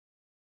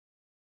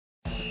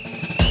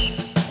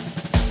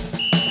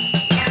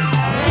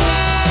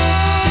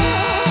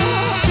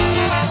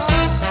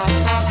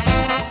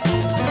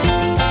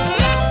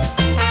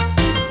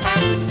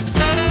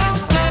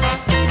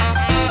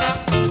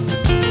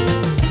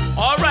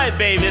right,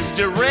 baby. It's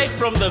direct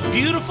from the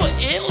beautiful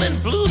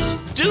Inland Blue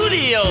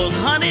Studios.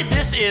 Honey,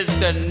 this is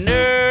the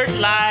Nerd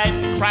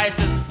Life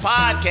Crisis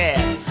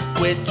Podcast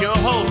with your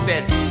host,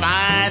 that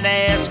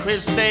fine-ass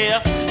Chris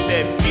Thayer,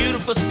 that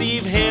beautiful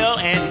Steve Hill,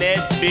 and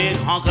that big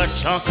hunker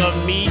chunk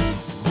of meat,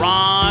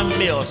 Ron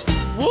Mills.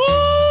 Woo!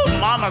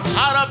 Mama's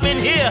hot up in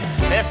here.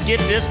 Let's get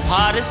this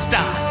party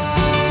started.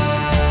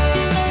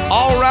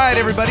 All right,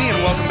 everybody, and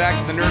welcome back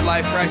to the Nerd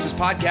Life Crisis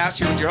Podcast.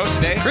 Here with your host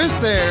today, Chris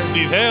there.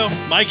 Steve Hale.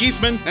 Mike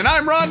Eastman. And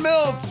I'm Ron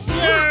Mills.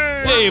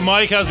 Hey,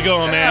 Mike, how's it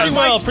going, man? Pretty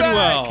well, pretty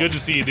well. Good to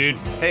see you, dude.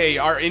 Hey,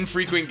 our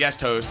infrequent guest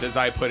host, as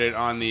I put it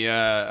on the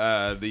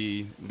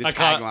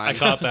tagline. I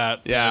caught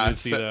that. Yeah, I did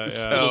see that. Yeah.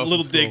 so- A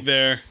little dig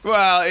there.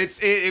 Well,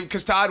 it's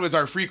because Todd was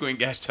our frequent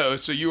guest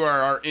host, so you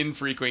are our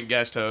infrequent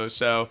guest host.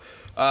 So,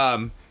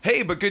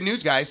 hey, but good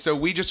news, guys. So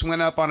we just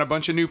went up on a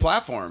bunch of new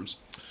platforms.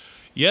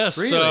 Yes.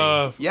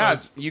 Really?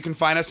 You can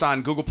find us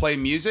on Google Play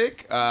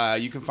Music.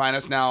 You can find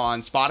us now on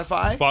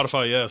Spotify.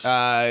 Spotify, yes.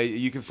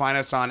 You can find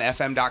us on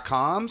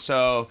FM.com.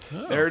 So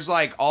there's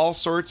like all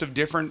sorts of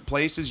different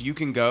places you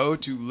can go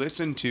to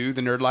listen to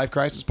the Nerd Life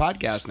Crisis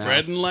Podcast now.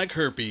 Spreading like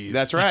herpes.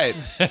 That's right.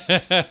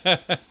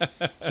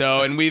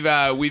 So, and we've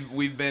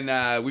been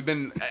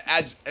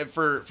as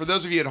for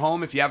those of you at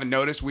home, if you haven't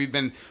noticed, we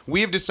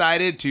have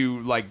decided to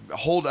like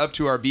hold up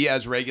to our be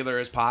as regular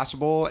as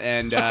possible,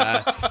 and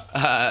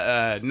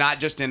not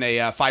just in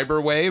a fiber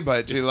way,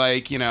 but to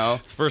like, you know,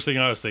 It's the first thing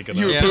I was thinking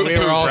You of. were Yeah,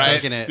 we were all right?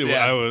 thinking it.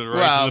 Yeah. I was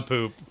right to the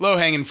poop. low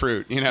hanging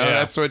fruit, you know, Yeah.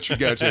 that's what you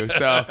go to.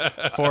 So,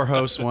 4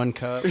 hosts, 1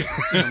 cup.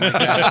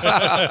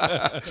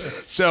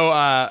 so,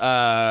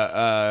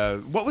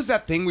 what was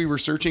that thing we were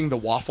searching? The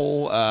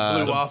waffle,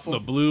 Blue waffle. The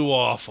blue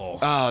waffle.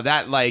 Oh,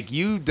 that like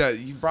you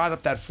brought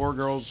up that 2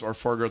 girls,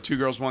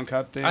 1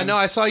 cup thing. I know.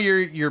 I saw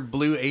your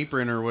blue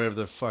apron or whatever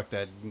the fuck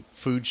that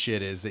food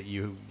shit is that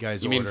you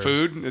guys You order. mean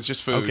food? It's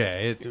just food.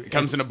 Okay, It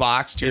comes in a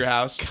box to your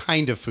house.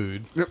 Kind of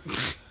food.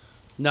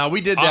 No,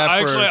 we did that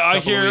for Actually, a I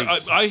couple of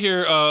weeks.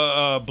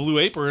 hear Blue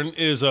Apron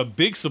is a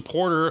big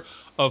supporter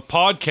of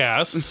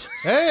podcasts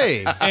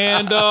Hey,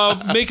 and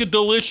make a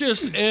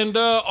delicious and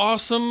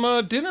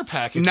awesome dinner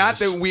packages. Not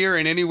that we are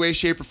in any way,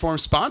 shape, or form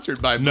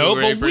sponsored by Blue No,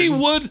 Apron. but we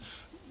would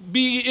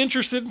be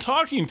interested in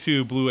talking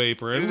to Blue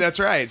Apron. That's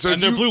right. So And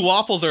if their you, blue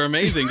waffles are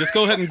amazing. Just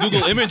go ahead and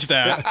Google image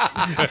that.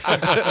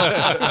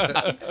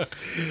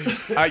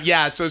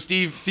 yeah. So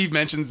Steve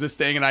mentions this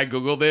thing, and I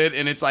googled it,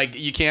 and it's like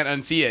you can't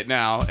unsee it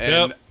now.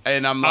 And Yep.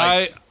 and I'm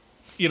like,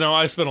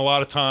 I spent a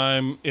lot of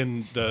time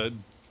in the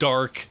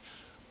dark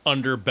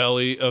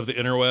underbelly of the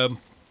interweb,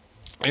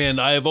 and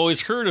I have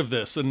always heard of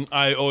this, and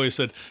I always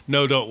said,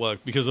 no, don't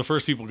look, because the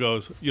first people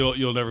goes,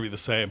 you'll never be the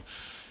same.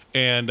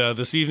 And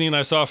this evening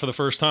I saw it for the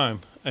first time,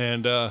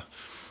 and it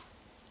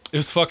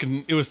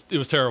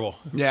was terrible.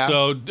 Yeah.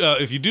 So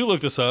if you do look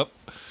this up,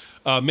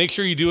 make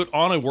sure you do it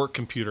on a work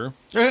computer.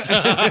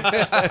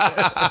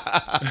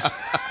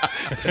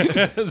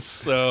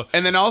 So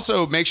and then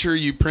also make sure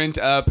you print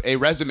up a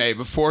resume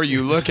before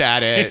you look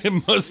at it.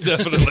 most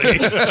definitely.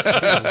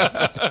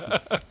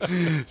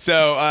 So,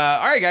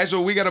 all right, guys.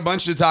 Well, we got a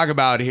bunch to talk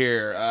about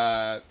here.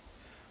 All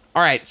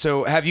right.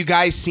 So, have you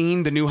guys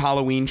seen the new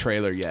Halloween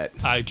trailer yet?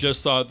 I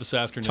just saw it this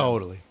afternoon.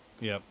 totally.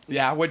 Yep.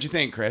 Yeah. What'd you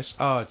think, Chris?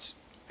 Oh,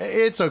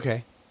 it's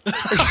okay.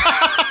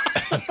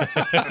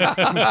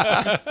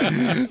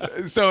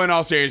 So, in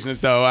all seriousness,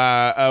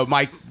 though,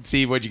 Mike,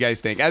 Steve, what'd you guys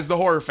think? As the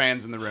horror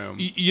fans in the room.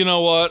 You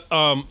know what?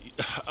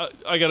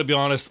 I got to be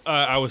honest.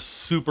 I was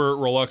super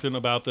reluctant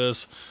about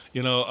this.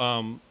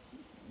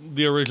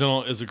 The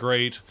original is a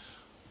great.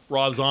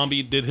 Rob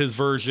Zombie did his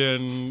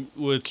version,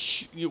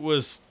 which it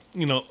was,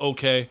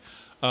 okay.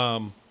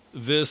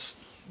 This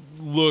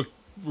looked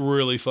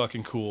really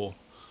fucking cool.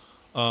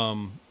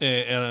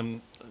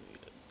 And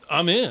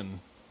I'm in,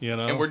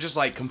 And we're just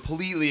like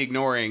completely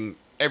ignoring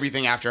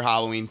everything after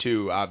Halloween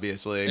 2,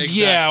 obviously.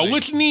 Yeah, Exactly.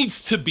 which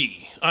needs to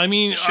be. I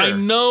mean, Sure. I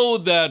know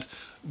that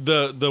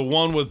the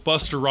one with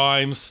Busta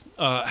Rhymes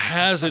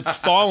has its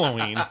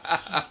following.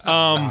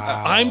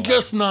 I'm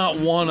just not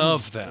one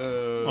of them.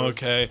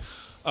 Okay.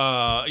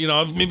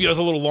 Maybe I was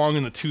a little long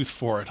in the tooth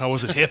for it. I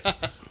wasn't hip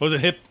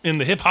in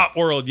the hip hop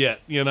world yet,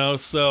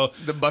 so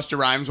The Busta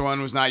Rhymes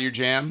one was not your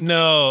jam?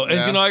 no.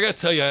 And Yeah. I got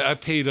to tell you, I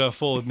paid a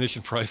full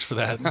admission price for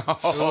that.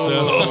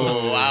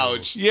 Oh,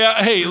 ouch.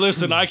 Yeah, hey,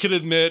 listen, I can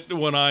admit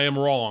when I am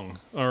wrong,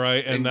 all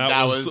right? And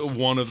that was was-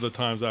 one of the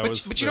times I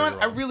was But you know very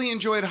what? I wrong. really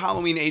enjoyed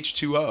Halloween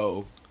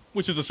H2O.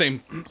 Which is the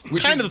same,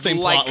 Which kind is of the same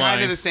like plot kind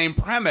line. of the same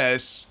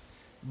premise,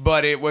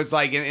 but it was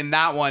like in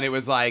that one it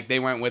was like they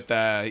went with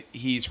the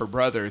he's her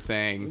brother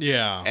thing,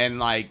 Yeah. and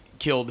like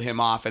killed him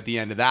off at the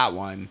end of that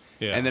one,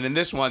 Yeah. and then in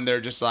this one they're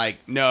just like,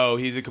 no,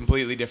 he's a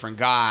completely different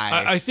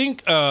guy. I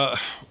think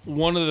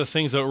one of the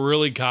things that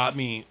really got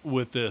me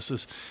with this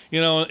is,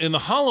 in the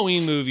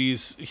Halloween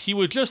movies, he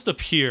would just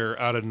appear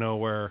out of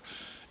nowhere.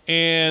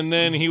 And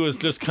then he was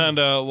just kind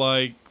of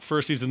like,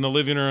 first he's in the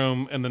living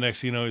room, and the next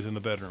thing you know, he's in the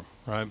bedroom,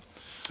 right?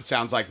 It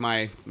sounds like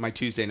my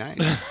Tuesday night.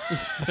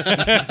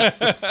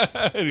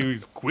 And he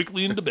was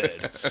quickly into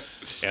bed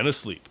and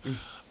asleep.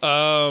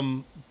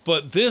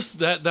 But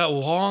that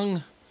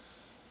long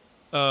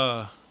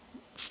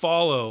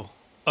follow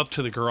up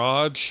to the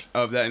garage.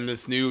 Of that in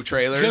this new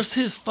trailer. Just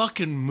his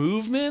fucking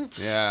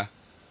movements. Yeah.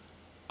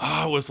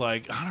 I was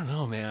like, I don't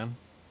know, man.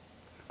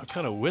 I'm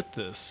kind of with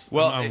this.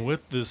 Well, I'm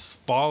with this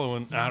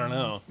following. I don't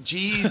know.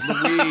 Jeez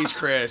Louise,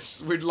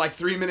 Chris. We're like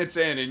 3 minutes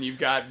in and you've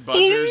got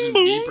buzzers and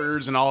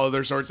beepers and all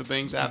other sorts of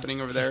things happening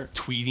over there.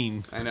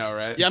 Tweeting. I know,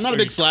 right? Yeah, I'm not a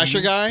big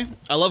slasher guy.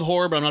 I love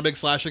horror, but I'm not a big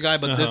slasher guy.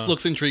 But this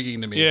looks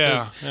intriguing to me. Yeah,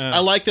 'cause yeah. I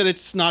like that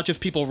it's not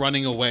just people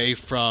running away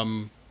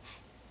from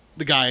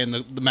the guy in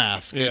the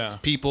mask. Yeah. It's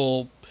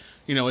people,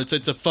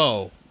 it's a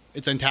foe.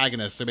 It's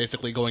antagonists. They're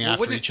basically going after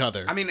Wouldn't it- each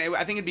other. I mean,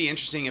 I think it'd be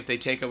interesting if they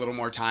take a little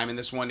more time in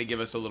this one to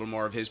give us a little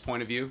more of his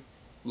point of view.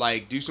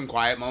 Like, do some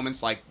quiet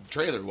moments like the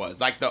trailer was.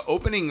 Like, the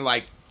opening,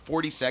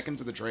 40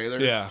 seconds of the trailer.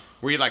 Yeah.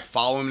 Where you,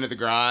 follow him into the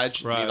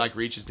garage. Right. And he,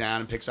 reaches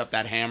down and picks up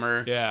that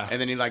hammer. Yeah. And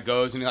then he,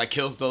 goes and he,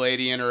 kills the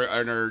lady in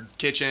her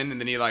kitchen.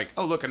 And then he,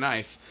 oh, look, a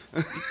knife.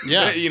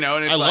 yeah.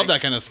 And it's I love that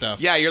kind of stuff.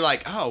 Yeah, you're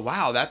like, oh,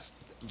 wow, that's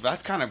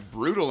kind of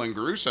brutal and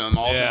gruesome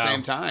all at the Yeah.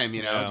 same time.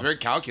 Yeah. It's very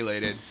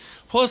calculated.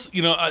 Plus,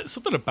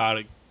 something about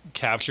it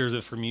captures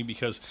it for me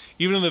because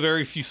even in the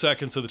very few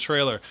seconds of the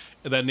trailer,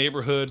 that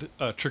neighborhood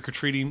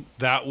trick-or-treating,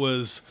 that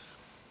was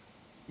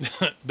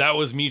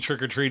me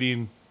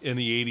trick-or-treating in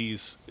the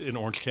 80s in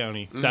Orange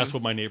County. That's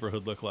what my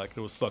neighborhood looked like. It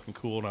was fucking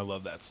cool, and I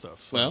love that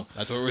stuff. So. Well,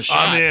 that's where it was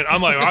shot. I'm in.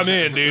 I'm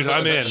in, dude.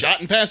 I'm in. Shot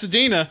in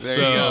Pasadena. There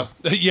you go.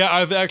 Yeah,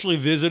 I've actually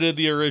visited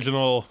the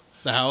original.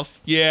 The house.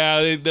 Yeah,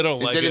 they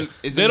don't like it it.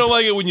 in- They don't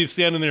like it when you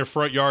stand in their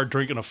front yard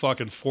drinking a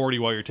fucking 40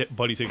 while your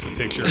buddy takes a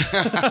picture.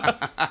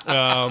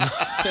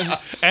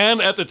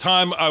 And at the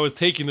time I was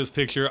taking this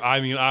picture,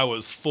 I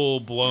was full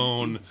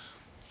blown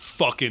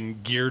fucking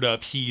geared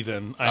up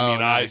heathen.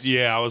 Nice.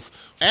 I was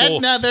full,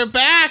 Edna, they're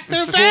back.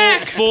 They're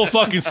back. full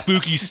fucking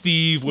spooky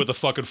Steve with a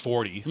fucking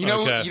 40. You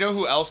know, okay? you know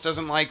who else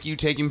doesn't like you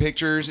taking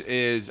pictures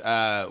is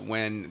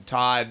when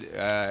Todd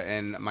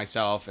and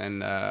myself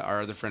and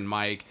our other friend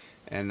Mike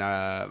and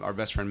our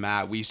best friend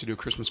Matt, we used to do a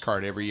Christmas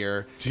card every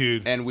year,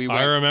 Dude, And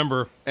I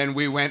remember. And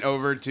we went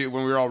over to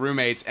when we were all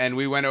roommates, and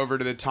we went over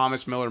to the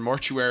Thomas Miller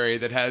mortuary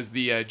that has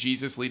the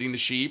Jesus leading the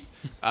sheep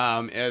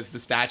as the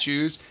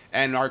statues,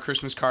 and our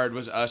Christmas card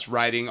was us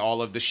riding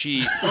all of the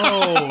sheep.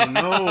 Oh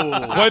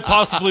no! Quite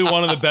possibly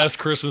one of the best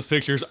Christmas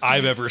pictures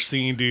I've ever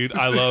seen, dude.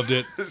 I loved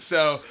it.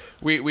 So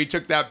we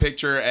took that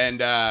picture, and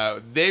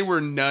they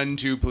were none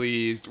too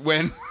pleased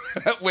when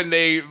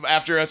they,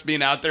 after us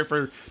being out there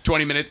for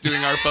 20 minutes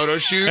doing our photo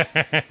shoot,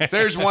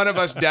 there's one of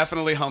us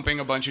definitely humping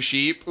a bunch of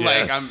sheep,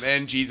 Yes.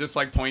 and Jesus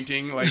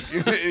pointing,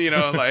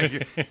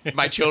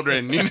 my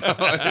children,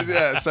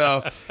 yeah.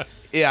 So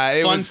yeah,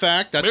 it Fun was.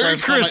 fact. That's Merry where I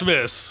saw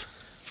Christmas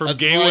from That's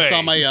Gateway. where I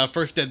saw my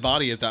first dead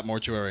body at that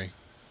mortuary.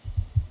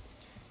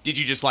 Did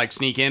you just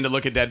sneak in to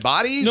look at dead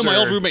bodies? No, my or-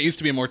 old roommate used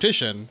to be a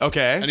mortician.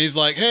 Okay. And he's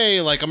like, hey,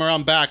 I'm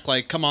around back,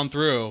 come on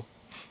through.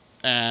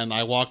 And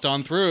I walked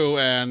on through,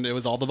 and it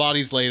was all the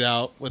bodies laid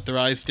out with their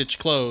eyes stitched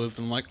closed.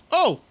 And I'm like,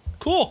 oh,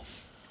 cool.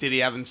 Did he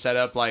have them set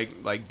up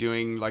like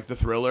doing the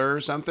Thriller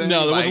or something?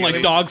 No, there wasn't it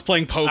was- dogs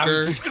playing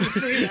poker.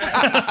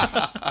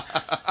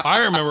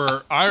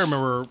 I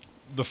remember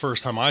the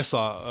first time I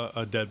saw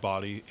a dead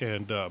body,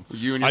 and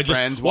You and your I just,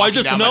 friends well, I walking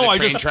just down no, by the I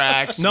train just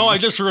tracks. no, I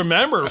just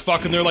remember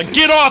fucking. They're like,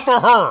 get off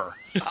of her.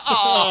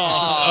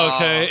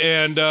 Okay,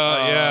 and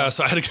yeah,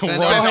 so I had to go Send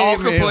run. Send all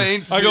Hey, man.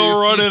 complaints. I to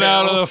go running Steve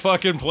out of Bell. the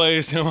fucking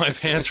place. My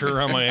pants are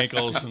around my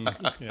ankles, and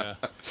yeah.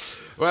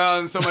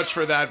 Well, and so much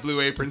for that Blue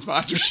Apron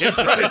sponsorship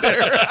right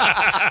there.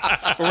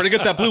 But we're going to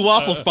get that Blue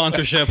Waffle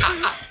sponsorship.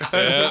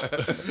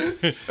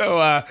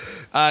 So,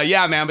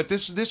 yeah, man. But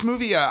this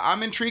movie,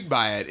 I'm intrigued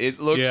by it. It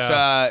looks,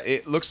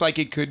 it looks like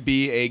it could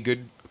be a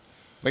good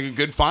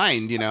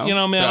find. You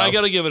know, man, I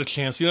got to give it a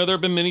chance. There have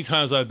been many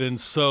times I've been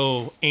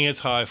so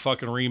anti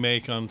fucking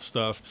remake on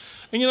stuff.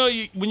 And,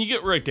 when you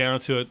get right down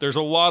to it, there's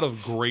a lot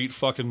of great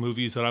fucking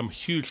movies that I'm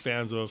huge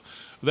fans of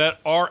that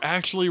are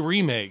actually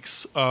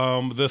remakes.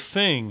 The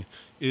Thing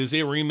is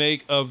a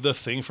remake of The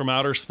Thing from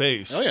Outer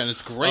Space. Oh, yeah, and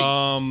it's great.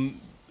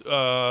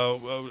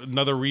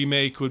 Another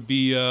remake would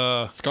be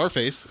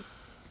Scarface.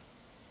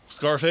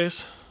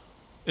 Scarface.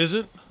 Is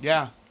it?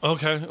 Yeah.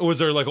 Okay. Was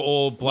there an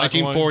old black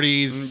and white?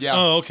 1940s Yeah.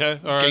 Oh, okay.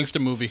 All right. gangster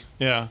movie.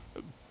 Yeah.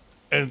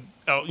 And,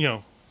 Al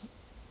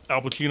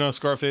Pacino,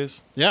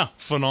 Scarface. Yeah.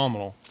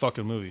 Phenomenal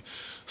fucking movie.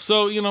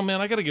 So,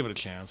 man, I got to give it a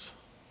chance.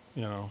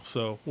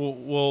 So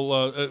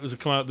we'll does it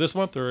come out this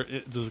month or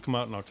does it come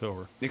out in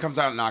October? It comes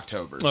out in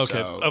October. Okay.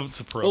 So. It's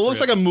appropriate. Well, it looks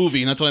like a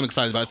movie, and that's what I'm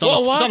excited about. It's not, Well,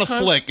 a lot it's not of a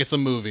times- flick, it's a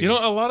movie. a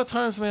lot of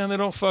times, man,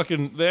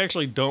 they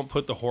actually don't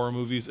put the horror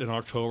movies in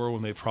October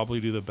when they probably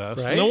do the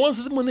best. Right. And the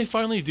ones that when they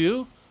finally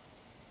do,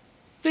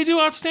 they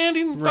do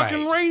outstanding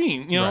fucking Right.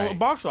 rating, Right.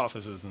 box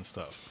offices and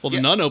stuff. Well,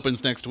 The Nun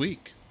opens next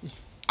week.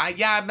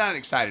 I'm not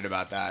excited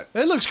about that.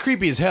 It looks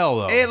creepy as hell,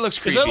 though. It looks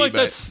creepy. Is that but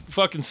that's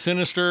fucking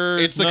sinister?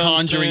 It's the Nun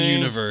Conjuring thing?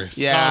 universe.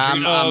 yeah, I'm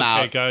Okay,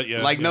 out. got it,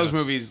 yeah, like yeah. those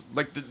movies,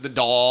 like the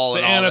doll,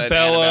 The and all that,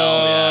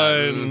 Annabella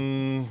yeah.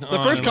 and The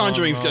first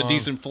Conjuring's on a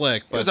decent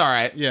flick. It was but- all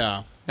right.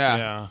 Yeah. Yeah.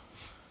 Yeah.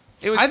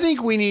 It was. I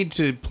think we need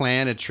to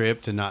plan a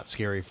trip to Not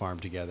Scary Farm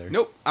together.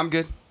 Nope. I'm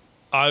good.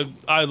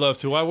 I'd love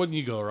to. Why wouldn't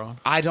you go, Ron?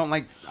 I don't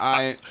like.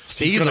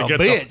 He's a get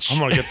bitch. I'm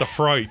gonna get the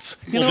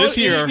frights. Well, this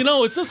year-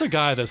 it's just a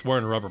guy that's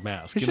wearing a rubber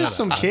mask. It's You know just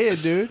that. some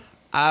kid, dude.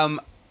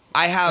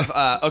 I have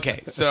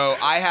okay, so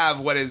I have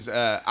what is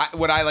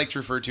what I like to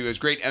refer to as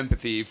great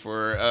empathy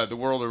for the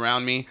world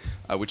around me,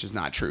 which is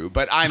not true.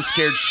 But I'm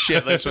scared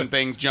shitless when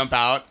things jump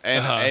out,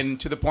 and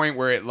to the point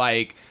where it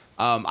like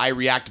I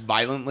react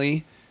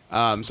violently.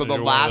 So the You're one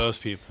of last those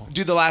people.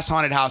 dude, the last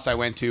haunted house I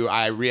went to,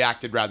 I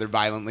reacted rather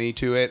violently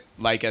to it,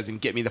 like as in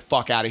get me the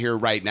fuck out of here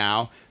right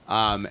now,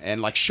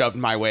 and like shoved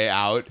my way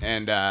out,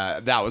 and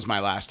that was my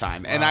last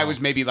time, and I was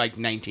maybe like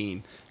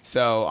 19.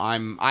 So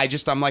I'm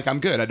like I'm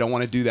good. I don't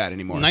want to do that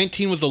anymore.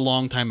 19 was a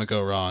long time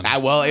ago, Ron.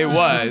 Well, it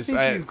was.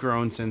 You've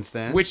grown since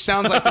then. Which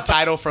sounds like the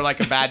title for like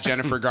a bad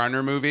Jennifer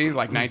Garner movie.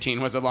 Like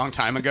 19 was a long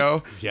time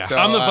ago. Yeah, So,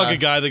 I'm the fucking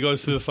guy that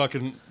goes through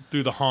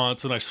the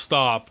haunts, and I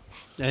stop.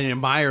 and you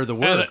admire the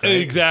And, work. Right?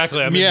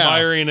 exactly, I'm Yeah.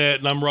 admiring it,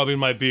 and I'm rubbing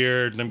my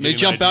beard, and I'm They getting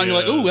jump out and you're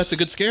like, ideas. "Ooh, that's a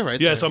good scare right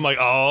Yes, there." I'm like,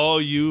 oh,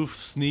 you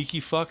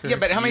sneaky fucker. Yeah,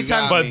 but how many You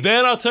times? got But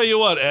then I'll tell you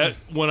what,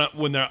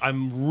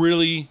 I'm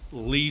really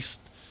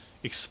least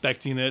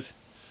expecting it.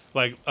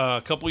 Like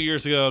a couple of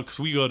years ago, because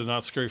we go to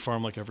Not Scary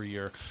Farm like every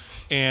year,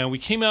 and we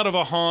came out of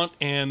a haunt,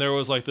 and there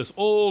was like this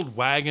old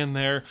wagon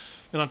there,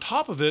 and on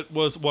top of it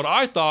was what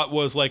I thought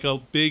was like a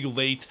big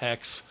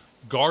latex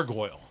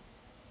gargoyle.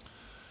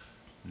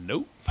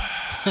 Nope.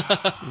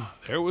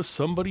 There was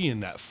somebody in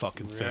that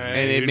fucking thing.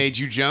 and it dude. made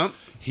you jump.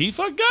 He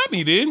fuck got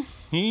me, dude.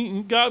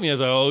 He got me. I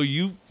was like, oh,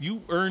 you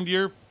earned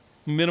your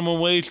minimum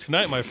wage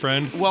tonight, my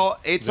friend. Well,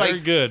 it's Very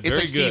like good, It's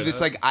very like Steve. good.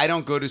 It's like I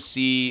don't go to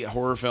see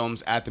horror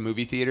films at the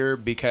movie theater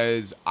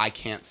because I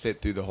can't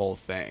sit through the whole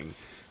thing.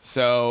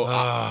 So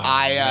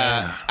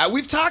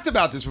we've talked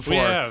about this before.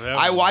 have, haven't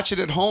I we? watch it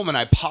at home and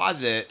I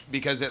pause it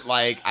because it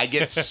like I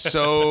get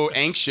so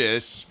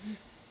anxious.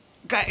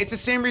 God, it's the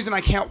same reason I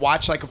can't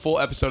watch like a full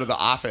episode of The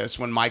Office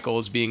when Michael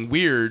is being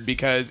weird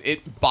because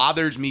it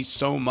bothers me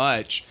so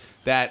much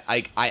that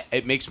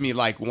it makes me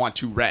like want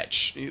to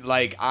retch.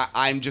 Like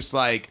I'm just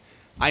like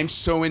I'm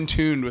so in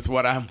tune with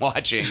what I'm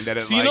watching that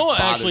it See, like you know what?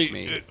 bothers Actually,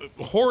 me.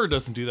 horror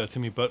doesn't do that to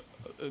me, but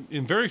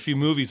in very few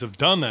movies have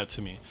done that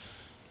to me.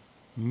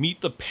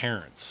 Meet the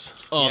Parents.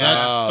 oh,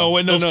 Oh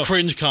wait, no, those no.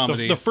 cringe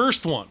comedies. The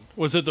first one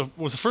was the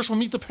first one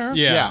Meet the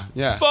Parents? Yeah.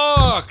 Yeah.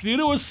 Fuck, dude,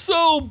 it was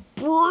so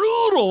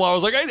brutal. I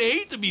was like, I'd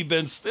hate to be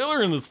Ben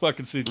Stiller in this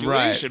fucking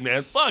situation,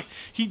 man. Fuck,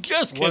 he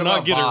just What cannot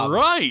about get Bob? it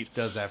right.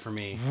 Does that for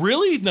me?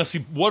 Really? Now, see,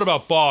 what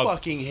about Bob?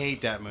 Fucking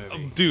hate that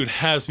movie. Dude,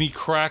 has me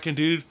cracking,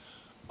 dude.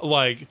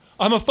 Like,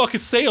 I'm a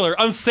fucking sailor.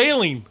 I'm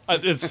sailing.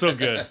 It's so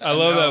good. I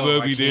love that No,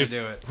 movie, I dude. can't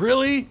do it.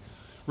 Really?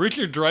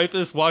 Richard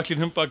Dreyfuss, watching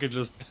him fucking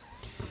just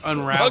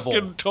Unravel.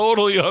 fucking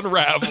totally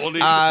unravel,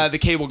 dude. The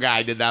Cable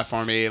Guy did that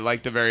for me.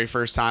 Like the very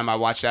first time I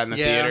watched that in the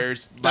Yeah.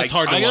 theaters. That's like,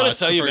 hard to I gotta watch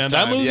tell the you, first man,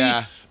 that time. movie,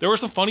 Yeah. there were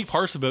some funny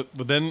parts of it,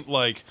 but then,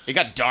 like, It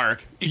got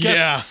dark. it got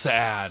Yeah.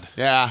 sad.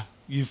 Yeah.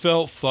 You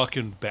felt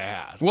fucking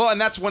bad. Well,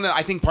 and that's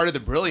I think part of the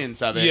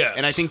brilliance of it. Yes.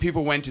 And I think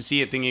people went to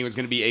see it thinking it was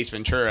going to be Ace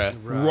Ventura.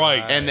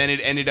 Right. And then it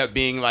ended up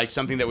being like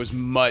something that was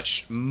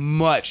much,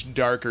 much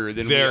darker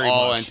than Very we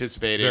all much.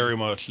 anticipated. Very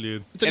much,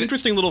 dude. It's an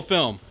interesting little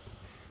film.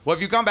 Well,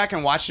 have you gone back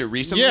and watched it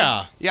recently?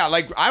 Yeah. Yeah,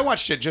 like I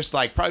watched it just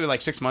like probably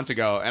like 6 months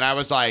ago, and I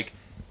was like,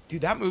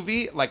 dude, that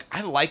movie, like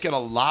I like it a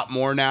lot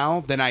more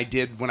now than I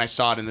did when I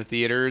saw it in the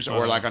theaters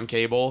or like on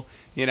cable.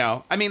 You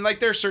know, I mean, like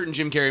there's certain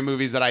Jim Carrey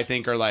movies that I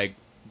think are like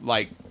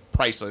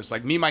priceless.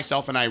 Like Me,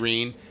 Myself, and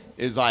Irene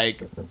is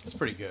like It's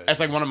pretty good.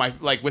 that's like one of my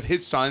like with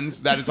his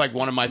sons. That is like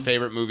one of my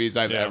favorite movies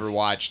I've Yeah. ever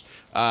watched.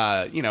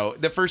 You know,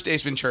 the first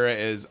Ace Ventura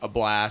is a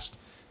blast.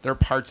 There are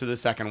parts of the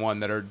second one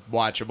that are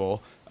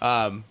watchable.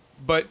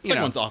 But you Second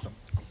know, one's awesome.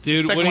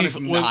 Dude, Second when one he is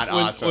when, not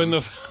when, awesome. when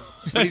the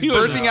when he's he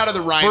was birthing out of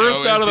the rhino.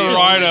 birthed out of the is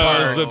rhino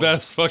only is part. the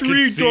best fucking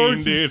scene,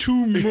 dude.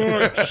 too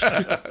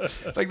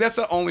much. Like that's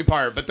the only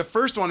part. But the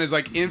first one is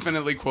like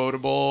infinitely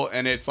quotable,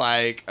 and it's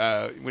like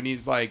when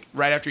he's like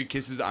right after he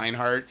kisses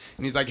Einhart,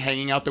 and he's like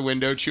hanging out the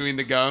window chewing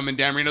the gum, and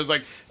Dan Marino's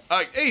like,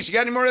 "Ace, you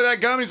got any more of that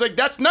gum?" He's like,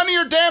 "That's none of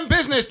your damn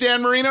business,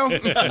 Dan Marino."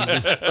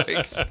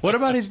 Like, What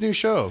about his new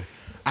show?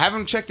 I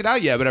haven't checked it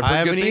out yet, but I've I heard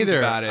haven't good things either.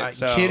 about it.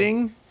 So.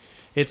 Kidding?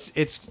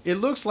 It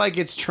looks like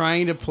it's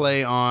trying to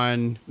play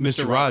on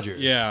Mr.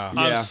 Rogers. Yeah. I'm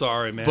Yeah.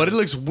 sorry, man. But it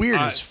looks weird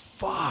I- as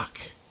fuck.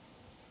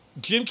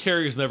 Jim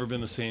Carrey has never been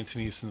the same to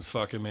me since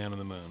fucking Man on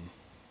the Moon.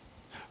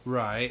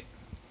 Right.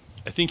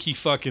 I think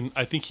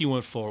he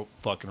went full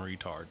fucking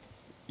retard.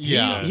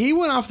 Yeah. He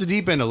went off the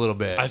deep end a little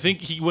bit. I think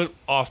he went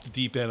off the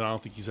deep end. I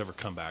don't think he's ever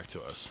come back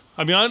to us.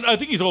 I mean, I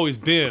think he's always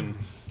been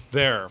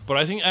there, but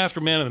I think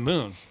after Man on the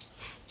Moon,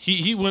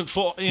 he went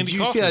full. Did Andy you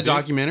Kaufman, see that dude.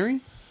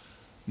 documentary?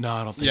 No,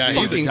 I don't think Yeah, so.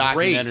 he's fucking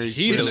great. documentary's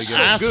He's really an good.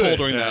 so asshole good.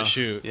 during Yeah. that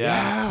shoot.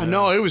 Yeah.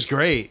 No, it was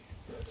great.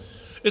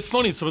 It's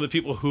funny, some of the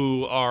people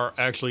who are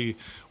actually,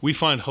 we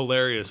find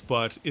hilarious,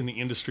 but in the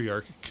industry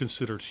are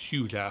considered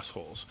huge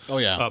assholes. Oh,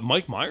 yeah.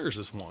 Mike Myers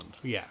is one.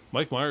 Yeah.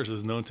 Mike Myers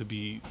is known to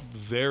be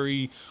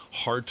very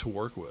hard to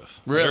work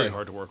with. Really? Very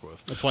hard to work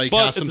with. That's why he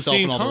But casts at the himself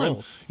same in all the time,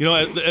 roles. You know,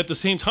 at the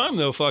same time,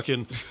 though,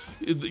 fucking,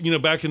 you know,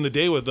 back in the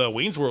day with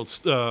Wayne's World,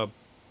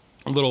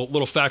 little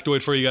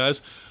factoid for you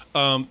guys.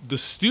 The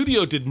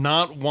studio did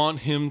not want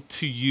him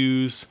to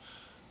use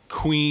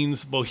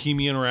Queen's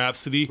Bohemian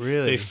Rhapsody.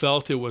 Really? They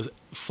felt it was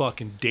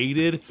fucking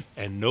dated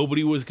and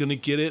nobody was going to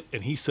get it.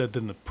 And he said,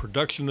 then the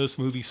production of this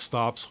movie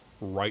stops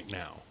right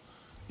now.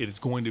 It is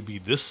going to be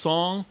this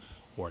song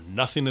or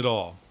nothing at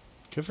all.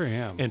 Good for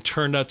him. And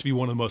turned out to be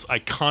one of the most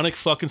iconic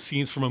fucking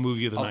scenes from a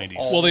movie of the 90s.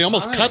 Well, they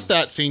almost time. cut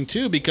that scene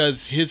too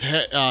because he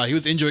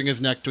was injuring his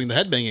neck doing the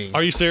headbanging.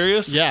 Are you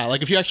serious? Yeah,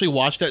 like if you actually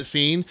watch that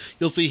scene,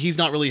 you'll see he's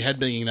not really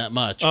headbanging that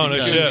much. Oh, no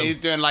because- shit. Yeah. He's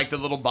doing like the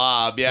little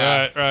bob,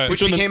 yeah. Right.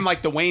 Which became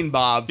like the Wayne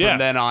bob from Yeah.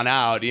 then on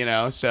out,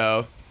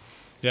 so.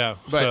 Yeah.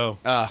 But, So,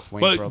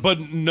 Wayne's World. but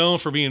known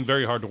for being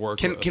very hard to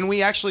work with. Can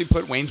we actually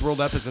put Wayne's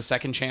World up as a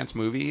second chance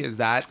movie? Is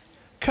that?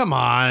 Come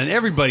on,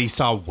 everybody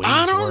saw Wayne's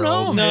I don't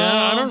know. World. No,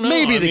 I don't know.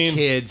 Maybe I the mean,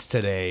 kids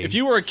today. If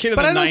you were a kid in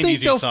but the I don't 90s, think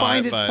you they'll saw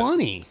find it but-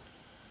 funny.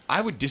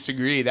 I would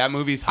disagree. That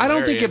movie's I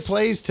hilarious. don't think it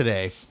plays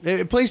today.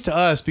 It plays to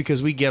us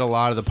because we get a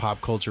lot of the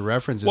pop culture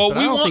references. Well, but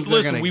we I don't want think they're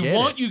listen. gonna We get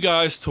want it. you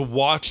guys to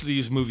watch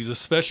these movies,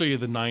 especially in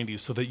the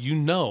 '90s, so that you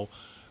know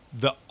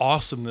the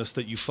awesomeness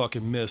that you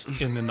fucking missed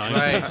in the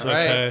 '90s.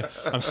 Right, Okay,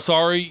 I'm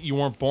sorry you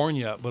weren't born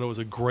yet, but it was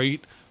a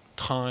great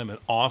time, an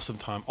awesome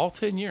time. All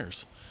 10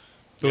 years,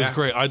 it was Yeah.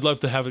 great. I'd love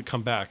to have it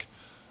come back.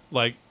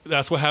 Like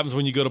that's what happens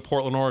when you go to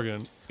Portland,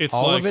 Oregon. It's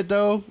All like, of it,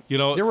 though. you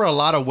know- there were a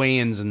lot of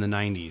Wayans in the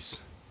 '90s.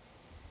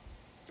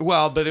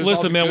 Well, but it was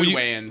Listen, all the man. good When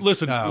you Wayans.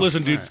 listen, Oh,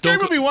 listen, dude. Scary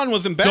Don't Movie 1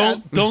 wasn't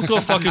bad. don't go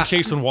fucking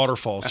chasing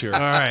waterfalls here. All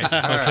right,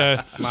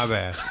 Okay, my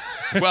bad.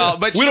 Well,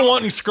 but we you don't know-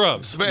 want any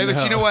scrubs. But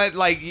you know what?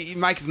 Like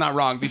Mike is not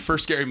wrong. The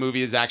first Scary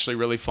Movie is actually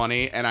really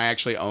funny, and I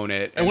actually own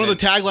it. And one of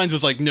the then- taglines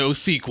was like, no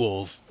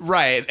sequels.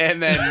 right,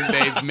 and then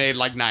they've made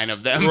like 9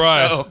 of them.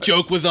 Right. So.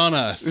 Joke was on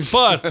us.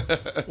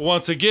 But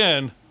once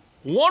again,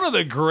 one of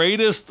the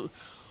greatest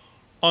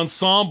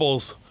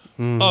ensembles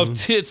of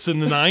tits in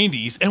the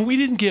 90s, and we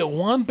didn't get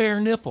one bare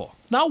nipple.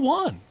 Not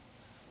one.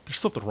 There's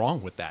something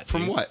wrong with that.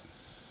 From dude. what?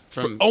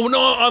 From Oh,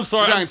 no, I'm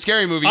sorry. You're talking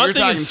Scary Movie. I'm You're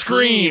thinking talking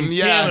Scream. Scream.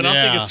 Yeah. Damn it, I'm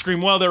Yeah. thinking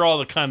Scream. Well, they're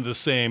all kind of the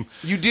same.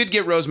 you did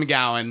get Rose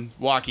McGowan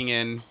walking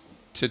in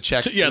to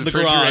check Yeah, the the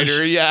garage.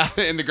 refrigerator. Yeah,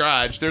 in the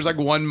garage. There's like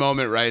one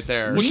moment right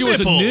there. Well, she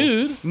was a Nipples.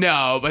 nude,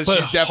 No, but but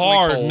she's definitely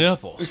hard cold.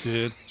 nipples,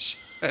 dude.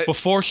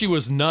 Before she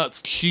was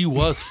nuts, she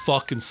was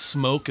fucking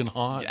smoking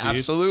hot, dude.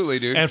 Absolutely,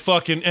 dude. And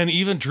fucking, and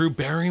even Drew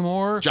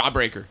Barrymore.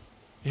 Jawbreaker.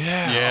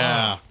 Yeah.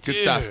 Yeah. Good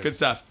Dude. stuff. Good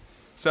stuff.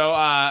 So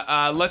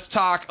let's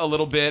talk a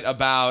little bit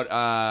about.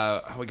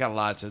 We got a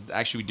lot to.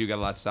 Actually, we do got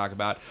a lot to talk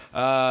about.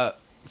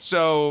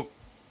 So,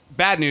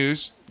 bad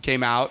news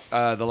came out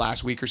the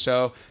last week or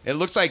so. It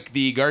looks like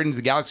the Guardians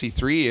of the Galaxy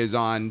 3 is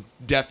on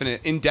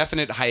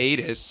indefinite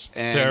hiatus.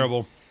 It's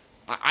terrible.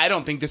 I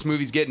don't think this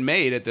movie's getting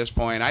made at this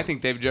point. I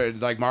think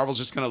Marvel's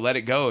just gonna let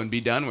it go and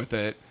be done with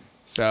it.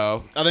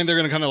 So I think they're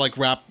going to kind of like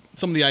wrap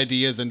some of the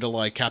ideas into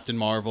like Captain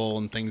Marvel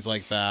and things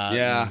like that.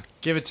 yeah.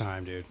 Give it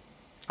time, dude.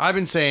 I've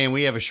been saying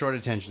we have a short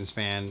attention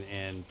span,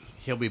 and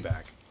he'll be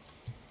back.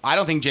 I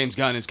don't think James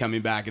Gunn is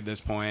coming back at this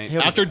point.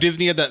 He'll- After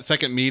Disney had that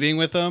second meeting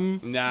with them,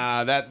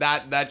 Nah,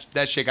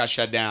 that shit got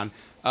shut down.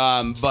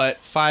 But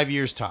 5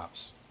 years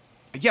tops.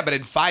 yeah, but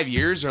in 5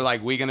 years, are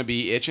like we gonna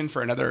be itching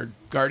for another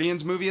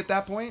Guardians movie at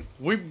that point?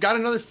 We've got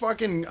another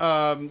fucking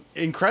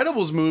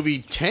Incredibles movie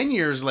 10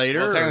 years later.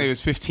 Well, technically it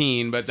was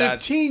 15, but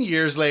that's 15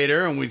 years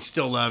later, and we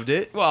still loved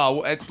it.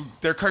 well,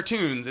 they're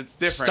cartoons. It's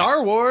different.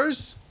 Star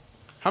Wars.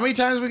 How many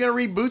times are we gonna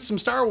reboot some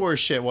Star Wars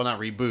shit? Well, not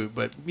reboot,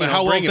 but you know,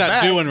 how bring well's it that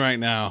back. doing right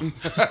now?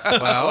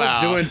 Well,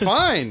 it's doing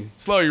fine.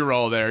 Slow your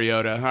roll there,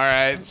 Yoda. All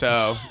right,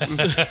 so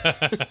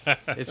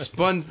It's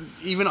spun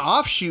even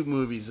offshoot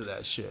movies of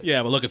that shit.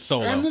 Yeah, but look at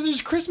Solo. And then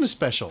there's Christmas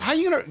special. how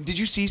you gonna? Did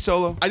you see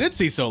Solo? I did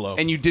see Solo.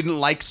 And you didn't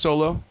like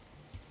Solo?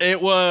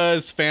 It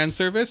was fan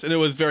service, and it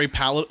was very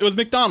palatable. It was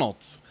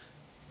McDonald's.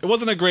 It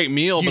wasn't a great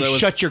meal, You but it was.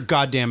 shut your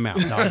goddamn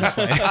mouth. No, I'm just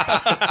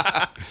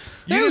playing.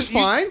 You was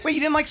fine. Wait, you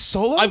didn't like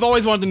Solo? I've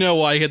always wanted to know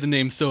why he had the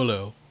name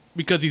Solo.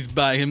 Because he's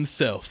by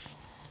himself.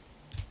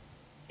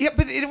 yeah,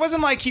 but it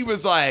wasn't like he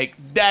was like,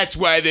 "That's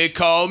why they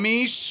call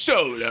me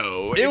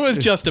Solo." It was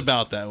just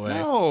about that way.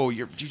 no,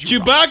 you're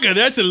Chewbacca,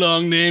 that's a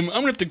long name. I'm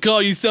gonna have to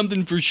call you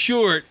something for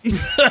short.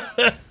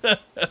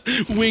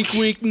 Wink,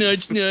 wink,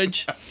 nudge,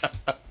 nudge.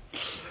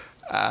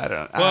 I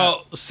don't.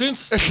 Well, since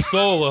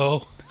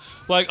Solo,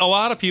 like a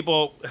lot of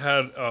people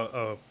had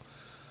a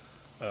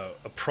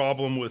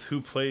problem with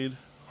who played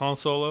Han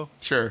Solo.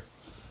 Sure.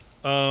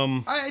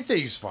 I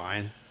think he's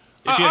fine.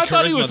 If he had I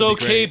thought he charisma, was that'd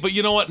be okay, great. but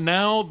you know what?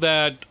 Now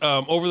that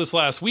over this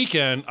last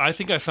weekend, I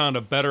think I found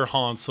a better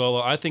Han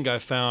Solo. I think I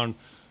found,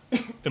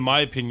 in my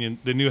opinion,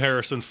 the new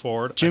Harrison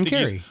Ford. Jim I think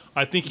Carrey.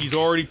 I think he's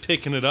already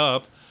picking it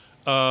up,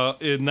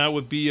 and that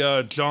would be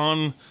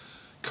John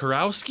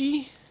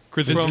Krasinski.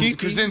 Krasinski?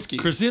 Krasinski.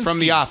 Krasinski. From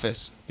The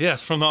Office.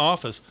 Yes, from The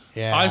Office.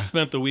 Yeah. I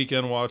spent the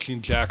weekend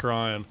watching Jack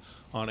Ryan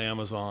on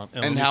Amazon.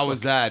 And let me how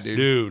was that, dude?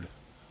 Dude,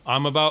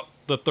 I'm about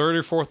the third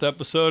or fourth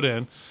episode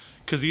in,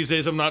 because these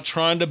days I'm not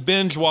trying to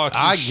binge watch.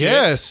 I shit,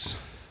 guess.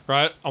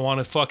 right? I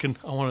want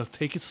to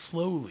take it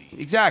slowly.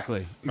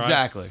 Exactly.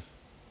 Exactly.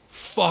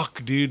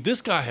 fuck, dude,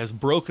 this guy has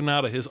broken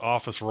out of his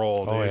office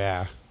role. Dude. Oh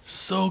yeah.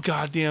 So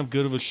goddamn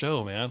good of a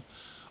show, man.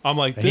 I'm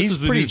like, this He's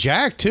is the pretty dude-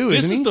 jacked too,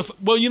 This isn't is he?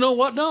 well, you know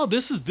what? No,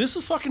 this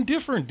is fucking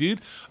different, dude.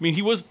 I mean,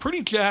 he was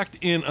pretty jacked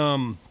in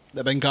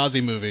The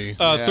Benghazi movie.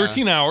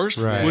 13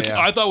 Hours, Right. which Yeah.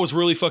 I thought was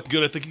really fucking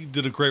good. I think he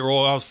did a great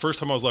role. First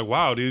time I was like,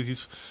 wow, dude.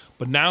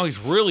 But now he's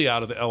really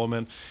out of the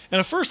element. And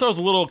at first I was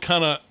a little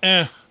kind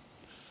of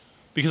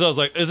because I was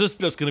like, is this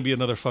just going to be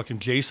another fucking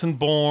Jason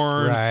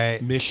Bourne, Right.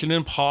 Mission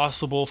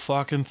Impossible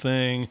fucking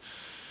thing?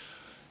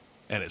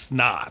 And it's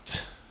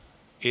not.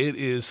 It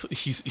is.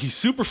 He's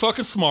super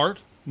fucking smart,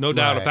 no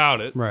doubt Right. about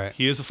it. Right.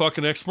 He is a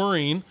fucking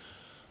ex-Marine.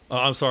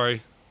 I'm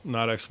sorry,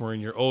 not ex-Marine.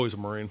 You're always a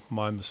Marine.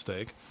 My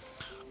mistake.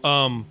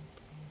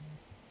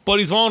 But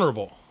he's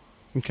vulnerable.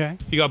 Okay.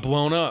 He got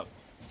blown up.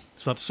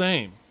 It's not the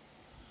same.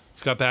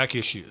 He's got back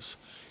issues.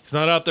 He's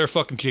not out there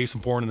fucking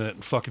Jason Bourne in it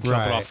and fucking jumping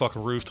Right. off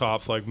fucking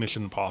rooftops like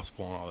Mission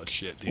Impossible and all that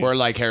shit, dude. Or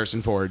like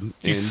Harrison Ford.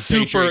 He's in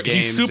super. Patriot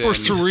He's Games super and-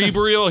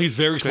 cerebral. He's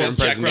very smart.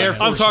 Jack Ryan. Air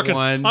I'm talking.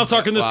 One. I'm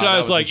talking. This Wow, that guy's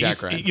wasn't like Jack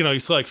he's Ryan.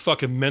 he's like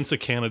fucking Mensa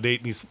candidate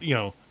and he's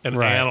an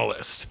Right.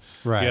 analyst.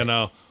 Right. You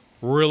know,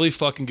 really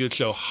fucking good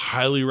show.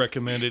 Highly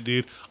recommend it,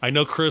 dude. I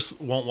know Chris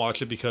won't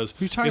watch it because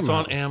Who you talking it's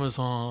about? on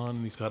Amazon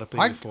and he's got to pay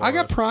I for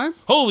got it. Prime.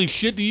 Holy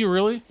shit! Do you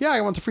really? Yeah, I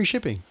want the free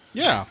shipping.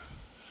 Yeah.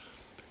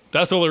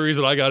 That's the only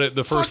reason I got it in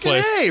the first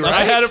Fucking place. A, right?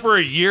 I had it for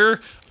a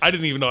year. I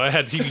didn't even know I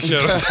had TV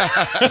shows.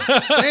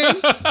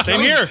 Same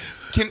here.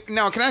 Can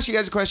I ask you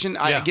guys a question?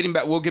 Yeah.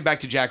 We'll get back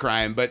to Jack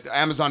Ryan, but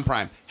Amazon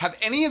Prime. Have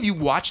any of you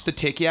watched The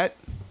Tick yet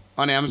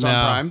on Amazon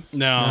No. Prime?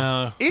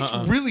 No.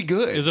 It's really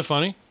good. Is it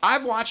funny?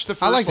 I've watched the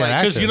first. like that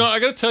actor. Because you know, I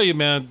got to tell you,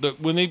 man,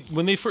 when they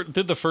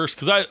did the first,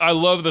 because I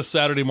love the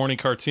Saturday morning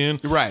cartoon.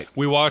 Right.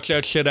 We watch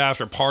that shit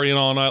after partying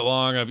all night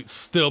long. I'd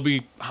still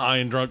be high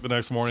and drunk the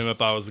next morning. I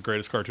thought it was the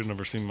greatest cartoon I've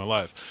ever seen in my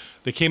life.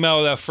 They came out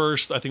with that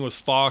first. I think it was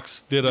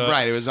Fox did a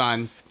Right, it was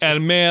on.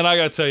 and man, I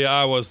got to tell you,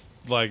 I was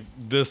like,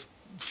 this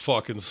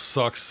fucking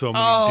sucks so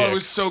many Oh, dicks. it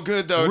was so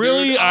good though.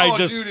 Really? Dude. I Oh,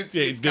 just dude, it's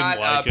didn't got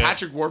like it.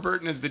 Patrick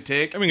Warburton as the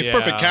Tick. I mean, it's Yeah.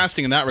 perfect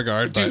casting in that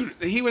regard. But Dude,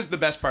 he was the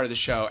best part of the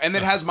show, and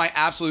it has my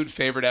absolute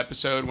favorite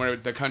episode, where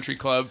the country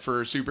club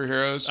for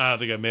superheroes. I don't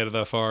think I made it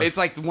that far. It's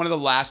like one of the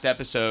last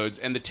episodes,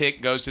 and the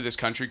Tick goes to this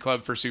country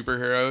club for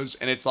superheroes,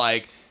 and it's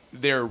like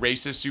they're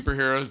racist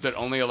superheroes that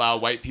only allow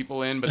white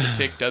people in, but the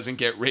Tick doesn't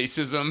get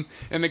racism.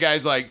 And the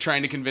guy's like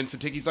trying to convince the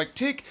Tick. He's like,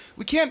 Tick,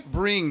 we can't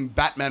bring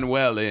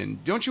Batmanuel in.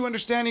 Don't you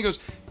understand? He goes,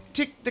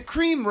 Tick, the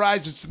cream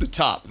rises to the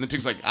top. And the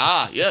Tick's like,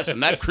 yes,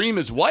 and that cream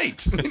is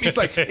white. And he's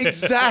like,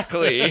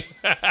 exactly.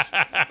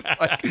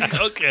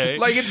 okay.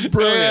 Like, it's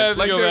brilliant. Yeah, I have to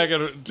Like, go back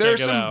and there are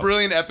check it some out.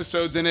 brilliant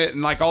episodes in it,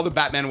 and like all the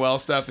Batmanuel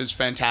stuff is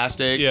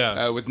fantastic.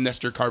 Yeah. With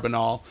Nestor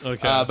Carbonell.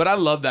 Okay. But I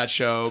love that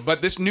show.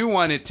 But this new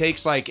one, it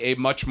takes like a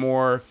much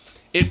more.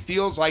 It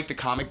feels like the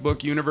comic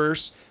book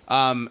universe,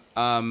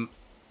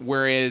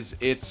 whereas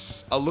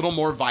it's a little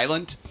more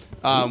violent,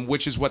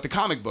 which is what the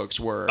comic books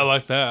were. I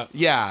like that.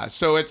 Yeah,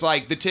 so it's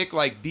like the Tick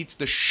like beats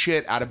the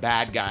shit out of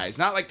bad guys.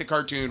 Not like the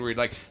cartoon where he'd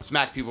like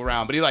smack people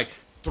around, but he like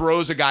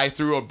throws a guy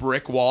through a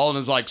brick wall and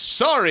is like,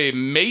 "Sorry,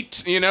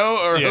 mate," you know,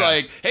 or Yeah.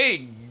 like,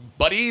 "Hey,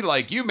 buddy,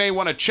 like you may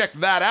want to check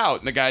that out."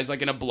 And the guy's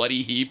like in a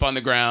bloody heap on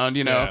the ground,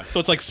 you know. Yeah. so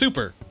it's like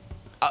Super.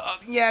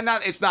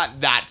 It's not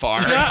that far.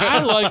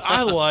 Yeah,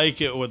 I like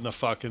it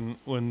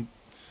when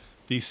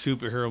these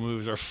superhero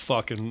movies are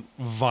fucking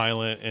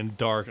violent and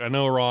dark. I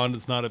know Ron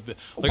is not a bit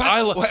like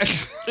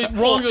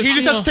Ron. He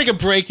just has to take a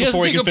break He has to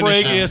before take he a can break.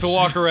 finish. He has to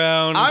walk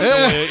around. I'm-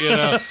 You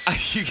know,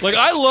 like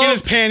I love Get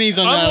his panties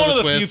on I'm out one of of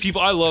the the few twist.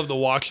 people. I love The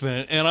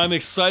Watchmen, and I'm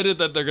excited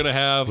that they're gonna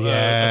have a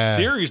Yeah.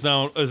 series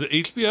now. Is it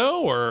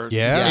HBO or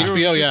Yeah. You ever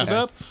HBO, picked yeah. it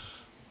up?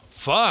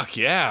 Fuck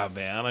yeah,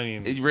 man! I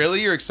mean,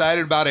 Really, you're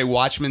excited about a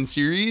Watchmen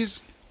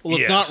series? Well,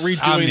 it's Yes. not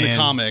redoing the in.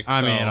 comic.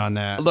 I'm so. in on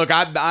that. Look,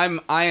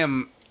 I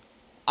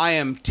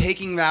am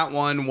taking that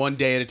one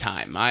day at a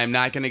time. I am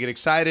not going to get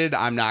excited.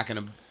 I'm not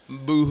going to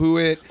boo-hoo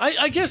it.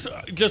 I guess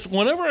just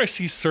whenever I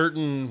see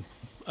certain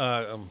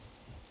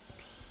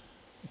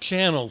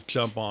channels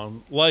jump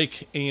on,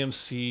 like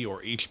AMC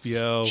or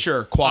HBO,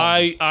 Sure,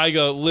 quality. I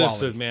go,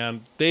 listen, Quality.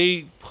 man,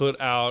 they put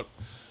out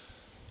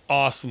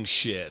awesome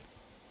shit.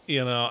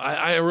 You know,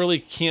 I really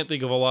can't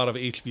think of a lot of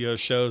HBO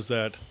shows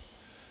that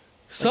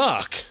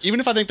suck.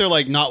 Even if I think they're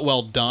like not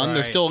well done,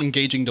 they're Right. still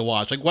engaging to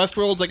watch. Like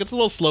Westworld's, like it's a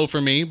little slow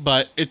for me,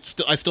 but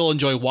I still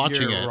enjoy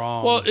watching You're it.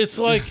 wrong. Well, it's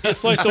like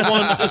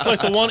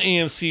the one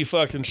AMC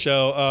fucking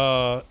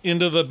show,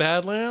 Into the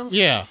Badlands.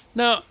 Yeah.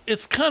 Now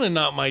it's kind of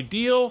not my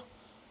deal,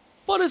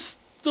 but it's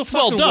the well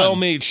fucking done.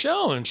 well-made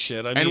show and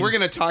shit. I mean, And we're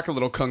gonna talk a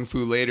little kung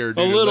fu later,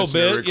 due A to little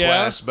listener bit, yeah.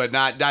 requests, but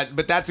not.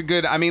 But that's a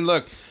good. I mean,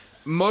 look,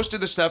 most of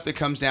the stuff that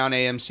comes down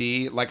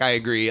AMC, like I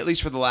agree, at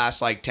least for the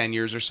last like 10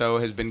 years or so,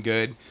 has been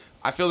good.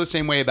 I feel the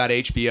same way about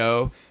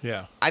HBO.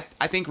 yeah.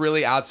 I think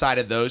really outside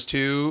of those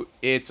two,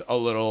 it's a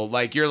little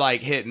like you're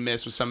like hit and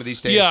miss with some of these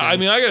stations. Yeah, I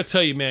mean, I gotta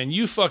tell you, man,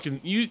 you,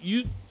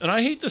 and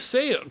I hate to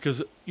say it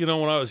because you know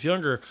when I was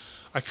younger,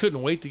 I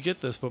couldn't wait to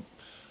get this, but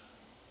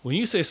When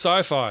you say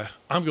sci-fi,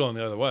 I'm going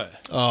the other way.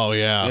 Oh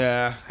yeah.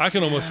 Yeah. I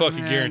can almost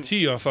fucking guarantee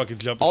you I'm fucking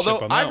jumping Although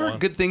ship on that I've heard one.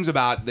 good things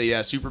about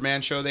the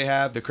Superman show they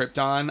have, the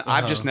Krypton.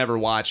 I've just never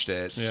watched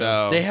it.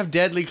 So They have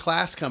Deadly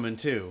Class coming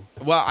too.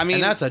 well, I mean,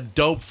 And that's a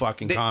dope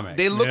fucking comic.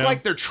 they look Yeah.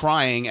 like they're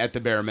trying at the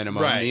bare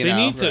minimum. Right. You They know?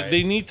 need to. Right.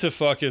 They need to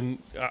fucking.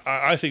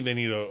 I think they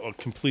need a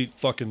complete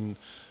fucking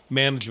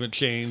management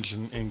change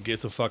and get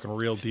some fucking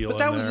real deal. but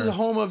that in was there. the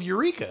home of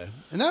Eureka,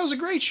 and that was a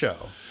great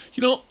show.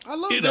 You know, I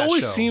love it that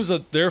always show. seems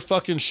that their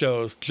fucking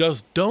shows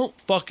just don't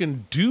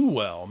fucking do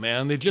well,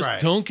 man. They just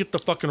Right. don't get the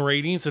fucking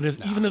ratings, and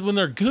even when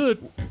they're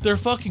good, they're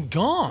fucking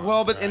gone.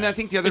 Well, but and I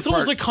think the other it's part,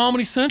 almost like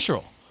Comedy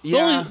Central.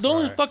 Yeah. The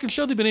only fucking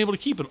show they've been able to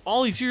keep in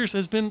all these years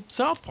has been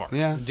South Park.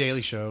 yeah, The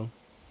Daily Show.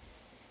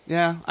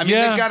 yeah. I mean,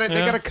 Yeah, they've got And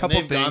a couple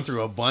they've things. gone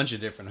through a bunch of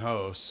different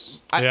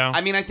hosts. Yeah.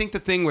 I mean, I think the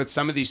thing with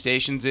some of these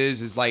stations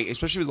is like,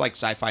 especially with like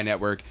Sci-Fi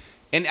Network,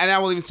 and I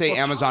will even say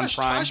Amazon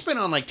Prime. Tosh been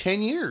on like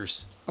 10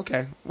 years.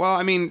 Okay. Well,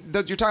 I mean,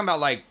 you're talking about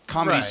like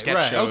comedy Right, sketch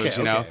right. shows, Okay,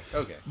 you know.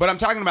 okay. But I'm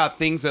talking about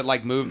things that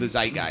like move the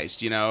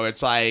zeitgeist. You know,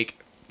 it's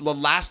like the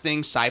last thing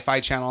Sci-Fi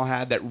Channel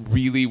had that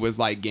really was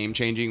like game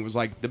changing was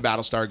like the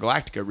Battlestar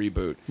Galactica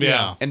reboot.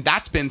 Yeah. And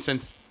that's been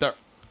since the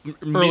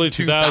Early mid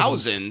 2000s.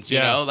 2000s, You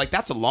yeah. know, like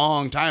that's a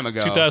long time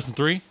ago.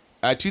 2003.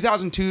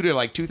 2002 to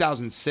like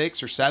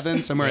 2006 or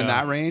 7, somewhere in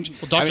Yeah. that range.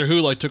 Well, Doctor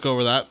Who like took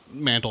over that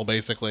mantle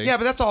basically. Yeah,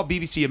 but that's all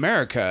BBC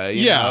America.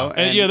 You Yeah, know?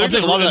 And yeah, they're I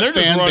think just, a lot of they're that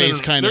just fan running.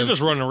 base kind they're of-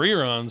 just running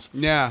reruns.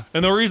 yeah.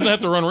 And the reason they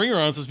have to run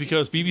reruns is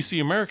because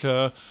BBC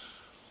America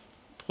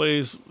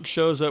plays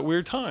shows at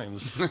weird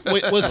times.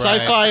 Wait, was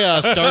Sci-Fi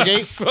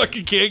Stargate?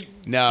 Fucking can't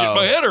No. get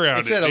my head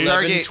around It's it. at dude.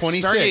 11. Stargate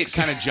 26.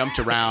 kind of jumped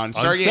around.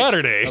 On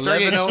Saturday.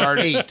 Stargate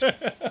started.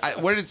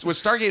 11:08.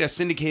 Was Stargate a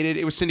syndicated?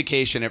 It was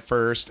syndication at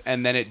first,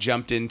 and then it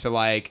jumped into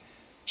like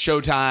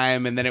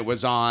Showtime, and then it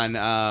was on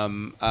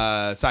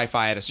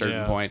Sci-Fi at a certain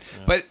Yeah, point.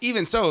 But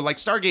even so, like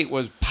Stargate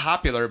was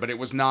popular, but it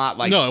was not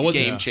like No, it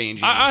wasn't. game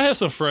changing. I have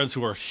some friends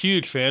who are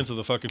huge fans of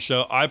the fucking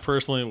show. I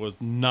personally was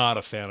not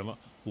a fan of it.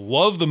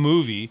 Love the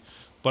movie,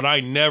 but I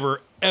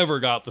never ever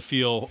got the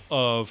feel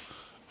of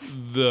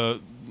the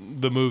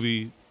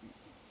movie.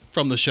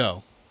 From the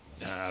show.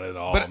 Not at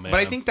all, But man.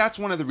 I think that's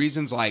one of the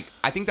reasons. Like,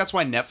 I think that's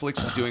why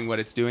Netflix is doing what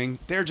it's doing.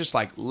 They're just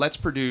like, let's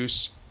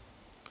produce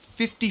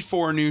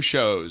 54 new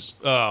shows.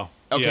 Oh,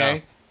 Okay. yeah.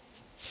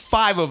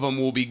 5 of them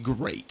will be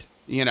great,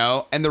 you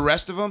know, and the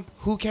rest of them,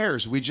 who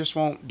cares? We just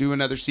won't do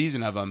another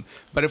season of them.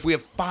 But if we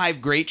have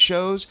 5 great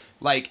shows,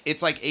 like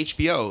it's like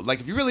HBO. Like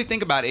if you really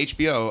think about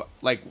HBO,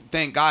 like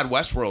thank God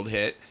Westworld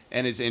hit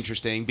and it's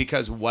interesting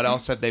because what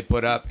else have they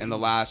put up in the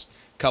last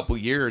couple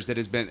years that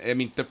has been? I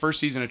mean, the first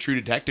season of True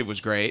Detective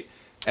was great,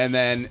 and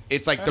then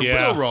it's like the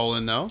Yeah. Still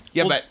rolling though.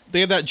 yeah, Well,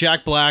 they had that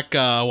Jack Black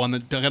one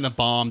that kind of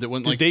bombed. It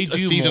went like they a do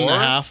season more?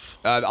 and a half.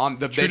 but on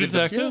the True they did the-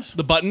 Detectives?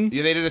 The button.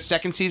 yeah, they did a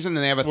second season,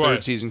 then they have a third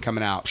Right. season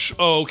coming out.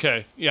 Oh,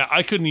 okay. Yeah,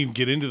 I couldn't even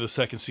get into the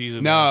second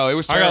season. No, man. it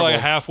was I got like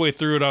terrible. halfway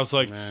through it. I was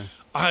like,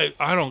 I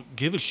don't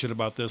give a shit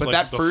about this. But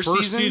like, that the first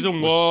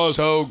season was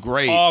so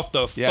great. off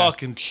the Yeah.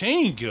 fucking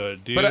chain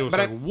good, dude. But It was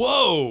like,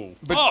 whoa.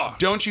 But fuck.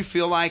 don't you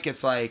feel like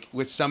it's like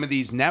with some of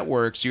these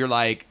networks, you're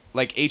like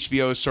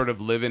HBO is sort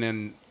of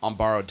living on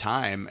borrowed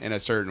time in a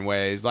certain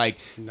ways. Like,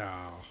 No.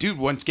 dude,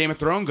 once Game of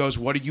Thrones goes,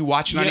 what are you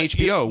watching on Yeah,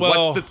 HBO?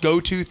 well- What's the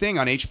go-to thing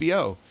on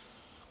HBO?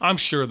 I'm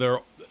sure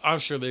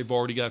they've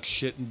already got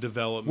shit in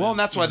development. Well, and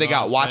that's why you they know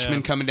got what I'm Watchmen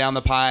saying? coming down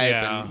the pipe.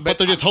 Yeah. And, But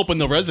they're just hoping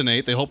they'll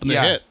resonate. They hoping they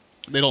Yeah. hit.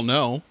 They don't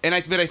know.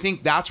 but I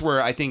think that's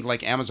where I think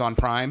like Amazon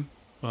Prime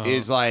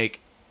is like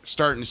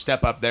starting to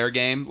step up their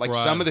game. Like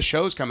Right. some of the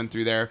shows coming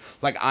through there.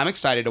 Like I'm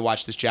excited to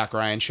watch this Jack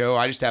Ryan show.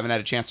 I just haven't had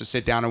a chance to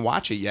sit down and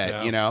watch it yet.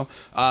 Yeah. You know,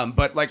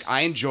 but like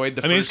I enjoyed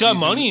the. I mean, it's first got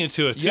season. money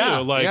into it too. Yeah,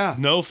 like, yeah.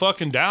 no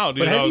fucking doubt.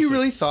 Dude. But I have was you like,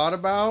 really thought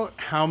about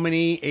how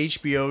many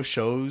HBO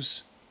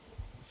shows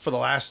for the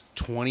last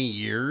 20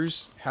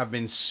 years have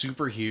been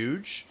super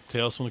huge?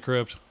 Tales from the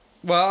Crypt?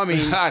 Well, I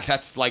mean,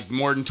 That's like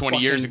more than 20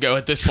 years Fucking ago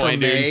at this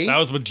point, dude. Treme. That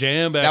was my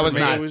jam back. That was in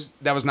the not. day. was-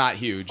 That was not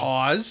huge.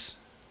 Oz,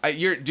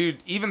 Dude.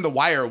 Even The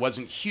Wire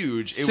wasn't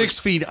huge. It 6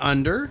 Feet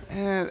Under,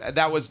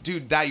 that was,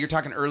 dude. That you're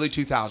talking early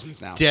 2000s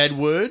now.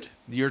 Deadwood,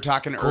 You're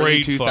talking early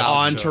Great 2000s. fucking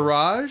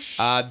Entourage,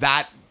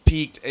 That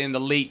peaked in the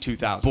late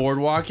 2000s.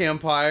 Boardwalk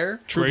Empire,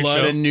 Great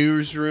Blood, show. The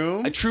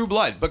Newsroom, True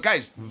Blood. But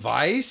guys,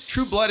 Vice,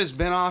 True Blood has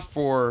been off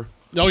for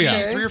Oh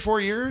yeah. 3 or 4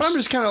 years. But I'm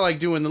just kind of like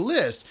doing the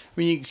list. I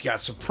mean, you got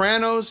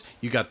Sopranos,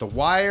 you got The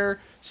Wire,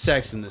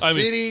 Sex in the I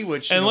mean, City,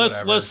 which and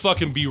let's whatever.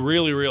 fucking be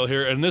really real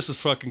here. And this is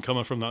fucking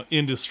coming from the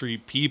industry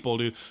people,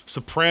 dude.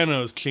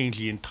 Sopranos changed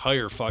the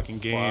entire fucking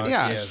game.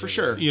 yeah, Yes, for it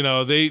sure. You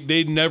know,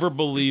 they never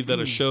believed that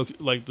a show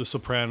like The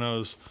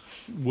Sopranos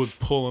would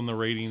pull in the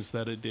ratings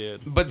that it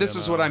did. But this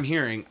is what I'm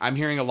hearing. I'm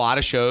hearing a lot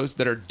of shows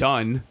that are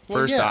done. Well,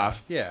 First yeah,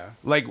 off, yeah.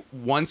 like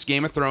once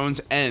Game of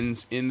Thrones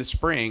ends in the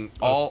spring,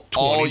 all you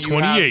have,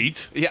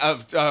 2028. yeah,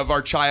 of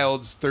our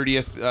child's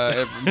 30th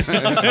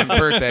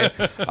birthday.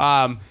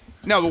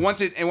 No, but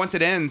once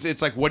it ends,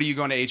 it's like, what are you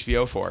going to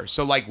HBO for?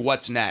 So like,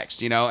 what's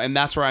next? You know, and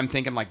that's where I'm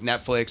thinking like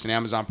Netflix and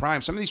Amazon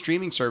Prime, some of these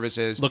streaming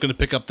services. Looking to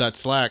pick up that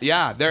slack.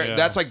 Yeah, Yeah.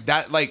 that's like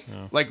that. Like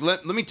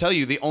let me tell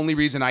you, the only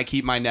reason I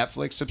keep my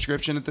Netflix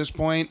subscription at this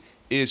point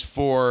is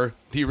for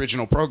the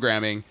original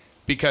programming.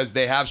 Because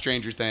they have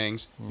Stranger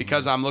Things.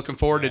 Because I'm looking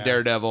forward to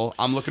Daredevil.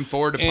 I'm looking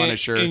forward to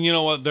Punisher. And you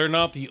know what? They're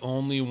not the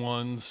only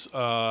ones who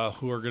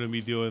are going to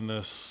be doing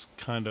this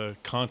kind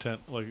of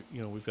content. Like,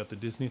 you know, we've got the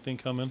Disney thing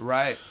coming.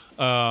 Right.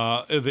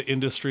 The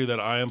industry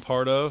that I am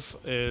part of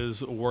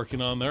is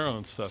working on their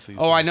own stuff these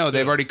days. Oh, I know. too.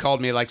 They've already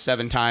called me like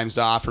 7 times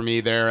to offer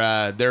me their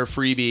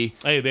freebie.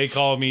 Hey, they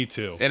call me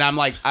too. And I'm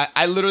like,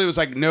 I literally was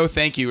like, no,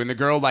 thank you. And the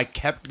girl like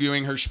kept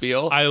doing her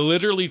spiel. I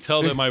literally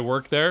tell them I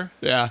work there.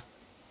 Yeah.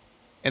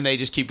 And they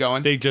just keep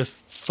going. They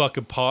just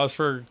fucking pause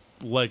for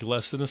like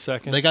less than a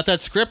second. They got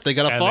that script. They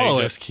got to and follow they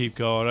it. just keep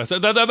going. I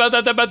said,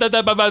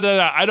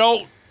 I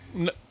don't.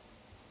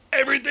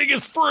 Everything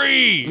is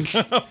free.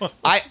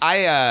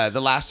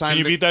 The last time Can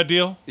you beat that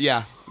deal?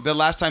 Yeah. The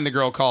last time the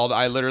girl called,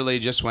 I literally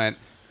just went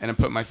and I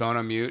put my phone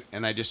on mute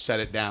and I just set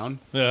it down.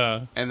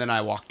 Yeah. And then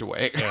I walked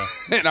away. Yeah.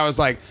 And I was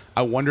like,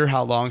 I wonder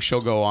how long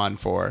she'll go on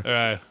for.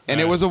 Right. And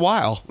it was a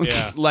while.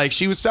 Yeah. Like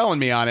she was selling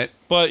me on it.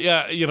 But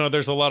yeah, you know,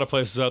 there's a lot of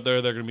places out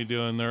there that are going to be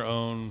doing their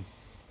own,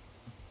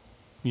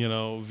 you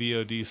know,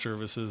 VOD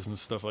services and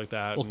stuff like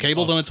that. Well, and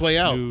cable's on its way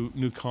out.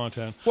 New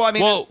content. Well, I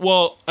mean,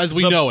 well, As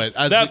we know it.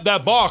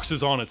 That box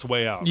is on its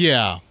way out.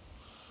 Yeah.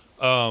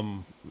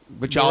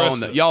 But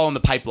y'all own the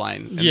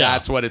pipeline. And Yeah.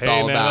 that's what it's Hey,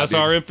 all man, about. that's dude.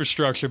 our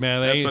infrastructure,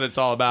 man. That's what it's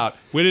all about.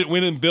 We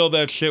didn't build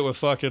that shit with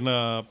fucking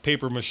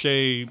paper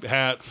mache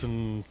hats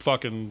and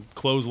fucking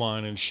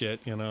clothesline and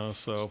shit, you know.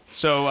 So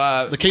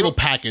So The cable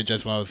package,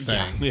 that's what I was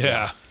saying.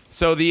 yeah.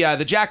 So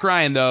the Jack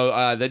Ryan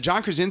though, the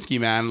John Krasinski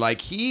man,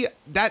 like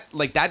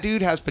that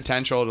dude has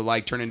potential to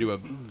like turn into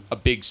a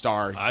big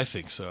star. I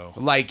think so.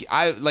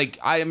 I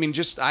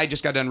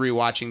just got done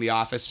rewatching The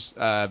Office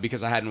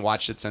because I hadn't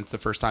watched it since the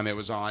first time it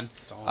was on.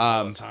 It's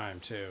all the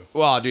time too.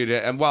 Well, dude,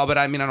 but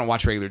I mean I don't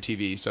watch regular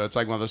TV, so it's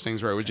like one of those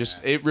things where it was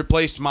just it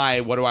replaced my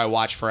what do I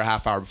watch for a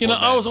half hour before You know,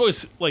 bed. I was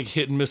always like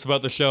hit and miss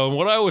about the show, and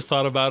what I always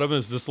thought about him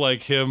is just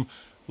like him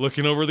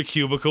looking over the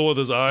cubicle with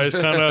his eyes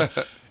kind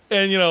of.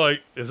 And, you know,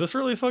 like, is this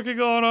really fucking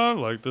going on?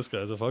 Like, this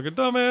guy's a fucking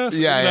dumbass.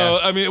 Yeah, you know,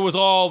 yeah. I mean, it was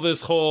all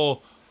this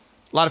whole,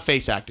 a lot of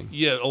face acting.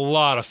 a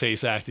lot of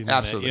face acting in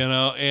Absolutely. it, you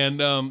know?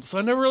 And so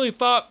I never really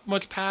thought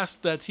much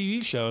past that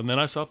TV show. And then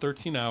I saw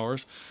 13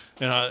 Hours,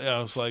 and I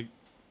was like,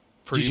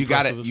 pretty Dude,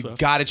 impressed with you stuff.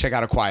 gotta check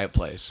out A Quiet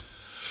Place.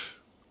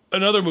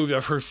 Another movie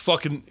I've heard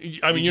fucking,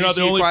 I mean, Did you're you not the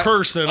see only Quiet-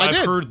 person. I I've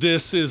did. heard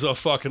this is a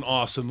fucking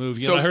awesome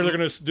movie. So- And I heard they're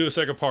going to do a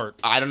second part.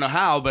 I don't know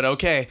how, but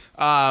okay.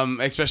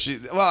 Especially,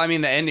 well, I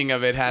mean, the ending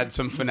of it had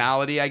some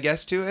finality, I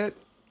guess, to it.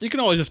 You can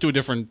always just do a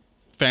different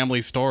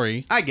family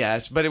story. I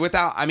guess, but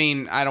without, I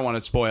mean, I don't want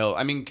to spoil.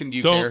 I mean, can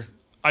you Don't, care?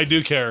 I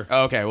do care.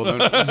 Okay, well,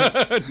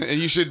 don't,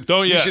 you should.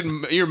 Don't You yet.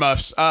 should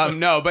earmuffs.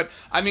 No, but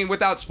I mean,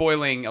 without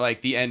spoiling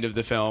like the end of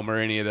the film or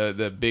any of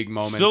the big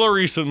moments. Still a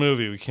recent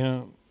movie. We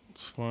can't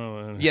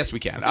spoil it. Yes, we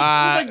can. It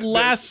was like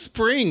last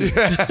spring.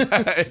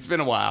 It's been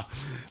a while.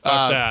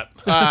 Fuck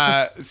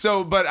that.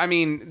 So, but I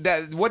mean,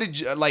 what did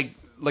you like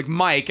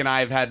Mike and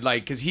I have had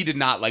like because he did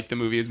not like the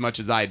movie as much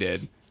as I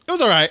did. It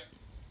was all right.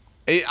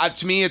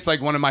 To me, it's like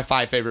one of my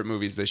 5 favorite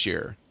movies this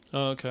year.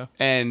 Oh, okay.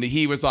 And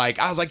he was like,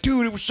 I was like,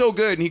 dude, it was so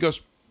good. And he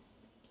goes,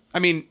 I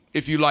mean,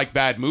 if you like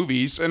bad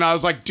movies. And I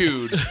was like,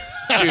 dude.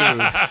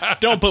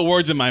 Don't put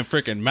words in my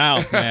freaking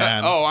mouth,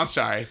 man. Oh, I'm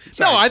sorry.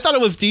 No, I thought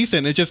it was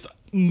decent. It just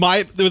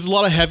there was a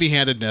lot of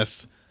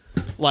heavy-handedness.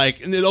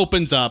 Like, and it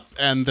opens up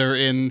and they're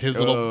in his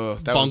little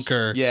that was-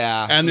 bunker.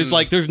 yeah. And it's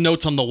like there's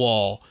notes on the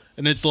wall.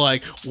 And it's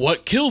like,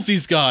 what kills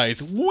these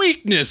guys?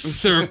 Weakness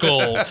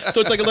circle.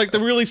 So it's like they're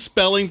really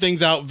spelling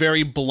things out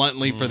very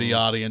bluntly for the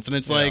audience. And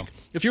it's like,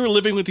 if you were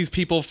living with these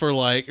people for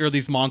like, or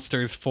these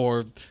monsters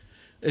for,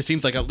 it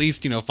seems like at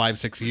least,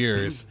 5-6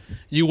 years,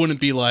 you wouldn't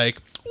be like,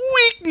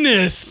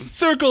 weakness,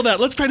 circle that.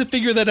 Let's try to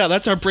figure that out.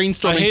 That's our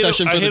brainstorming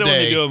session for I the hate it when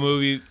day. they do a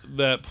movie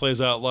that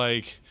plays out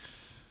like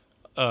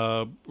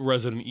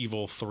Resident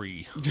Evil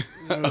 3.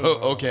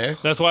 Oh, okay.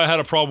 That's why I had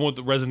a problem with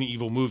the Resident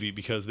Evil movie,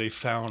 because they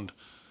found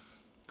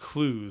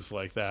clues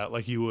like that,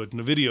 like you would in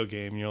a video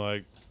game. You're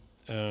like,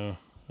 oh,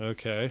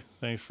 okay,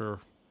 thanks for...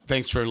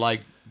 Thanks for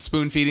like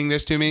spoon feeding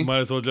this to me. Might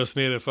as well just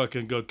made it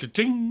fucking go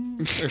cha-ching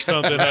or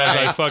something as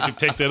I fucking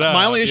picked it up.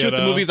 My only issue you with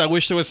the know? movie is I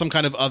wish there was some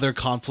kind of other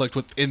conflict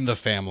within the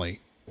family.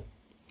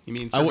 You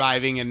mean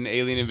surviving an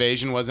alien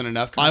invasion wasn't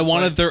enough? I conflict?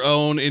 wanted their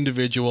own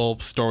individual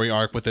story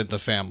arc within the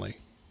family.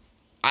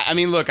 I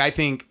mean, look, I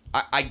think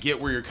I get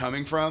where you're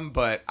coming from,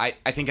 but I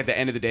think at the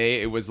end of the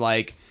day, it was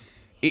like,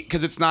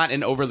 because it's not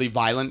an overly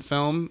violent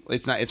film.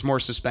 It's more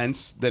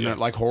suspense than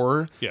like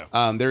horror. Yeah.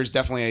 There's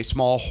definitely a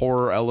small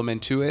horror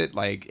element to it,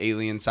 like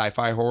alien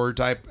sci-fi horror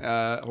type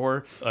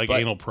horror. Like but,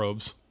 anal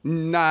probes.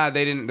 Nah,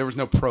 they didn't. There was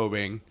no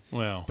probing.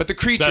 Well, But the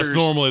creatures. That's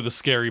normally the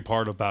scary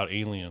part about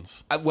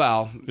aliens.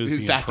 Well, Is is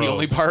being that the probed.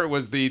 only part?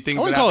 Was the things I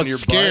that wouldn't call happen it to your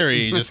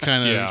scary, butt? just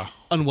kind of Yeah.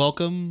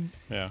 unwelcome.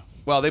 Yeah.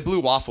 Well, they blue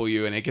waffle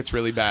you, and it gets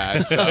really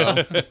bad.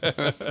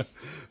 So.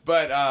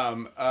 But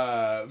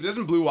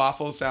doesn't blue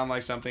waffle sound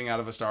like something out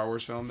of a Star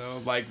Wars film, though?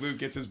 Like Luke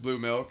gets his blue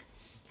milk,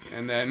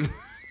 and then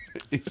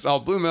it's all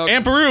blue milk.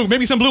 And Peru,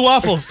 maybe some blue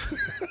waffles.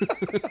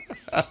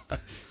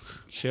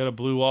 She had a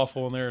blue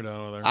waffle in there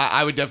down there.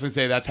 I would definitely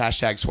say that's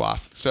hashtag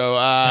swath. So,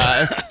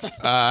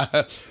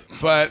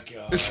 but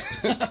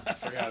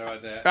Forgot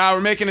about that.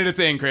 we're making it a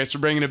thing, Chris.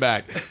 We're bringing it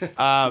back.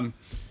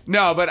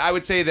 No, but I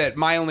would say that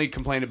my only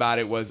complaint about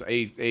it was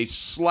a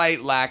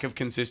slight lack of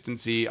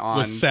consistency on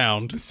The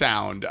sound. The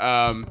sound,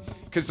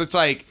 because it's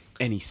like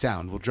any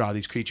sound will draw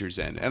these creatures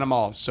in, and I'm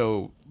all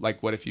so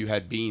like, what if you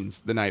had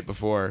beans the night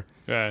before?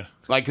 Yeah.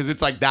 Like, because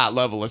it's like that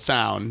level of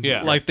sound.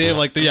 Yeah. Like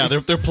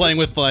they're playing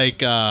with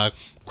like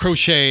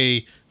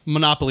crochet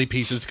Monopoly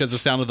pieces because the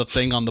sound of the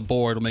thing on the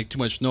board will make too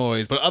much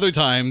noise. But other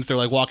times they're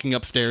like walking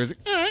upstairs.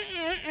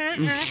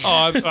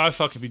 Oh, I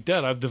fucking be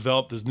dead. I've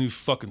developed this new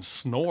fucking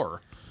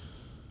snore.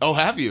 Oh,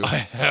 have you? I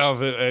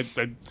have it.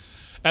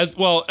 As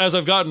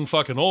I've gotten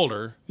fucking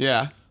older,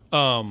 Yeah.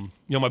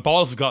 my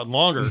balls have gotten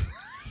longer.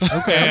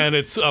 Okay. And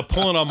it's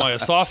pulling on my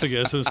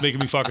esophagus, and it's making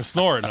me fucking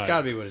snore at night.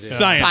 Gotta be what it is.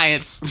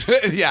 Science.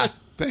 Yeah.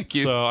 Thank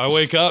you. So I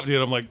wake up,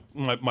 dude. I'm like,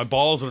 my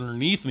balls are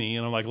underneath me,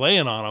 and I'm like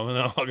laying on them,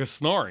 and I'm fucking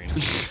snoring.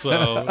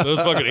 So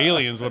those fucking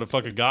aliens would have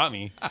fucking got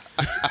me.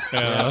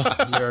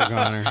 Yeah. You're a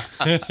goner.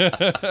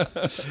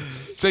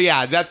 So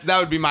yeah, that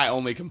would be my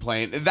only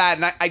complaint. That,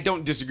 and I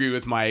don't disagree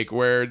with Mike,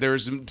 where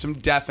there's some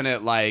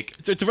definite like,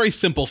 It's a very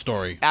simple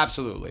story.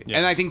 absolutely,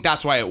 and I think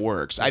that's why it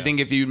works. I think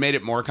if you made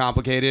it more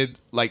complicated,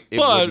 like it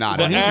would not.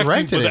 the He have.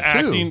 directed it, too.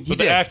 acting, He but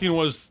the did. acting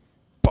was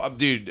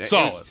Dude,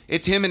 Solid.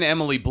 It's him and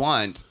Emily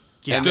Blunt.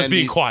 Yeah. and just then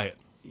being these- quiet.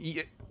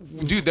 Yeah,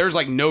 dude, there's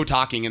like no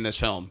talking in this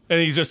film. And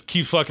he just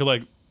keeps fucking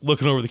like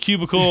looking over the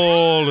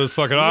cubicle. His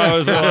fucking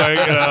eyes are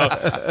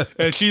like,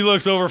 and she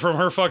looks over from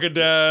her fucking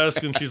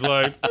desk, and she's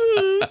like,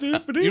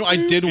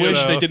 I did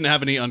wish they didn't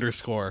have any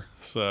underscore.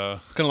 So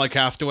Kind of like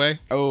Castaway.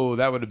 Oh,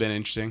 that would have been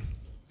interesting.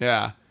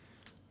 Yeah,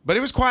 but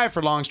it was quiet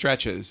for long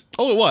stretches.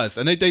 Oh, it was,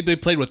 and they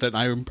played with it,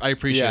 and I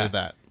appreciated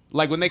that.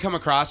 Like when they come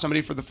across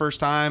somebody for the first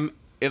time,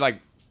 it like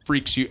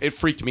freaks you. It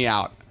freaked me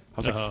out. I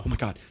was like, oh my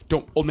god,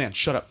 don't, old man,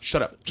 shut up.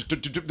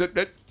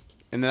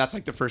 And then that's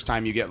like the first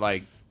time you get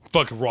like,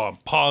 fucking Rob,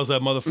 pause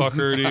that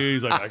motherfucker, dude.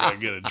 He's like, I gotta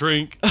get a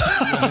drink.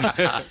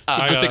 I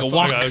gotta take a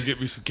walk. I gotta get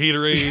me some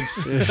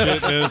Gatorades. And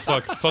shit, man, it's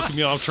fucking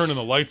me. I'm turning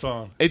the lights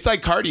on. it's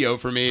like cardio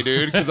for me,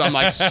 dude, because I'm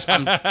like,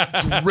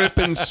 I'm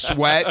dripping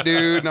sweat,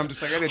 dude, and I'm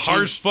just like, I gotta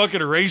Harsh change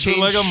fucking racing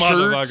change like a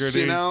motherfucker, shirts,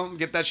 dude. you know,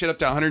 get that shit up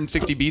to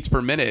 160 beats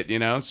per minute, you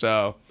know.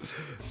 So,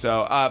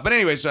 but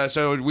anyways,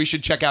 so we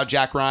should check out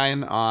Jack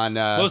Ryan on.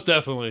 Most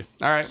definitely.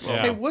 All right, well,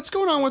 Yeah. Hey, what's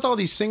going on with all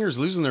these singers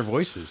losing their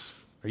voices?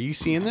 Are you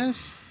seeing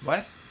this?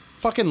 what?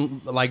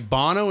 Fucking like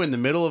Bono in the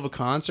middle of a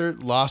concert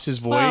lost his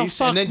Well, voice,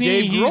 fuck and then me.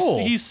 Dave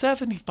Grohl. He's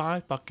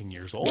 75 fucking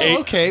years old. Well,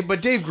 okay,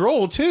 but Dave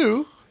Grohl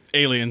too.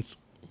 Aliens.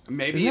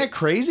 Maybe Isn't that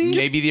crazy?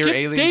 Maybe their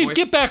alien Dave, voice.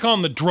 get back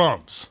on the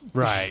drums.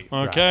 Right.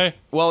 Okay.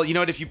 Well, you know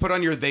what? If you put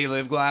on your They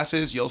Live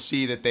glasses, you'll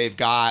see that they've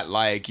got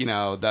like, you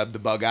know, the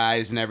bug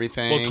eyes and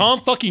everything. Well,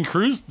 Tom fucking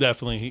Cruise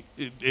definitely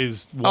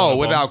is one Oh, of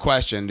without them.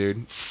 question,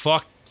 dude.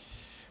 Fuck.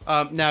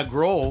 Now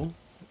Grohl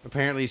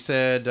apparently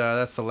said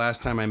that's the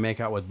last time I make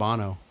out with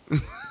Bono.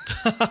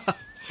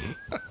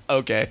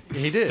 Okay.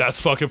 He did. Uh,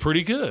 That's fucking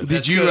pretty good.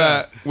 Did you?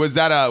 good. Was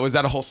that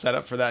a whole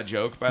setup for that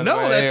joke? By the no,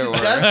 way,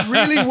 that's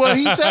really what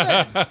he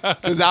said.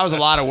 because that was a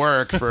lot of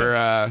work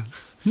for.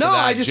 No,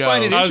 that I just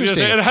find it joke. I was gonna interesting.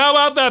 say, and how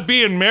about that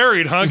being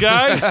married, huh,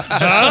 guys?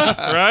 Huh?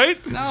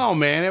 Right? No,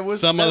 man, it was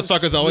Some that was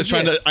motherfuckers always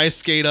trying legit. to ice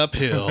skate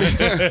uphill.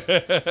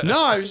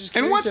 No, I was just.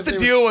 And curious what's if the there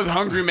deal was- with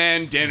Hungry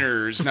Man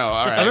dinners? No,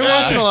 all right. I've been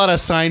watching a lot of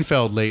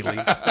Seinfeld lately.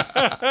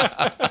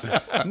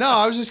 No,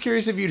 I was just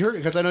curious if you'd heard it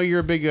because I know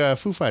you're a big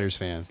Foo Fighters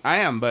fan. I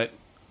am, but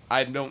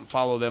I don't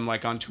follow them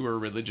like on tour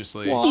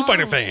religiously. Foo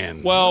Fighter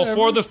fan. Well,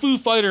 for the Foo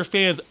Fighter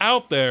fans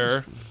out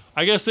there,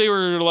 I guess they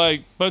were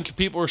like a bunch of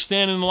people were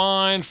standing in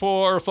line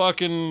for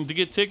fucking to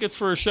get tickets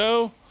for a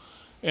show,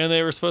 and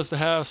they were supposed to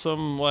have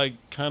some like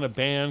kind of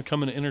band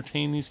come and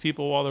entertain these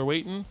people while they're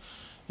waiting.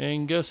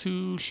 And guess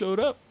who showed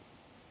up?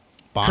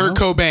 Kurt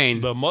Cobain.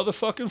 The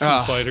motherfucking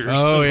Foo Fighters.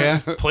 Oh yeah.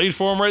 Played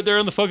for him right there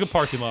in the fucking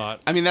parking lot.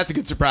 I mean, that's a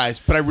good surprise,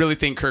 but I really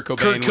think Kurt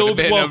Cobain would have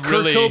been a Kurt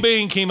really.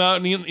 Cobain came out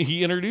and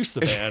he introduced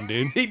the band,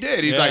 dude. He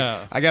did. He's Yeah.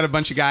 like, I got a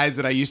bunch of guys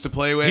that I used to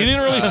play with. He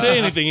didn't really say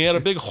anything. He had a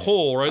big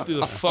hole right through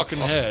the fucking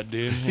head,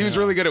 dude. He was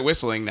really good at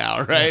whistling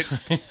now, right?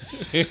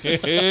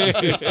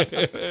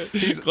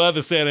 He's glad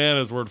the Santa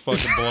Ana's weren't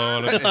fucking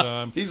blowing at the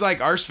time. He's like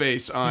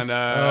Arseface on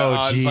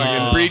geez.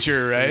 fucking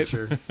Preacher, right?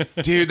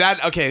 Dude,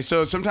 that okay.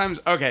 So sometimes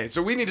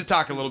so we need to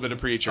talk a little bit of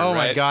Preacher. Oh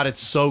my right? God,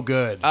 it's so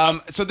good.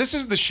 So this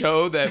is the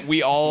show that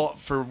we all,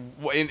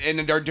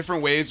 in our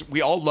different ways,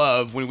 we all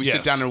love when we sit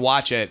Yes. down and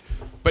watch it,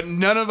 but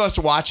none of us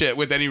watch it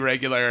with any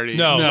regularity.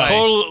 No, Like,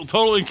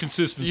 total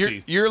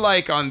inconsistency. You're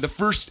like on the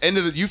first end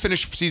of the. You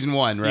finished season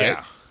 1, right?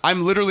 Yeah.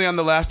 I'm literally on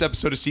the last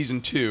episode of season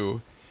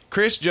 2.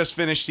 Chris just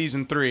finished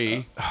season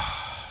 3.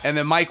 And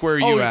then Mike, where are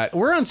you at?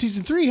 We're on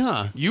season 3,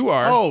 huh? You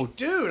are. Oh,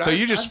 dude. So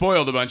you just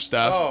spoiled a bunch of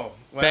stuff. Oh,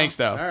 well, Thanks,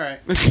 though. All right.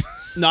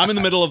 No, I'm in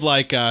the middle of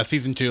like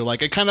season 2.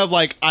 Like I kind of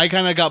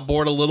got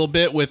bored a little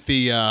bit with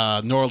the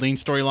New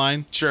Orleans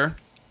storyline. Sure.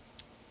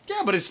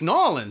 Yeah, but it's New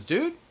Orleans,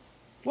 dude.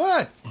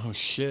 What? Oh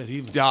shit! He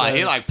even Yeah, said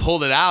he it. like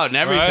pulled it out and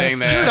everything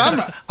Right? there.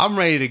 Dude, I'm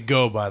ready to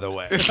go. By the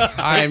way,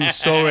 I'm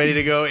so ready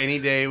to go any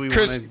day we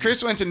want.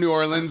 Chris went to New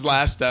Orleans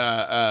last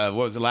what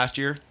was it, last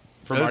year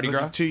for Mardi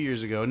Gras? 2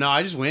 years ago. No,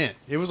 I just went.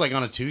 It was like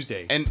on a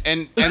Tuesday. And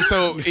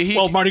so he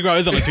Well, Mardi Gras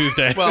is on a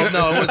Tuesday. Well,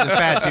 no, it wasn't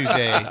Fat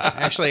Tuesday.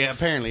 Actually,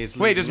 apparently it's.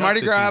 wait, does leading up Mardi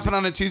to Gras Tuesday. happen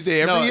on a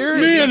Tuesday every No, year?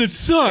 Man, it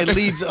sucks. It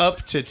leads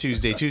up to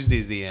Tuesday.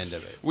 Tuesday's the end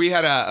of it. We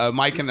had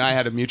Mike and I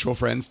had a mutual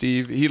friend,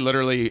 Steve. He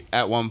literally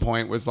at one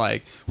point was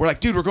like, we're like,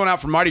 dude, we're going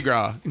out for Mardi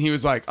Gras. And he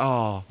was like,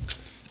 oh,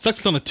 Sucks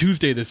it's on a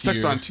Tuesday this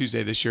sucks year. on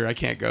Tuesday this year. I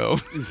can't go.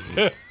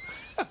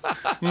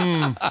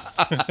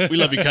 We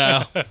love you,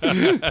 Kyle.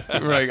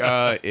 We're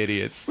like,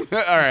 idiots. All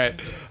right.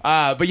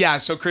 But yeah,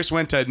 so Chris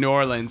went to New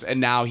Orleans and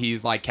now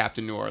he's like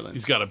Captain New Orleans.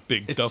 He's got a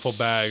big duffel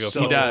bag of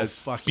so He does.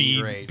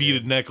 fucking great.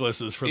 beaded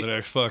necklaces for the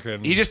next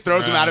fucking. He just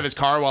throws them round. out of his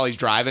car while he's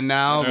driving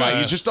now. Yeah. Like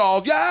he's just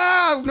all,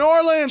 yeah, New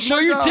Orleans. Show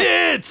Mardi your Gras."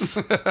 tits.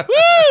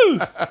 Woo!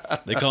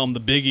 They call him the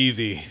Big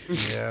Easy.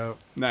 Yeah,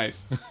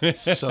 Nice.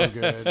 so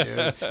good,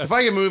 dude. If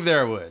I could move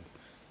there, I would.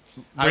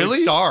 I would Really?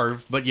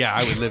 starve, but yeah,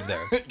 I would live there.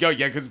 Go,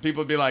 yeah, because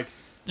people would be like,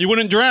 You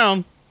wouldn't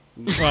drown.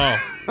 I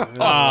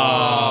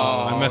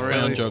messed my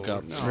own really? joke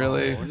up.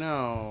 really? Oh,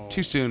 no.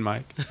 Too soon,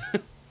 Mike.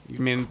 I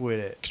mean, Quit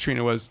it.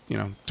 Katrina was,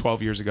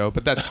 12 years ago,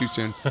 but that's too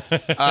soon.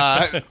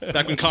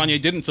 Back when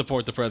Kanye didn't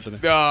support the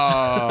president.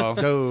 Oh,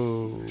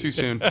 No. too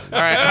soon. All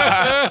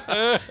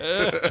right.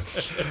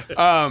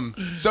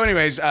 So,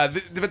 anyways,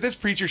 but this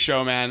Preacher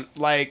show, man,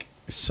 like,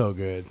 So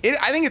good.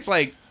 I think it's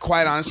like,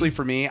 quite honestly,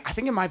 for me, I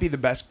think it might be the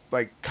best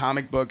like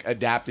comic book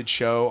adapted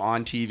show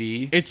on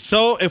TV. It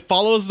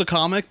follows the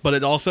comic, but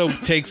it also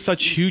takes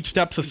such huge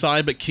steps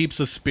aside, but keeps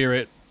the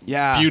spirit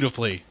Yeah.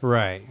 beautifully.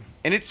 Right.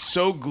 And it's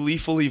so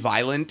gleefully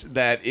violent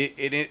that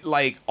it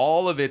like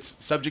all of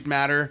its subject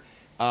matter.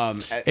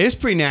 It's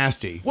pretty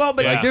nasty. Well,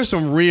 but like, there's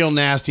some real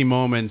nasty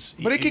moments.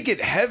 But it could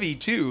get heavy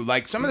too.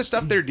 Like some of the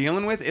stuff they're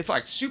dealing with, it's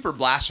like super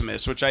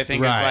blasphemous, which I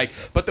think is Right. like.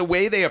 But the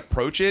way they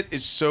approach it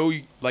is so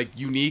like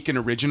unique and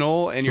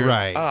original, and you're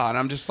Right. and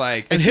I'm just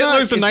like, And It's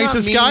Hitler's the it's not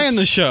nicest guy in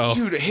the show.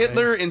 dude,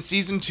 Hitler in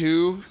season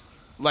 2,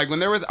 like when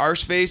they're with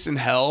Arseface in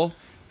hell.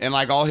 And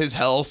like all his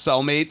hell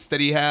cellmates that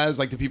he has,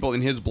 like the people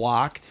in his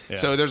block. Yeah.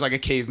 So there's like a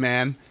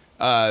caveman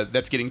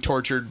that's getting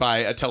tortured by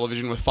a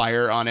television with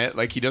fire on it.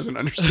 Like he doesn't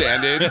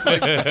understand it.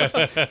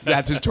 Like,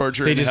 that's his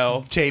torture They in just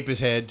hell. tape his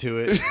head to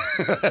it.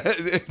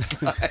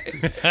 It's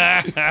like,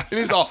 and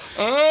he's all,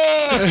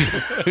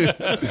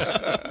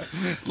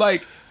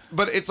 like,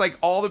 but it's like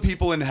all the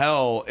people in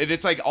hell, and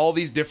it's like all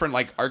these different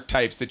like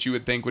archetypes that you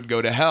would think would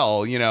go to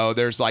hell. You know,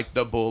 there's like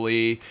the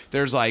bully,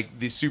 there's like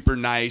the super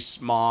nice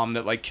mom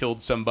that like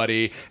killed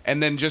somebody,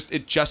 and then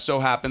it just so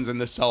happens in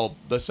the cell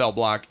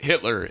block,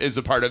 Hitler is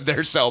a part of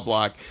their cell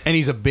block. And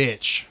he's a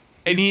bitch.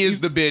 And he is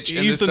the bitch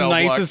in he's the the cell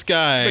block. nicest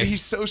guy. But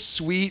he's so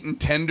sweet and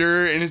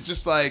tender, and it's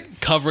just like,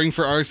 Covering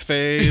for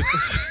Arseface.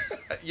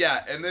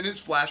 yeah, and then his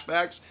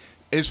flashbacks,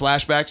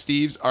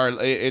 Steve's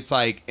it's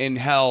like in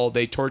hell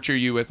they torture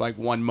you with like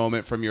one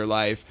moment from your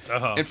life,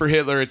 and for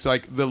Hitler it's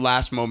like the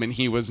last moment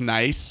he was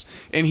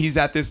nice, and he's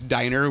at this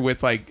diner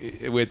with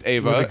Ava, With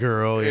a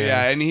girl,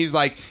 yeah. and he's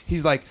like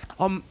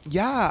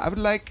yeah, I would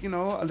like a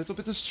little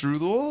bit of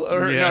strudel,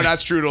 or Yeah. no, not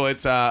strudel,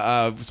 it's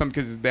some,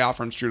 because they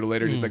offer him strudel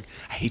later, and he's like,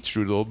 I hate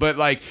strudel, but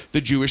like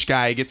the Jewish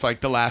guy gets like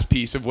the last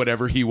piece of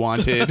whatever he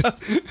wanted,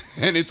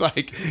 and it's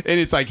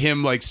like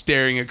him like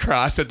staring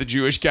across at the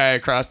Jewish guy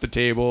across the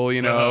table,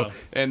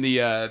 and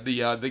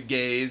the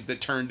gays that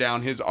turn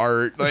down his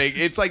art. Like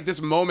it's like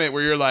this moment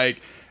where you're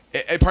like,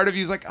 a part of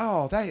you is like,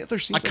 oh, that Hitler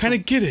seems. I kind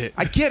of get it.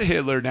 I get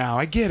Hitler now.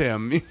 I get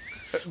him.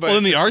 But, Well,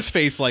 in the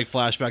Arseface like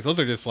flashback, those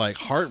are just like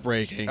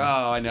heartbreaking.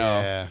 oh, I know.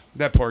 Yeah.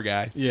 That poor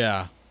guy.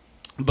 Yeah.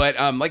 But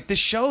like this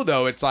show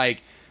though, it's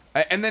like,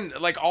 and then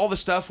like all the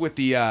stuff with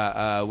the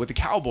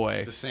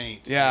cowboy, The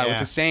Saint. yeah, with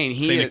the Saint.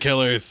 Saint of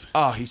Killers.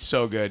 Oh, he's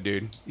so good,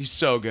 dude. He's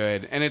so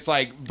good. And it's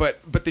like, but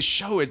the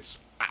show,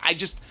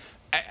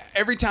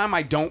 every time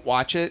I don't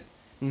watch it,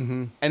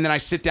 and then I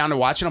sit down to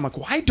watch it, I'm like,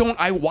 why don't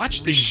I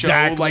watch this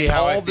Exactly show? Like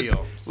how I all the,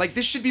 feel. like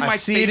this should be I my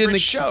see favorite it in the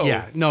show.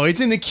 Yeah, no,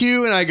 it's in the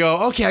queue, and I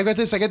go, okay, I got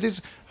this.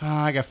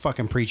 I got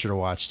fucking Preacher to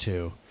watch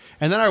too.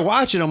 And then I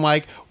watch it. I'm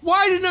like,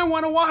 why didn't I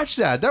want to watch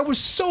that? That was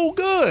so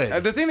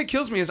good. The thing that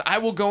kills me is I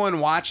will go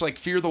and watch like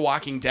Fear the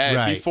Walking Dead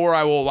Right. before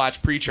I will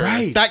watch Preacher.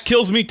 Right. That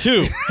kills me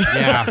too.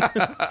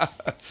 Yeah.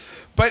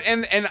 But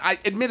and I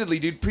admittedly,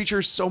 dude, Preacher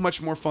is so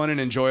much more fun and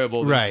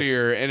enjoyable than Right.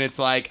 Fear, and it's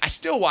like I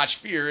still watch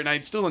Fear and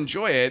I still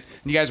enjoy it.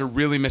 And you guys are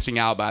really missing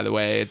out, by the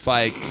way. It's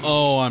like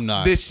Oh, I'm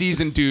not. this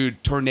season,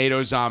 dude,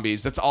 tornado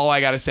zombies. That's all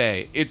I gotta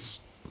say.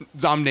 It's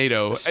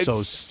Zomnado. So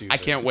It's- stupid. I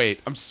can't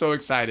wait. I'm so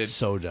excited.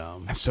 So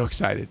dumb. I'm so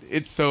excited.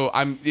 It's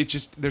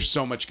just there's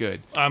so much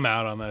good. I'm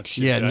out on that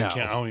shit. Yeah, I no.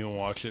 can't. I don't even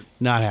watch it.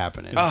 Not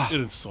happening. It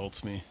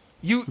insults me.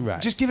 You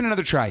Right. just give it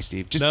another try,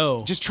 Steve.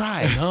 Just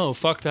try. No,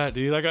 fuck that,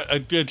 dude. I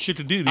got shit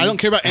to do, dude. I don't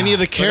care about any of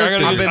the Like, I gotta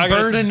characters. I've been I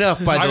gotta- burned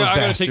enough by those I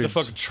gotta bastards. take the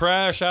fucking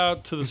trash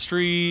out to the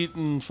street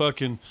and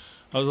fucking.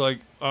 I was like,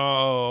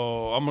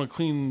 oh, I'm gonna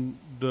clean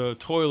the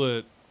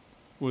toilet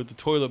with the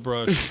toilet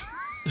brush.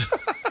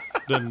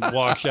 Then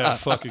wash that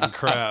fucking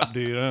crap,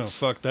 dude. I don't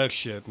fuck that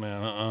shit,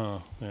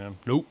 man. Man.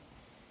 Nope.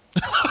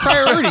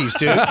 Priorities,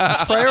 dude.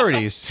 It's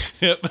priorities.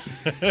 Yep.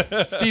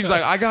 Steve's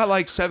like, I got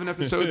like 7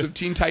 episodes of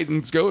Teen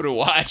Titans Go to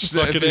watch.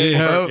 Fucking You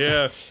know?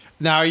 yeah.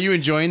 Now, are you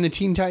enjoying the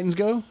Teen Titans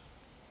Go?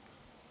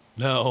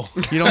 No.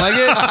 You don't like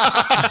it?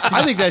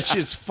 I think that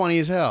shit's funny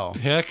as hell.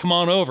 Yeah, come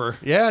on over.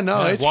 Yeah,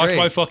 no, it's Watch great.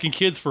 my fucking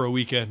kids for a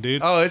weekend,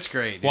 dude. Oh, it's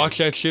great. Dude. Watch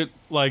that shit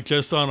like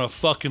just on a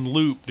fucking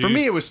loop, dude. For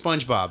me, it was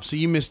SpongeBob, so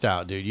you missed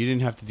out, dude. You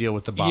didn't have to deal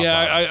with the Bob.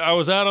 Yeah, Bob. I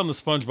was out on the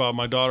SpongeBob.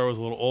 My daughter was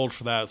a little old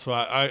for that, so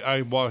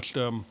I watched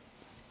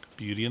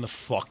Beauty and the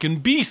fucking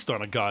Beast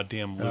on a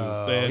goddamn loop.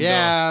 And,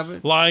 yeah,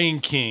 but- Lion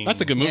King.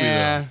 That's a good movie,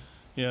 yeah. though.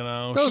 You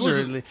know,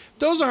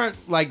 Those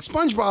aren't like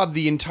SpongeBob.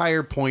 The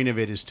entire point of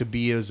it is to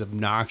be as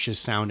obnoxious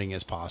sounding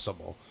as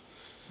possible.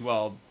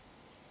 Well,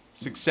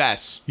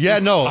 success. Yeah,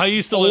 no. I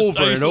used to over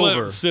let and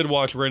over. Sid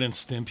watch Ren and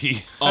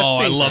Stimpy. Oh,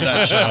 I Same love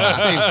that show.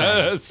 Same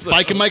thing. So,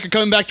 Mike and Mike are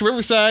coming back to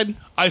Riverside.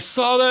 I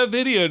saw that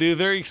video, dude.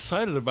 Very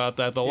excited about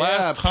that. The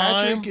last time,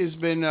 Patrick has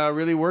been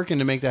really working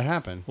to make that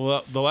happen.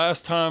 well, the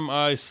last time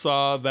I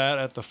saw that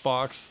at the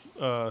Fox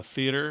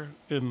Theater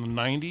in the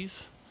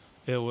 '90s,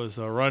 it was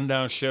a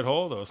rundown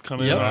shithole that was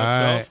coming Yep. in on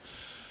itself.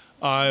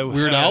 I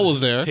Weird had Al was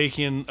there.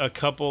 taking a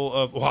couple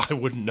of. Well, I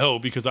wouldn't know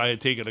because I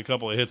had taken a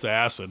couple of hits of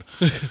acid.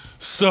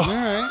 So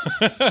I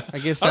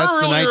guess I that's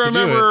don't the night really to do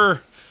it.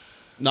 remember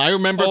No, I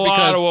remember a lot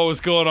because of what was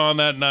going on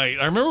that night.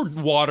 I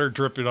remember water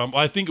dripping on.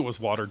 I think it was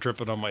water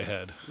dripping on my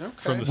head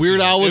from the Weird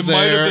scene. Al was It might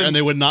have there, been- and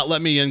they would not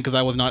let me in because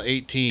I was not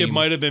 18. It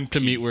might have been to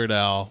Pete. meet Weird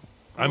Al.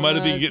 I might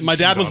have been getting. My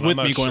dad peed was on, with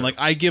I'm me, not going sure. like,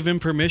 "I give him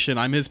permission.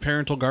 I'm his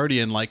parental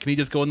guardian. Like, can he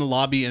just go in the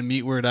lobby and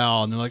meet Weird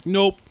Al?" And they're like,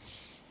 "Nope."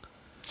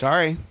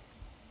 Sorry.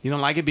 You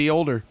don't like it, be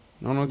older.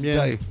 I don't know what to Yeah.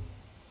 tell you.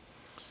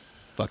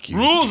 Fuck you.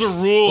 rules are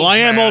rules. Well, I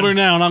am man. older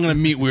now, and I'm gonna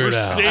meet Weird We're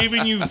Al.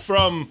 saving you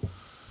from.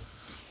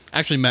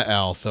 Actually, met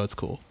Al, so it's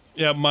cool.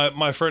 Yeah,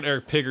 my friend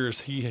Eric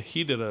Piggers,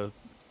 he did a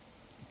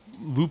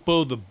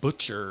Lupo the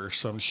Butcher or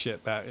some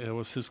shit back. It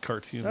was his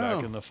cartoon back Oh.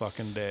 in the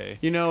fucking day.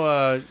 You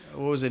know, what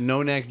was it?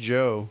 No Neck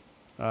Joe,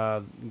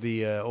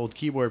 the old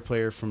keyboard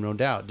player from No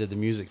Doubt, did the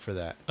music for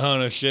that. Oh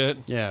no shit.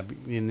 Yeah,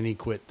 and then he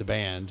quit the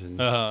band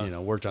and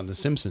Uh-huh. worked on The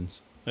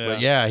Simpsons. Yeah.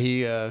 But yeah,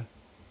 he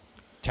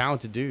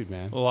talented dude,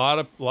 man. A lot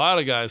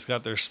of guys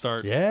got their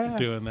start Yeah.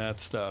 doing that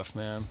stuff,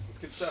 man.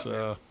 Good stuff, man.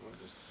 So I'll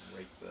just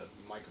break the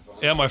microphone.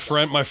 yeah,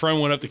 my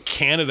friend went up to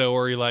Canada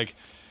where he like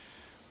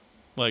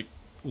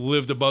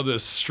lived above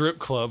this strip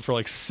club for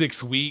like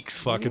 6 weeks,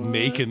 fucking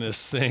making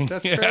this thing.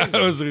 That's yeah, crazy.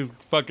 it was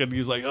fucking.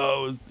 He's like,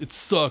 oh, it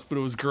sucked, but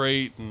it was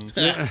great. And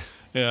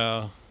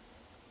yeah.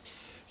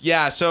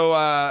 Yeah,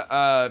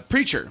 so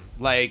Preacher.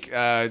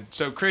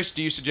 So Chris,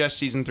 do you suggest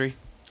season 3?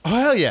 Oh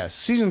hell yes,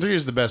 season 3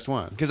 is the best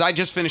one. Because I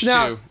just finished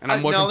Now, 2, and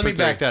I'm looking now for let me 3.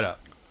 back that up.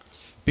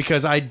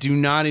 Because I do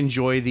not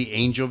enjoy the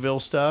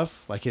Angelville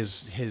stuff, like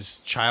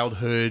his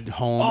childhood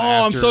home.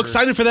 Oh, I'm so after-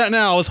 excited for that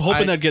now. I was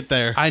hoping I- they'd get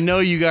there. I know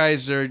you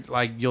guys are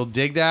like you'll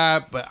dig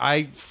that, but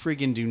I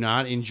freaking do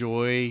not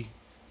enjoy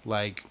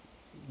like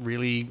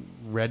really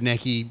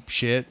rednecky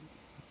shit.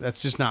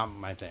 That's just not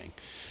my thing.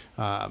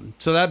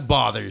 So that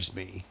bothers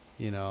me.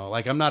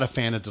 Like I'm not a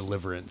fan of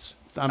Deliverance.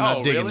 I'm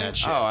not digging that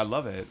shit. Oh, I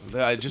love it.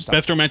 I just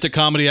Best romantic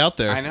comedy out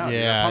there. I know.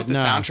 Yeah, Pump the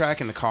nah.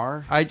 soundtrack in the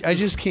car. I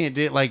just can't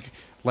do like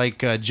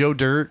Joe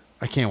Dirt.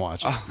 I can't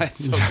watch it. Oh,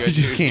 that's so good. I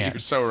just dude. can't. You're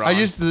so wrong. I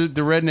just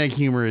the redneck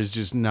humor is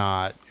just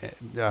not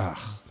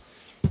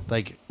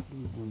like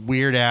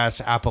weird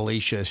ass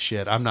Appalachia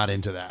shit. I'm not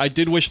into that. I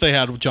did wish they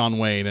had John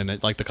Wayne in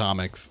it, like the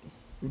comics.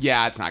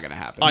 Yeah, it's not gonna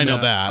happen. I know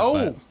that.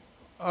 Oh,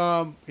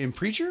 but- in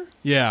Preacher?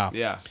 yeah.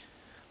 Yeah.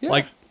 Yeah.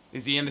 Like,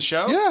 Is he in the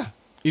show? Yeah.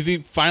 is he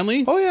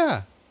finally? Oh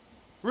yeah.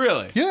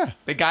 Really? Yeah.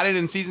 They got it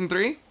in season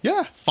 3?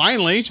 Yeah.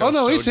 Finally. Oh,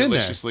 no, so he's in there.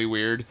 deliciously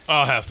weird.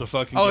 I'll have to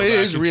fucking. Oh, go it back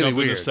is and really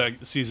jump into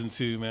weird. season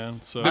 2,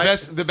 man. So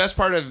The best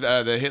part of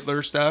the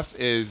Hitler stuff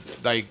is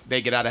like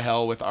they get out of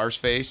hell with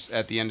Arseface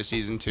at the end of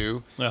season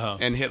 2, Uh-huh.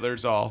 and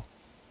Hitler's all,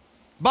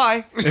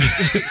 bye.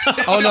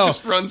 Oh no.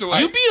 Just runs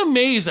away. you'd be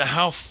amazed at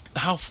how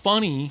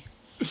funny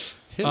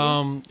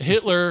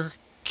Hitler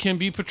can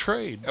be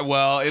portrayed.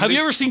 Well, Have you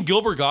ever seen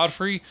Gilbert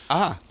Gottfried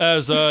Uh-huh.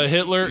 as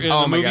Hitler in Oh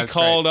a my movie God, it's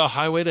called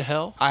Highway to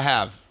Hell, I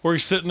have. where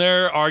he's sitting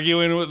there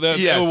arguing with that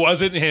Yes. it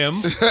wasn't him?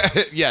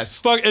 Yes.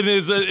 Fuck, and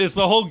it's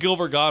the whole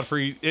Gilbert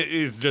Gottfried.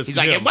 It's just He's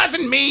like, him. it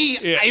wasn't me,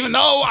 Yeah. even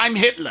though I'm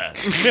Hitler.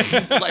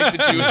 Like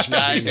the Jewish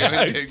guy.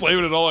 Yeah,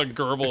 blaming it all on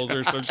Goebbels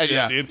or some shit,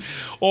 Yeah. dude.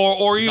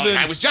 Or even like,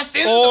 I was just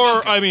in the Or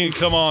bunker. I mean,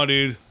 come on,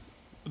 dude.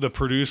 The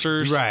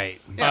producers, Right.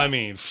 I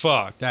mean,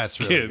 fuck. That's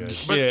really Kid good.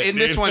 shit, But in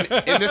this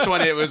dude.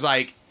 one, it was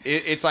like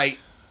it's like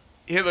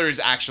Hitler is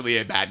actually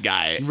a bad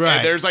guy. Right.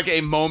 And there's like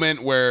a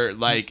moment where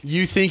like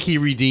You think he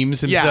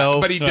redeems yeah,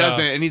 himself? but he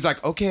doesn't, and he's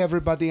like, "Okay,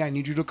 everybody, I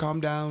need you to calm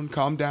down,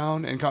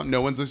 and calm."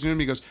 No one's listening to him.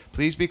 He goes,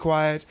 "Please be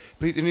quiet,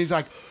 please," and he's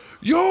like,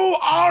 "You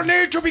all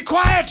need to be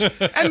quiet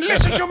and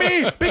listen to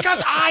me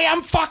because I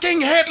am fucking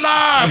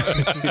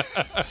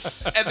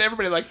Hitler." And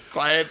everybody like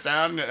quiets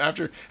down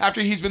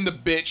after he's been the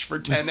bitch for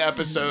 10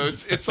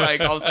 episodes. It's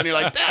like all of a sudden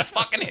you're like, "That's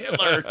fucking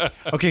Hitler."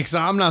 Okay, so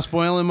I'm not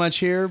spoiling much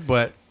here,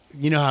 but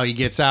you know how he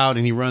gets out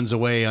and he runs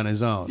away on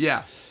his own.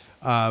 Yeah.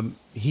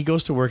 He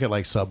goes to work at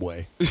like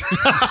Subway.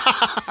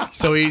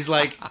 So he's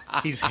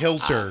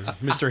Hilter,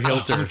 Mr.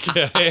 Hilter.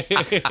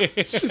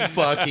 It's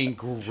fucking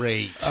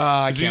great.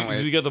 I Does can't he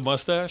wait. get the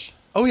mustache?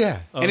 Oh yeah.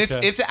 And it's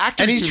Okay.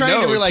 actors And he's who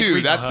trying to know, like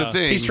too. That's the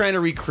thing. He's trying to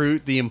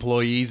recruit the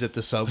employees at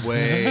the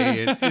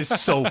Subway.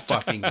 It's so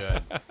fucking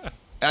good.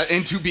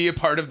 And to be a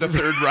part of the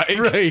Third Reich.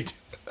 Right.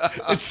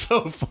 It's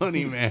so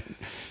funny, man.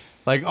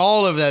 Like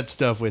all of that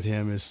stuff with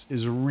him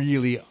is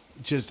really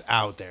just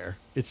out there.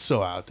 It's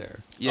so out there.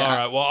 Yeah. All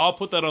right. Well, I'll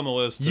put that on the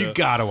list. You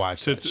gotta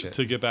watch that to, shit.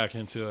 to get back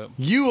into it.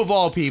 You of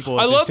all people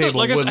at I this love it. table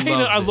Like I would said,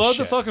 love I this love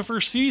the shit. fucking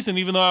first season,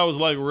 even though I was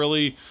like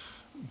really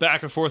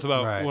back and forth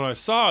about Right. when I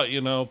saw it,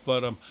 you know.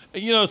 But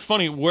it's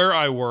funny where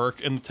I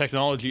work and the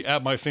technology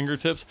at my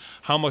fingertips,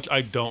 how much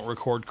I don't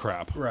record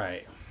crap.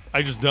 Right.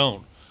 I just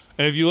don't.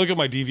 And if you look at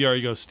my DVR,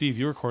 you go, Steve,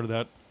 you recorded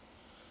that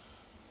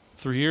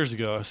 3 years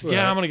ago. I said,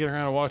 yeah, Right. I'm gonna get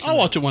around to watching. I'll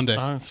watch it one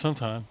day.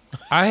 Sometime.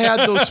 I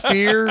had those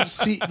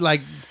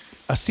like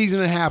a season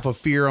and a half of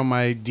Fear on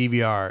my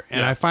DVR,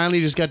 and Yeah. I finally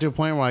just got to a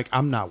point where like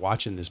I'm not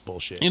watching this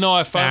bullshit. You know, I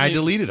and I finally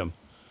deleted them.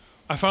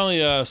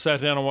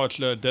 sat down and watched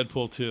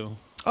Deadpool 2.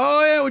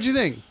 Oh yeah, what'd you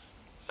think?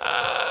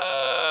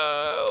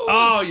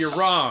 Oh, you're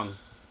wrong.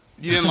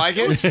 You didn't like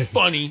it?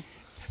 Funny.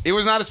 It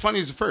was not as funny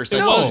as the first. It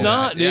I was told you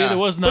not, that. dude. Yeah. It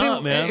was But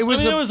not, man. It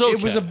was I mean, it was okay.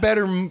 It was a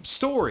better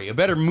story, a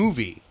better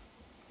movie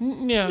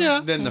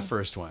yeah. than the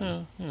first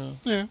one.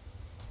 Yeah.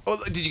 Well,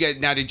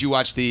 did you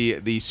watch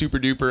the super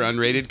duper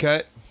unrated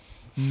cut?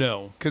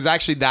 No. Because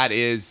actually, that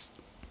is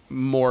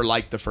more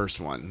like the first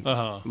one.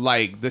 Uh-huh.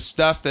 Like the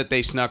stuff that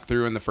they snuck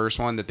through in the first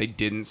one that they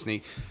didn't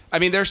sneak. I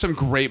mean, there's some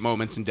great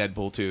moments in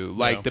Deadpool 2,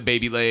 like Yeah. the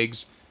baby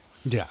legs,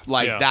 Yeah.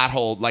 like Yeah. that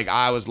whole like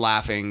I was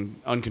laughing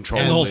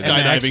uncontrollably. And the whole And the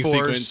skydiving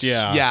X-Force. sequence.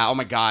 Yeah. Yeah. Oh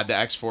my God, the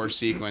X-Force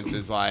sequence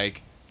is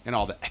like, and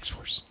all the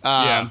X-Force.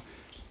 Yeah.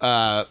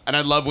 And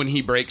I love when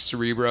he breaks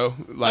Cerebro.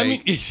 Like, I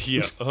mean,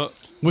 yeah.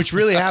 Which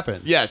really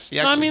happened. yes. He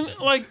I actually- mean,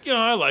 like,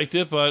 I liked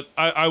it, but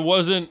I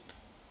wasn't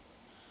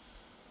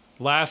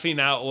laughing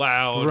out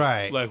loud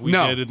Right. like we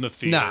No. did in the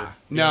theater. Nah.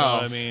 You No. know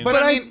what I mean, But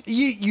But I mean-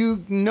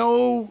 you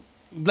know,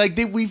 like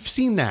we've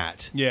seen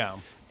that, yeah.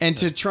 and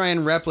to try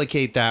and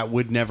replicate that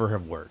would never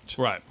have worked.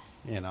 Right.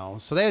 You know,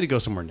 so they had to go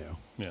somewhere new.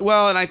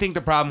 Well, and I think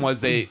the problem was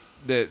they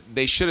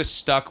should have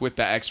stuck with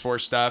the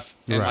X-Force stuff,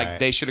 and Right. like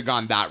they should have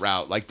gone that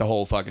route, like the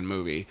whole fucking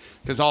movie,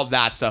 because all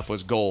that stuff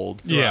was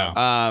gold. Yeah.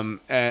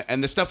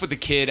 And the stuff with the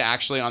kid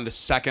actually on the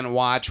second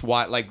watch,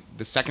 like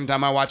the second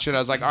time I watched it, I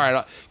was like, all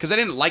right, because I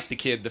didn't like the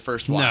kid the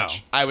first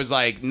watch. I was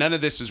like, none of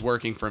this is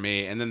working for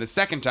me. And then the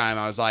second time,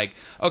 I was like,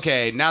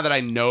 okay, now that I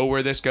know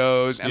where this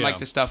goes, and Yeah. like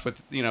the stuff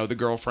with the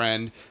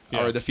girlfriend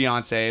Yeah. or the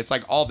fiance, it's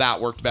like all that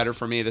worked better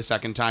for me the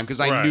second time because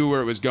I Right. knew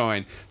where it was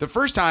going. The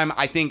first time,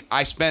 I think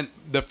I spent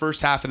the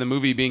first half of the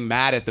movie being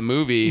mad at the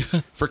movie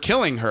for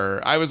killing her.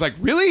 I was like,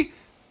 really?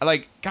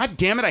 Like, God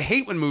damn it, I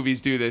hate when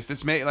movies do this.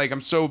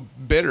 I'm so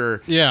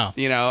bitter. Yeah.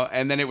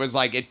 And then it was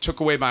like, it took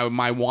away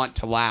my want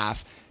to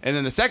laugh. And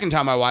then the second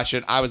time I watched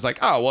it, I was like,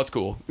 oh, well, it's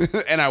cool.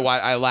 And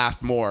I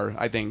laughed more,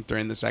 I think,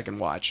 during the second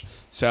watch.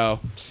 So,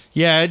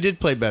 Yeah, it did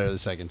play better the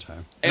second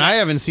time. And I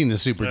haven't seen the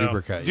super Yeah.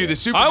 duper cut dude, yet. the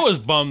super I was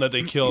bummed that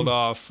they killed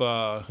off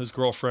his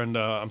girlfriend.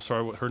 I'm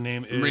sorry, what her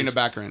name is? Marina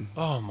Baccarin.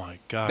 Oh my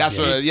god. That's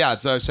She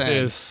that's what I was saying.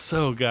 is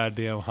so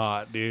goddamn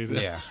hot, dude.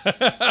 Yeah.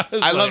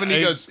 I love when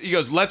he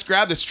goes, let's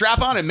grab the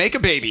strap on and make a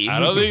baby. I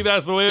don't think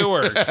that's the way it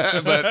works.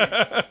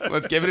 But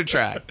let's give it a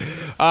try.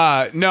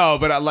 No,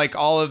 but I like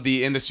all of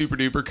in the super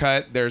duper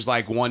cut, there's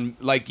like one,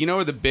 like,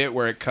 the bit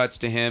where it cuts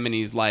to him and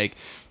he's like,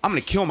 I'm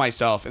going to kill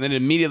myself. And then it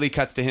immediately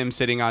cuts to him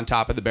sitting on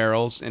top of the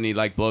barrels and he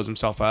like blows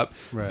himself up.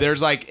 Right.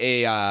 There's like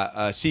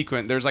a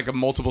sequence, there's like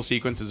multiple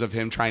sequences of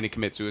him trying to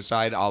commit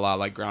suicide, a la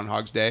like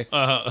Groundhog's Day.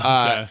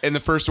 Okay. In the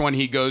first one,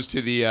 he goes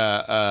to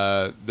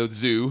the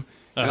zoo.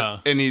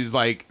 And he's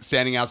like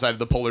standing outside of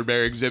the polar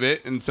bear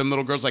exhibit, and some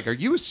little girl's like, "Are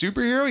you a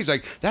superhero?" He's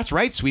like, "That's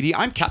right, sweetie.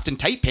 I'm Captain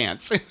Tight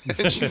Pants."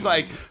 And she's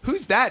like,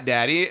 "Who's that,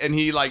 Daddy?" And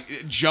he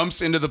like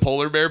jumps into the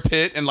polar bear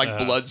pit, and like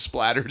blood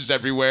splatters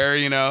everywhere.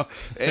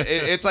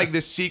 It's like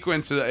this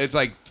sequence. It's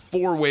like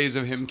 4 ways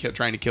of him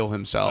trying to kill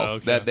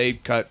himself that they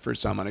cut for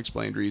some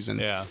unexplained reason.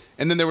 Yeah.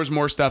 And then there was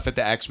more stuff at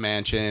the X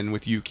Mansion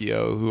with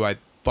Yukio, who I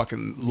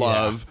fucking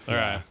love. All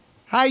right.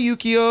 Hi,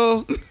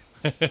 Yukio.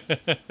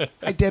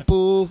 Hi,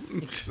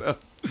 Deadpool. So,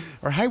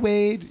 or hi,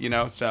 Wade.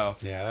 So.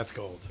 Yeah, that's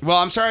gold. Well,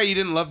 I'm sorry you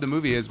didn't love the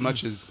movie as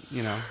much as,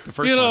 the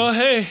first one.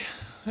 Hey,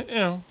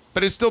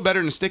 But it's still better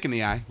than a stick in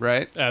the eye,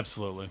 right?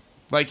 absolutely.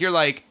 Like, you're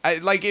like,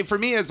 for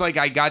me, it's like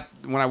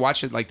when I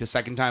watched it like the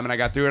second time and I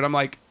got through it, I'm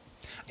like,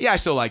 Yeah, I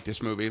still like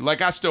this movie.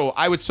 Like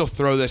I would still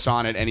throw this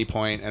on at any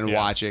point and Yeah.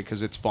 watch it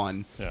because it's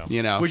fun. Yeah.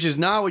 You know, Which is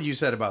not what you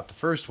said about the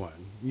first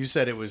one. You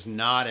said it was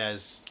not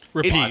as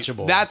Repeat.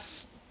 watchable.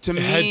 that's to It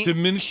me. had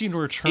diminishing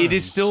returns. It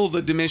is still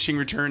the diminishing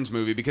returns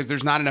movie because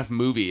there's not enough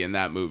movie in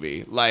that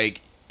movie.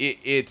 Like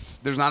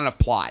there's not enough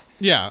plot.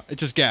 Yeah, it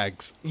just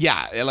gags.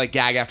 Yeah, like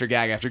gag after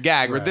gag after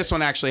gag. Where Right. this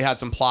one actually had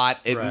some plot.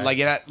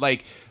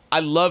 Right. I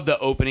love the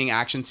opening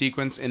action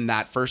sequence in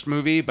that first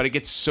movie, but it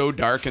gets so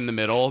dark in the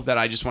middle that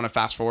I just want to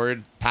fast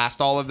forward past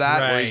all of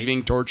that, where he's Right.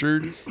 being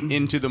tortured,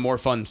 into the more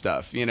fun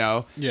stuff. You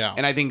know. Yeah.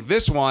 And I think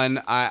this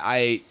one,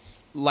 I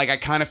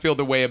kind of feel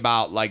the way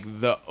about like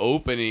the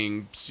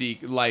opening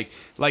like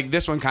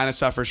this one kind of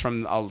suffers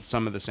from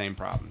some of the same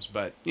problems,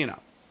 but you know,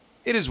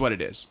 it is what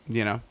it is.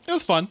 You know. It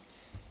was fun.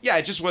 Yeah,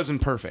 it just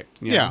wasn't perfect.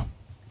 You know? Yeah.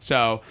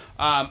 So,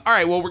 all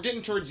right. Well, we're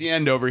getting towards the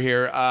end over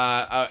here,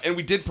 and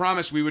we did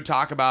promise we would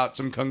talk about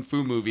some kung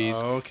fu movies.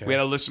 Oh, okay. We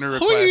had a listener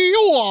request.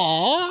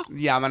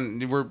 Yeah,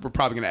 we're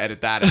probably gonna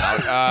edit that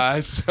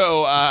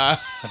out.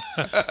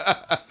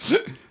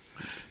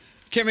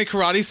 Can't make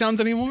karate sounds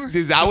anymore?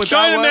 Is that what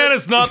China that Man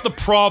was? is not the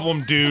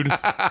problem, dude.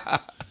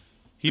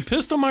 He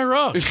pissed on my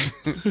rug.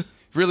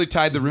 Really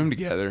tied the room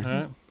together.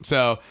 right.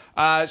 So,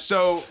 I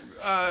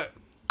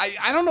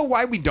don't know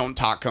why we don't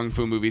talk kung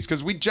fu movies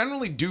because we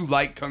generally do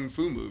like kung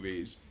fu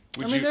movies.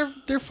 I mean,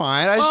 they're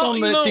fine. I just Well,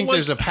 don't you know, think like-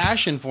 there's a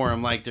passion for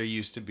them like there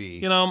used to be.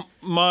 You know,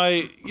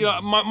 my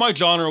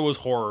genre was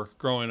horror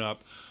growing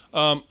up.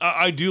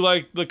 I do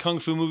like the kung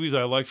fu movies.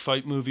 I like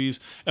fight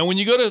movies. And when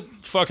you go to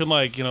fucking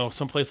like, you know,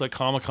 someplace like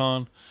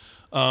Comic-Con,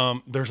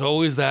 there's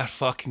always that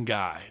fucking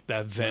guy,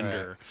 that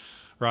vendor,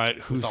 right?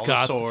 Who's all the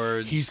got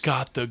swords. He's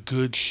got the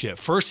good shit.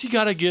 First, you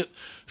got to get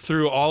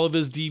through all of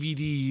his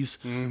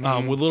DVDs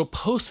with little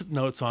post-it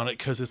notes on it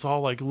because it's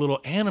all like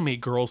little anime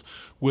girls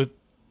with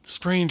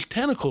strange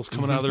tentacles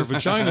coming out of their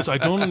vaginas. I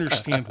don't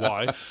understand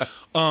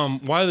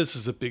why this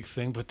is a big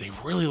thing, but they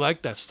really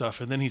like that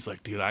stuff. And then he's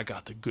like, dude, I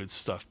got the good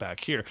stuff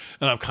back here.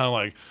 And I'm kind of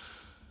like,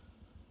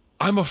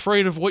 I'm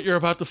afraid of what you're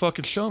about to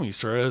fucking show me,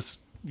 sir. As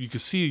you can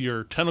see,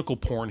 your tentacle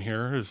porn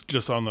here is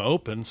just on the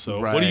open. So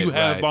what do you Right,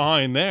 have right.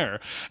 behind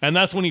there? And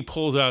that's when he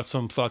pulls out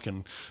some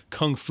fucking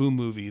kung fu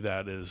movie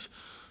that is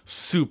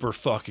super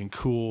fucking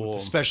cool.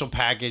 Special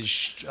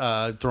package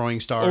throwing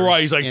stars. All right,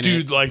 he's like, in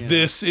dude, it, like you know.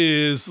 this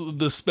is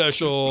the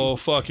special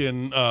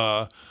fucking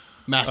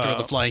Master of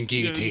the Flying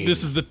Guillotine.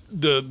 this is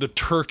the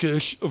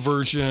Turkish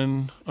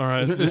version. All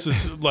right. This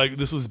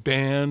was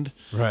banned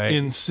Right.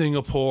 in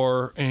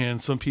Singapore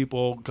and some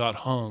people got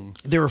hung.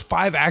 There were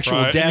 5 actual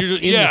Right. And deaths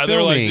in yeah, the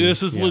they're like, filming.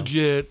 this is Yeah.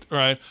 legit,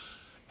 right?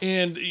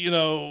 And you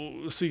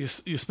know, so you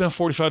spend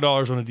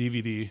 $45 on a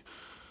DVD,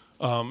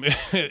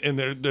 and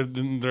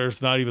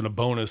there's not even a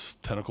bonus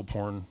tentacle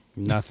porn,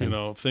 Nothing. you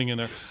know, thing in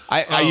there.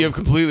 you have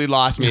completely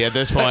lost me at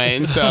this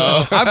point.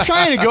 So I'm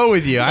trying to go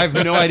with you. I have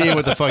no idea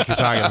what the fuck you're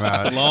talking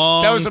about.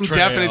 Long that was some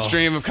trail. definite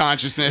stream of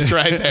consciousness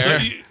right So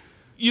there.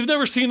 you've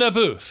never seen that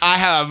booth. I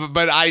have,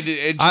 but I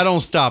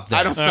don't stop there.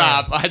 I don't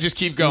stop. I just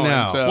keep going.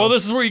 No. So. Well,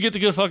 this is where you get the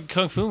good fucking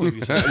kung fu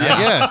movies.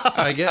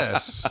 I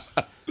guess.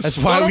 That's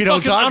So why we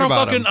don't talk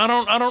about them.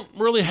 I don't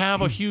really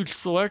have a huge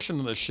selection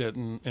of this shit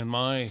in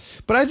my.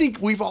 But I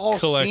think we've all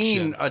Collection.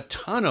 seen a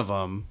ton of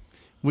them.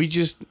 We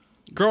just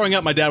Growing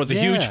up, my dad was a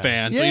huge Yeah,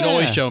 fan, so he'd yeah.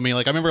 always show me.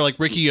 Like, I remember, like,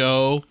 Ricky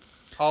O.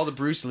 all the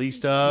Bruce Lee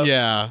stuff.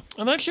 Yeah.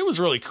 And that shit was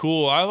really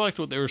cool. I liked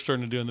what they were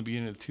starting to do in the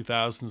beginning of the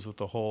 2000s with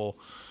the whole,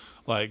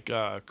 like,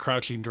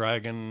 crouching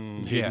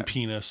dragon, hidden Yeah.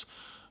 penis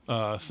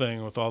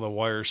thing with all the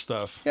wire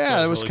stuff.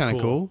 Yeah, that was really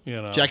kinda cool.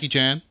 You know? Jackie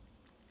Chan.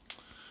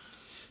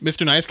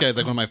 Mr. Nice Guy is,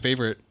 like, one of my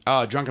favorite.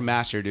 Oh, Drunken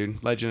Master,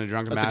 dude. Legend of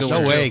Drunken That's a Master.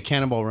 good No one. way,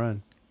 Cannonball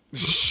Run.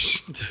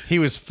 He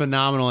was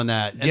phenomenal in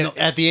that. And Yeah.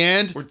 at the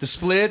end, the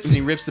splits and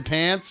he rips the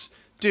pants.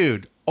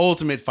 Dude,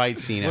 ultimate fight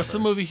scene What's ever.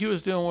 the movie he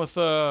was doing with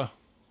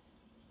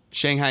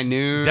Shanghai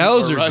Noon.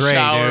 Those or are Rush great,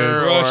 Hour,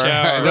 dude. or- Rush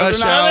Hour? Rush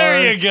Those are Hour. not,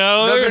 There you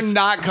go. those There's- are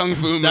not kung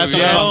fu movies. That's a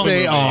Yes, kung fu they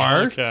movie.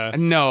 are. Okay.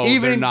 No, they're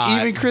Even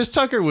not. even Chris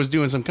Tucker was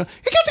doing some. He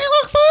gets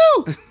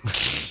kung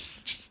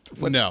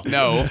fu. No.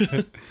 No.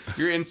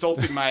 You're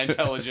insulting my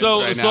intelligence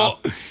So right now.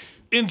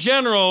 in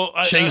general,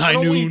 Shanghai I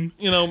don't we- Noon.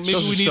 you know, maybe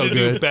Those we are need so to do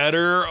good.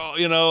 better.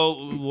 You know,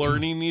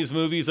 learning these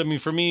movies. I mean,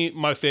 for me,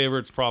 my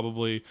favorite's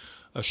probably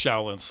a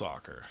Shaolin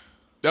Soccer.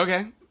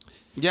 Okay.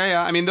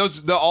 Yeah. I mean,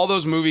 all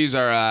those movies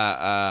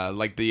are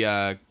like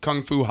the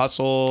Kung Fu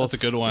Hustle. That's a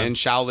good one. And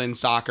Shaolin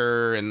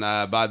Soccer, and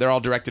they're all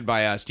directed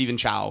by Stephen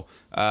Chow.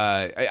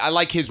 I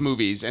like his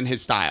movies and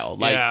his style.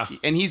 Like, Yeah.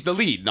 and he's the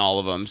lead in all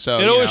of them. So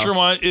It you always know.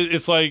 reminds.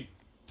 It's like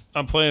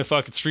I'm playing a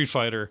fucking Street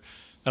Fighter,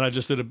 and I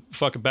just did a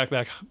fucking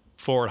back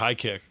forward high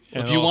kick.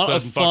 And If you all of want a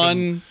sudden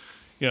fucking, fun,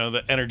 you know,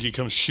 the energy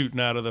comes shooting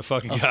out of the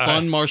fucking guy.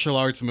 fun martial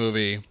arts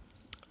movie,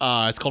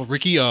 it's called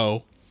Ricky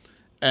O.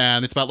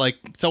 And it's about, like,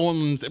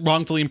 someone's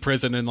wrongfully in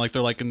prison, and, like,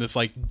 they're, like, in this,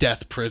 like,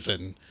 death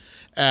prison.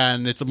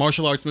 And it's a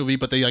martial arts movie,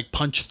 but they, like,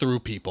 punch through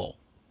people.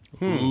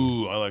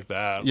 Ooh, I like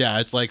that. Yeah,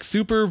 it's, like,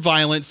 super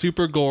violent,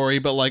 super gory,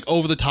 but, like,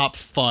 over-the-top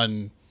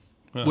fun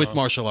with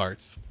martial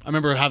arts. I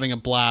remember having a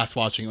blast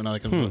watching it when I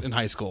was in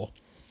high school.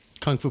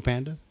 Kung Fu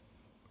Panda.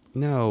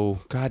 No,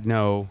 God,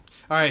 no.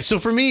 All right, so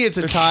for me, it's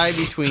a tie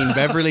between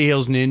Beverly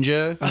Hills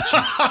Ninja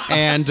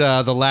and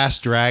The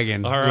Last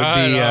Dragon. All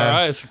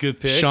right, it's a good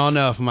pick. Sure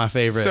enough, my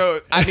favorite. So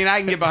I mean, I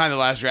can get behind The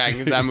Last Dragon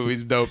because that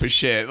movie's dope as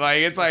shit.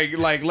 Like it's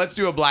like let's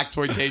do a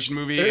blaxploitation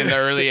movie in the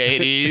early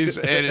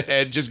 '80s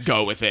and just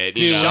go with it.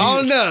 You know?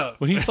 Sure enough.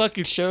 When he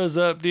fucking shows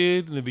up,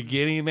 dude, in the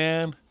beginning,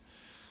 man,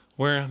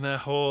 wearing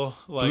that whole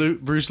like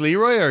Bruce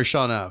Leroy or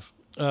Sure enough?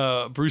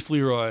 Bruce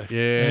Leroy.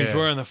 Yeah. And he's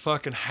wearing the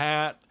fucking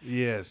hat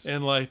Yes.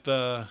 and like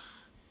the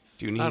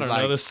Dude, he's I don't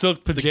like, know, the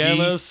silk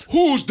pajamas.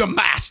 Who's the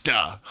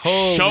master?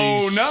 Holy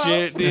Shown up.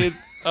 shit, dude.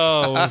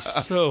 Oh, it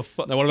was so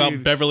fun. Now, what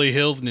about Beverly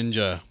Hills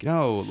Ninja?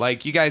 No,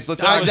 like you guys.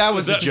 Let's. That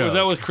was a joke. Was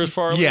that with Chris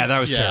Farley? Yeah, that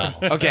was Yeah.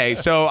 terrible. Okay,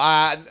 so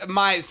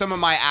some of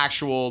my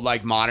actual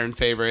like modern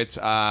favorites.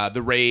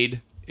 The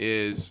Raid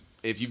is,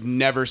 if you've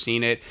never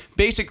seen it,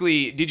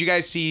 basically, did you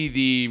guys see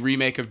the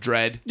remake of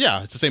Dredd?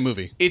 Yeah, it's the same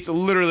movie. It's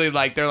literally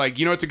like they're like,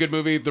 you know, it's a good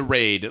movie, The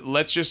Raid.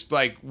 Let's just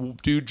like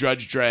do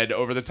Judge Dredd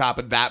over the top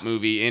of that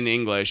movie in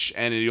English,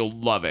 and you'll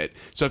love it.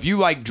 So if you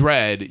like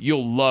Dredd,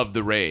 you'll love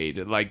The Raid.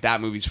 Like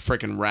that movie's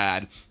freaking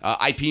rad.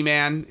 IP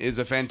Man is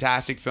a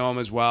fantastic film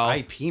as well.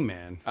 IP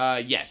Man.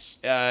 Yes,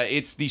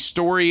 it's the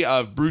story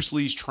of Bruce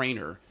Lee's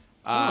trainer.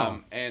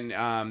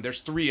 And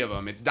there's three of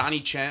them. It's Donnie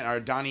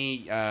Chen,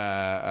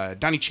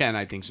 Donnie Chen,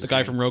 I think. The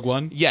guy from Rogue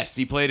One? Yes,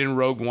 he played in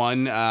Rogue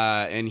One,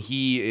 and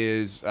he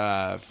is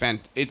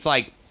it's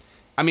like,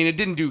 I mean, it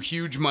didn't do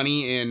huge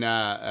money in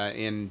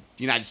the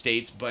United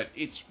States, but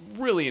it's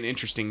really an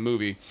interesting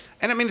movie.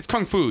 And I mean, it's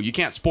kung fu. You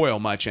can't spoil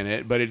much in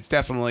it, but it's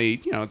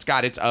definitely, you know, it's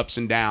got its ups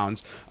and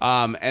downs.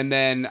 And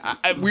then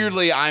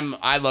weirdly,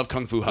 I love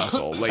Kung Fu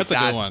Hustle. Like That's a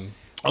good one.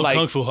 Oh, like,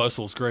 Kung Fu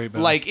Hustle's great,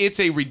 man. like it's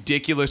a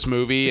ridiculous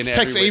movie. It's in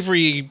Tex every way.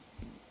 Avery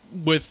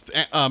with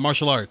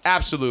martial arts.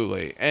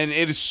 Absolutely. And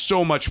it is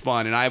so much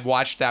fun. And I've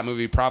watched that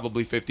movie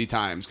probably 50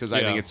 times because I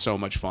Yeah. think it's so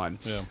much fun.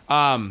 Yeah.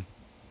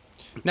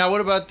 Now, what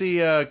about the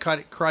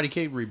Karate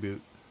Kid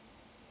reboot?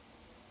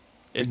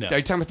 No. Are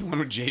you talking about the one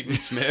with Jaden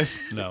Smith?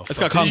 No. It's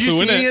fuck got Kung Did you Fu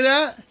see in any it. of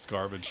that? It's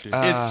garbage, dude.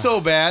 It's so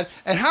bad.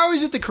 And how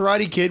is it the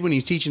Karate Kid when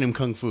he's teaching him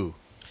Kung Fu?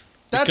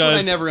 That's what I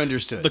Because never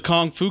understood. The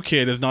Kung Fu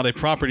Kid is not a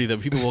property that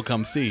people will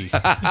come see.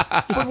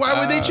 But why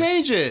would they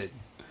change it?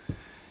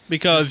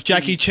 Because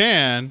Jackie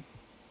Chan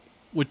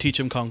would teach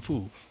him Kung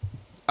Fu.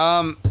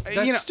 That's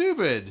you know,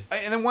 stupid.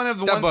 and then one of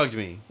the That ones, bugged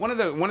me. One of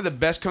the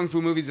best kung fu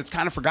movies that's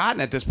kind of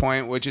forgotten at this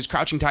point, which is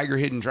Crouching Tiger,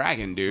 Hidden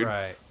Dragon, dude.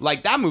 Right.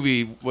 Like that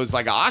movie was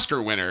like an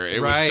Oscar winner. It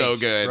was Right, so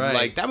good. right.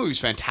 Like that movie's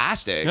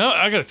fantastic. You know,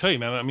 I gotta tell you,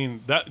 man. I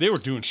mean, that they were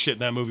doing shit in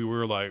that movie. We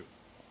were like,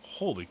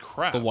 holy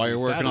crap! The wire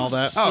work and all is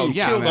that? So Oh,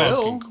 yeah, Kill man.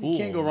 Bill. fucking cool. You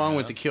can't go wrong man.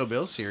 with the Kill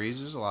Bill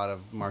series. There's a lot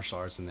of martial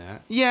arts in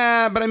that.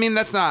 Yeah, but I mean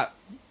that's not.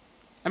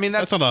 I mean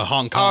That's not a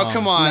Hong Kong. Oh,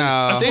 come on.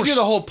 No. They That's do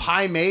more the whole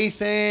Pai Mei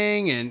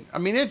thing, and I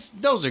mean,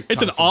 those are.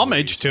 It's an kung fu homage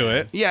movies, to man.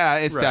 it. Yeah,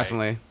 it's Right.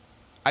 definitely.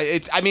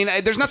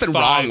 There's nothing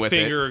wrong with it.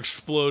 Five-finger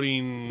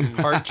exploding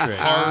Heart trick.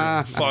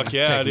 Fuck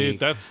yeah, Technique. dude.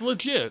 That's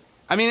legit.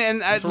 I mean,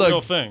 and It's a look, real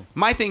thing.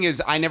 my thing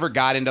is, I never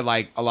got into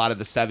like a lot of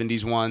the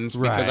 '70s ones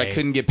because I Right.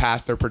 couldn't get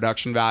past their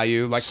production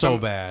value. Like So some,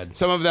 bad.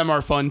 Some of them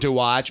are fun to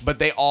watch, but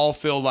they all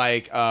feel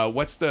like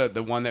what's the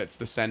one that's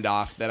the send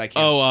off that I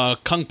can't. Oh,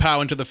 Kung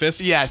Pao into the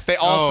fist? Yes, they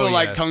all Oh, feel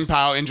like yes. Kung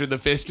Pao Entered the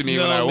Fist to me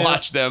when I man,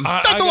 watch them.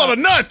 That's a lot of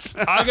nuts!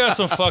 I got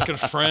some fucking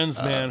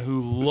friends, man,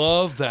 who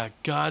love that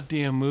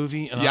goddamn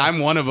movie. And Yeah, I'm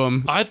one of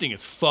them. I think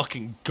it's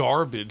fucking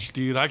garbage,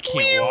 dude. I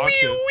can't watch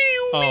it.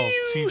 Oh,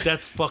 see,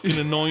 that's fucking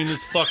annoying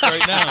as fuck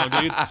right now,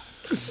 dude.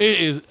 It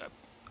is.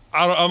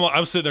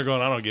 I'm sitting there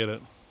going, I don't get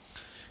it.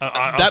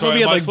 I'm That sorry,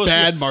 movie am I had like supposed to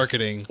bad be-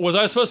 marketing. Was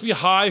I supposed to be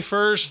high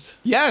first?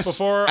 Yes,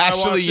 Before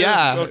actually, I watched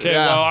yeah, This? Okay,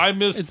 yeah. well, I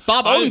missed. It's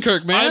Bob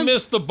Odenkirk, man. I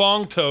missed the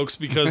bong tokes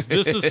because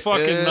this is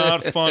fucking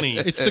not funny.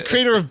 It's the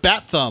creator of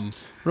Bat Thumb.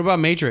 What about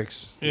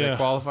Matrix? Does Yeah. that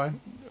qualify?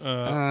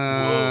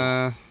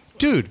 Uh,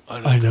 Dude,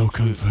 I know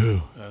Kung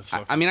Fu. That's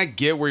fucking, I mean, I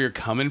get where you're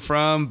coming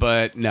from,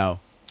 but no.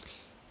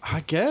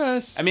 I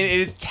guess. I mean, it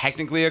is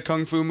technically a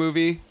kung fu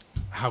movie.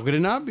 how could it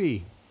not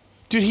be?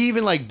 Dude, he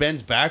even like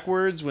bends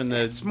backwards when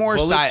the It's more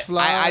bullets sci.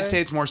 fly. I'd say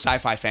it's more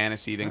sci-fi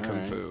fantasy than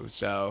kung fu.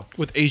 So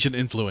With Asian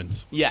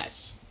influence.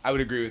 yes, I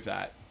would agree with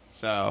that.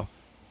 So,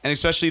 and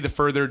especially the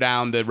further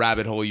down the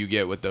rabbit hole you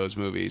get with those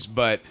movies.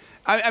 But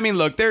I mean,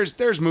 look,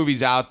 there's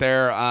movies out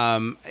there.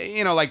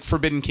 You know, like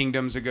Forbidden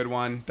Kingdom's a good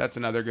one. That's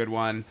another good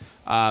one.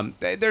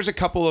 There's a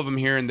couple of them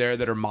here and there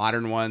that are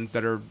modern ones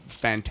that are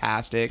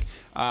fantastic.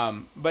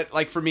 But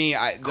like for me,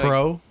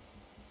 Crow.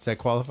 Does that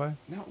qualify?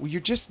 No,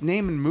 you're just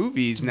naming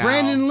movies now.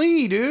 Brandon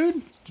Lee, dude.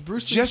 It's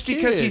Bruce Lee's Just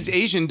because kid. he's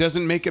Asian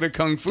doesn't make it a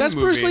kung fu That's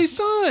movie. Bruce Lee's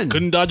son.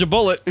 Couldn't dodge a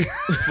bullet.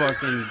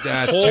 Fucking,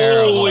 that's holy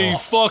terrible.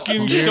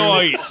 fucking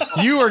shite.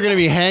 You are going to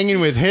be hanging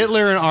with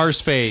Hitler and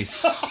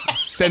Arseface.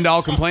 Send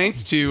all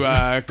complaints to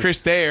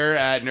Chris Thayer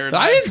at Nerd.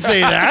 I didn't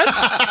say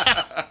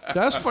that.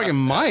 That's fucking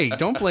Mike.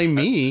 Don't blame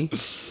me.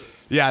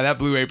 Yeah, that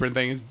Blue Apron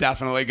thing is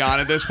definitely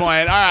gone at this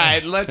point. All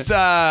right, let's.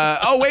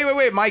 Oh,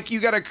 wait, Mike, you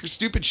got a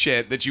stupid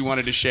shit that you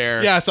wanted to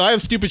share. Yeah, so I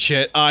have stupid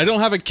shit. I don't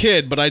have a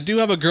kid, but I do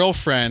have a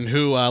girlfriend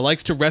who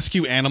likes to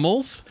rescue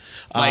animals.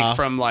 Like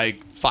from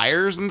like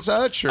fires and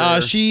such. Or?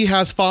 She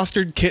has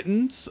fostered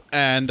kittens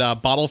and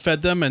bottle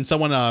fed them, and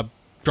someone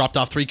dropped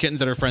off 3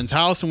 kittens at her friend's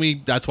house,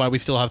 and that's why we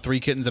still have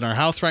 3 kittens in our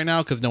house right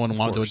now because no one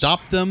wanted to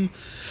adopt them.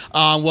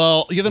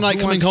 Well, the other night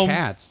Who coming wants home,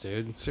 cats,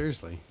 dude.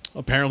 Seriously.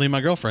 apparently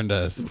my girlfriend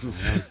does.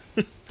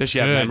 Does she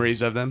have Good.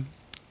 memories of them?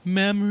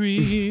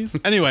 Memories.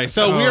 Anyway,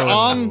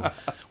 so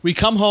we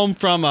come home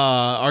from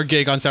our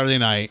gig on Saturday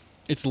night.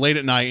 It's late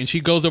at night, and she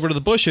goes over to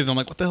the bushes. I'm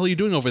like, what the hell are you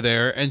doing over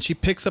there? And she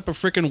picks up a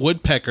freaking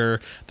woodpecker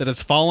that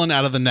has fallen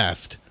out of the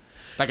nest.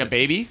 Like a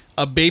baby?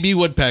 A baby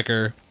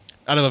woodpecker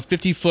out of a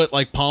 50-foot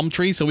like palm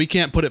tree, so we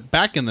can't put it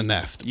back in the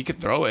nest. You could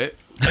throw it.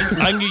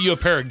 I can get you a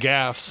pair of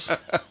gaffs.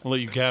 I'll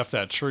let you gaff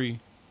that tree.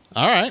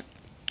 All right.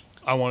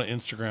 I want to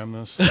Instagram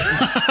this.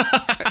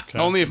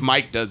 Only if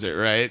Mike does it,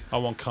 right? I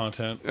want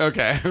content.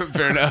 Okay,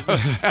 fair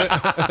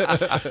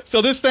enough.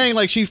 So this thing,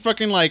 like, she's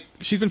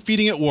been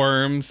feeding it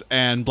worms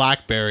and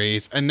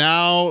blackberries, and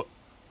now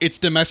it's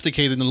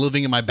domesticated and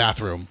living in my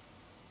bathroom.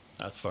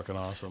 That's fucking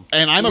awesome.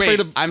 And I'm Wait, afraid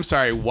of I'm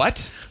sorry,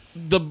 what?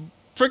 the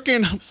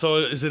freaking. So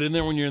is it in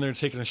there when you're in there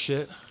taking a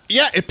shit?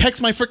 Yeah, it pecks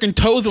my freaking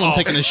toes when I'm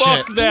taking a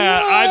fuck shit.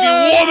 that. I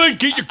mean, woman,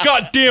 get your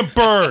goddamn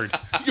bird.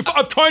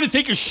 I'm trying to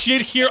take a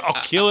shit here.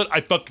 I'll kill it.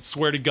 I fucking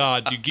swear to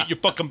God, dude. Get your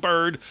fucking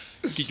bird.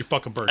 Get your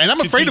fucking bird. And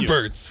I'm afraid of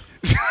Continue. birds.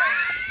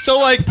 So,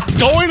 like,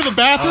 going to the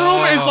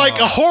bathroom is like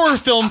a horror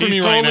film for He's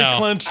me totally right now.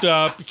 clenched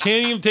up. You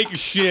can't even take a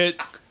shit.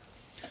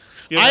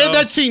 You I know? had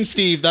that scene,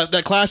 Steve,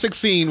 that classic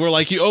scene where,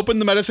 like, you open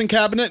the medicine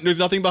cabinet and there's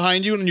nothing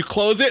behind you, and you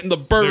close it and the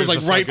bird There's is, like,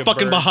 the right fucking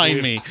fucking bird, behind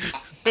dude. me.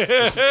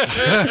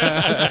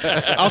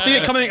 I'll see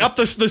it coming up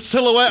the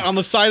silhouette on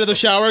the side of the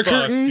shower Fuck,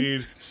 curtain.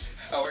 dude.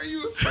 How are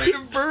you afraid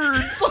of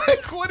birds?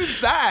 Like, what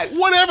is that?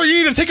 Whatever,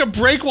 you need to take a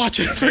break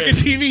watching a freaking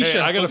TV Hey,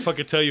 show. I gotta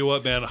fucking tell you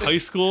what, man. High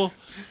school,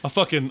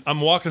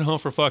 I'm walking home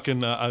for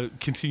fucking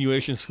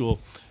continuation school,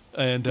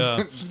 and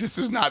This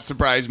does not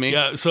surprise me.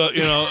 yeah, so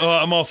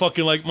I'm all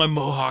fucking like my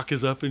mohawk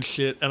is up and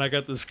shit, and I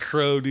got this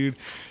crow, dude,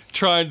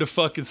 trying to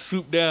fucking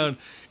swoop down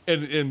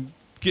and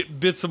get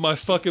bits of my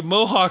fucking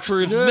mohawk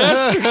for its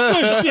nest or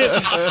some shit,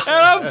 and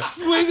I'm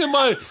swinging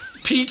my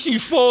peachy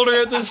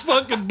folder at this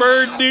fucking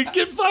bird, dude.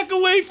 Get fuck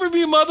away from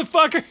me,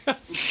 motherfucker.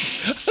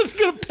 It's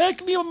gonna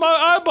peck me on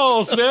my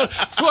eyeballs, man.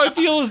 So I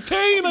feel his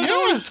pain. I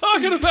know what he's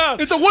talking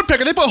about. It's a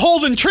woodpecker. They put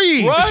holes in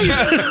trees.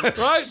 Right,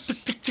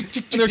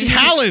 right. And their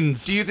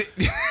talons. Do you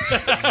think?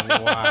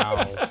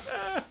 Wow.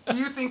 Do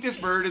you think this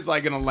bird is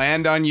like gonna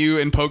land on you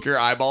and poke your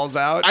eyeballs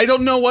out? I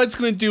don't know what it's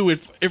going to do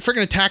if it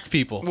freaking attacks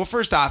people. Well,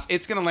 first off,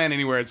 it's gonna land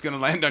anywhere. It's gonna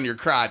land on your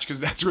crotch because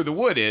that's where the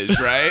wood is,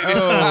 right?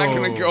 It's not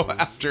gonna go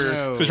after.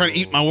 No. It's going to try to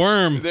eat my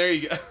worm. There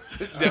you go.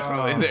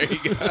 Definitely. There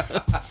you go.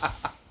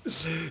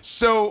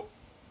 So,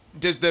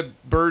 does the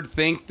bird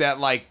think that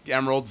like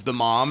Emerald's the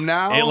mom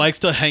now? It likes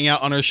to hang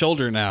out on her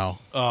shoulder now.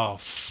 Oh,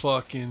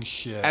 fucking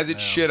shit. Has it man.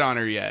 shit on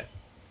her yet?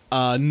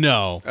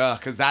 No.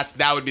 Because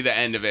that would be the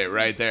end of it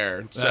right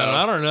there. So Man,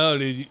 I don't know,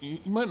 dude. You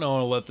might not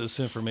want to let this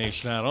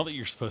information out. I don't think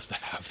you're supposed to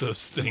have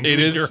those things It in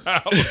is- your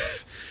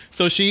house.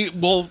 So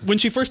when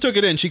she first took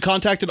it in, she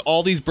contacted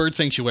all these bird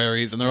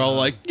sanctuaries, and they're all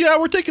like, yeah,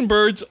 we're taking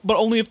birds, but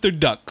only if they're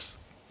ducks.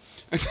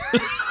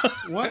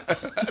 What?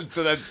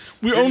 so that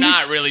We you're only-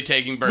 not really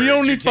taking birds. We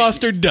only You're taking-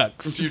 foster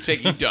ducks. You're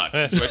taking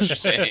ducks, is what you're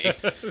saying.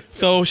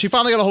 So she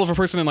finally got a hold of a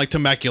person in like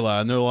Temecula,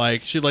 and they're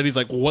like, lady's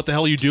like, well, what the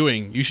hell are you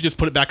doing? You should just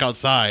put it back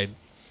outside.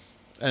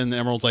 And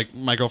Emerald's like,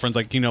 my girlfriend's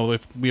like,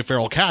 if we have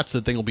feral cats,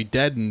 the thing will be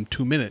dead in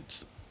 2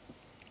 minutes.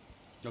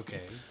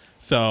 Okay.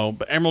 So,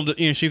 but Emerald,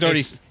 she's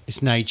already.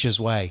 It's nature's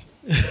way.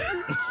 You just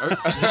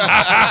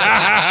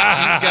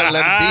gotta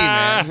let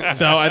it be, man.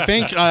 So I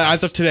think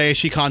as of today,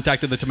 she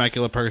contacted the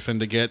Temecula person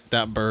to get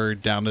that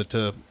bird down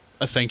to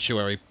a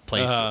sanctuary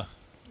place.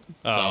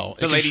 So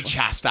The lady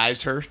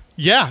chastised her.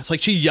 yeah, it's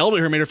like she yelled at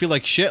her, made her feel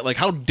like shit. Like,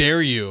 how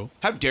dare you?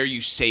 How dare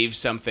you save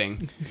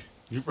something?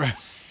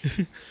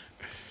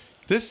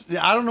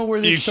 I don't know where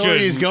this You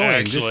story is shouldn't, going.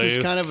 actually. This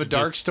is kind of a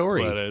dark Just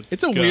story. let it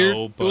It's a go, weird.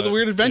 It was a but,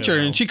 weird adventure,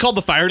 you know. and she called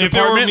the fire If it were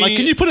department. me- Like,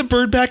 can you put a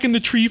bird back in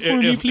the tree for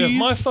me, please? If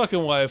my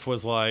fucking wife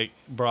was like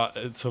brought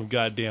some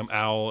goddamn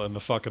owl in the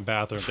fucking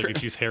bathroom thinking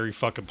she's Harry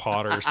fucking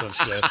Potter or some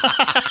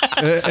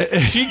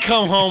shit, she'd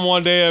come home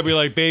one day. I'd be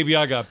like, "Baby,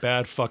 I got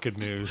bad fucking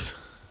news."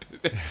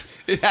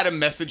 It had a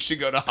message to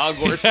go to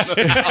Hogwarts.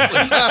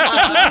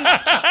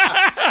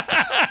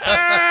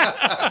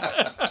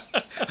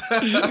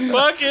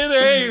 Fucking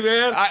A,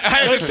 man. I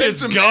had to send It's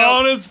some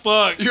gone mail. as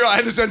fuck. I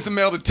had to send some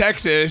mail to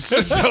Texas,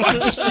 so I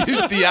just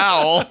used the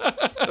owl.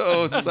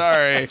 Oh,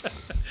 sorry.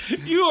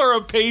 You are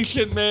a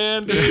patient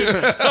man, dude.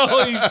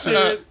 Holy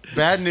shit.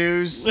 Bad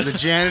news. The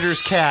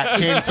janitor's cat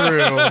came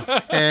through,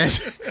 and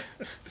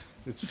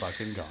it's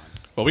fucking gone.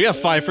 Well, we have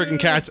 5 freaking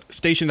cats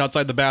stationed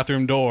outside the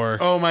bathroom door.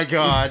 Oh my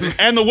god.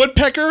 And the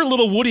woodpecker,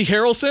 little Woody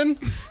Harrelson,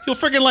 he'll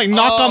freaking like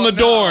knock on the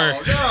door.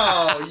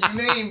 No,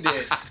 you named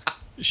it.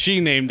 She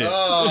named it.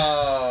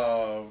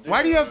 Oh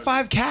Why do you have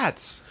 5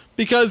 cats?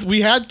 Because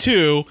we had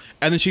 2,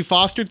 and then she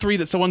fostered 3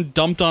 that someone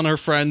dumped on her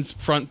friend's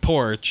front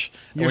porch.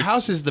 Your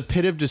house is the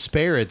pit of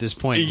despair at this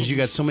point because you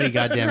got so many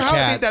goddamn Your house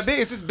cats. ain't that big.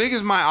 It's as big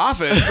as my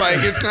office. Like,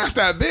 it's not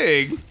that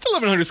big. It's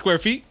 1,100 square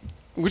feet.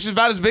 Which is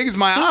about as big as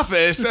my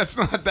office. That's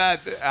not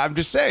that. I'm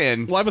just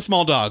saying. Well, I have a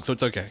small dog, so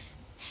it's okay.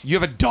 You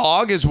have a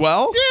dog as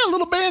well? Yeah, a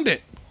little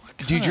bandit.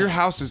 Dude, your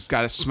house has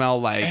got to smell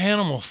like.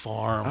 Animal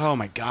Farm. Oh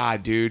my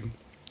God, dude.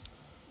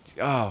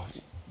 Oh,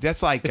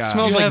 that's like. It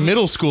smells you like have-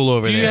 middle school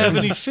over Do you there. have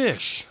any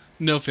fish?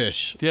 No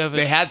fish. Do you have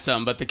They any? had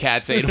some, but the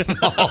cats ate them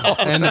all.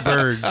 And the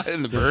bird.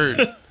 And the bird.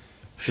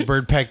 The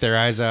bird pecked their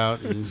eyes out,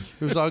 and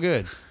it was all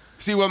good.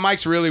 See, what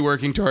Mike's really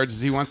working towards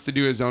is he wants to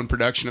do his own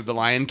production of The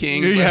Lion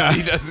King. But Yeah.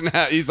 he doesn't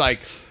have. He's like,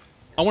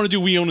 I want to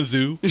do We Own a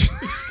Zoo.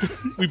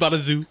 We bought a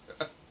zoo.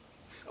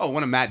 oh,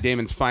 one of Matt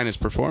Damon's finest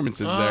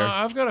performances there.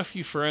 I've got a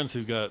few friends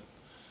who've got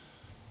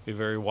a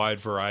very wide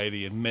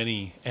variety and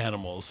many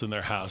animals in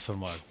their house. I'm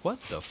like,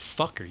 what the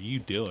fuck are you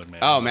doing,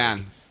 man? Oh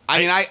man. I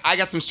mean, I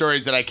got some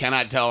stories that I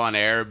cannot tell on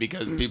air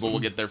because people will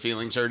get their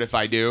feelings hurt if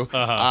I do.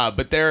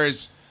 But there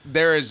is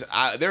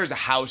a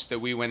house that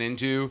we went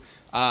into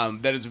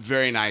that is a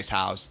very nice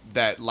house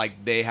that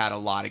like they had a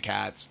lot of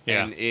cats,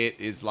 Yeah. and it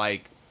is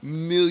like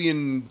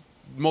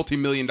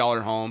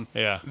multi-million-dollar home.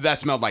 Yeah.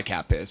 That smelled like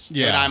cat piss.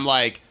 Yeah. And I'm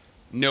like,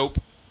 nope,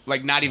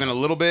 like not even a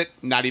little bit,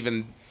 not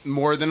even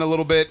more than a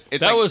little bit.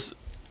 It's That like, was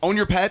own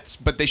your pets,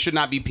 but they should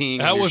not be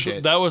peeing on your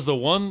shit. that was the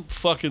one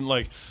fucking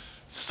like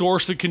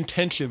source of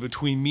contention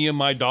between me and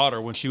my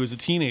daughter when she was a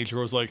teenager.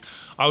 Was like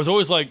I was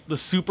always like the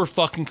super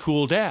fucking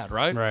cool dad,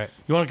 right? Right.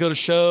 You want to go to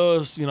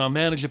shows,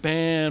 manage a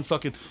band,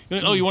 fucking.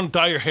 You want to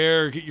dye your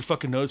hair, get your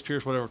fucking nose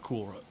pierced, whatever.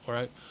 Cool, all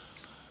right.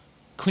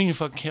 Clean your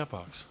fucking cat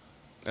box.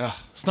 Ugh.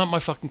 It's not my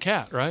fucking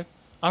cat, right?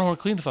 I don't want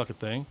to clean the fucking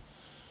thing.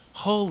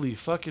 Holy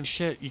fucking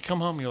shit! You come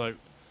home, and you're like,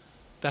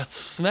 that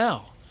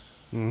smell.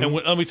 And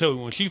let me tell you,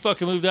 when she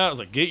fucking moved out, I was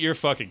like, get your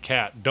fucking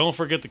cat. Don't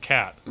forget the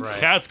cat. Right.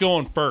 Cat's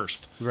going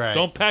first. Right.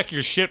 Don't pack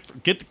your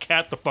shit. Get the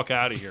cat the fuck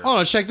out of here. Oh,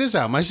 no, check this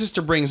out. My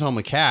sister brings home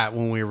a cat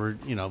when we were,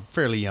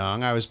 fairly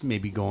young. I was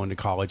maybe going to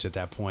college at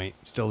that point,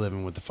 still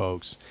living with the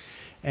folks.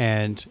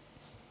 And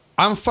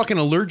I'm fucking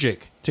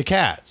allergic to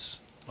cats.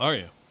 Are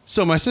you?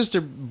 So my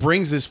sister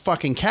brings this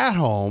fucking cat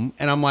home,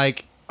 and I'm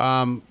like,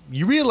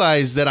 you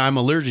realize that I'm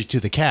allergic to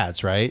the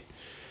cats, right?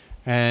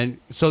 And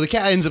so the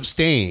cat ends up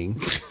staying.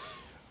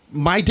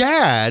 My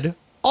dad,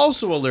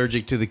 also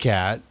allergic to the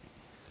cat,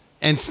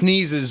 and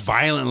sneezes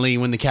violently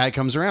when the cat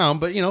comes around,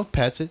 but,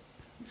 pets it.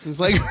 It's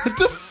like, what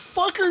the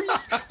fuck are you?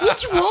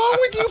 What's wrong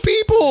with you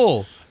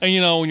people?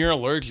 And when you're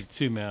allergic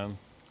too, man,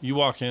 you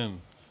walk in.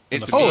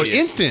 It's Oh, it's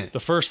immediate. instant. The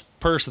first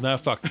person that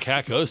fucking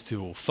cat goes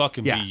to will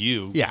fucking Yeah. be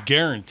you. Yeah.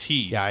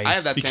 Guaranteed. Yeah, I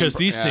have that Because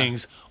same, these yeah.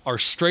 things are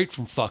straight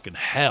from fucking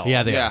hell.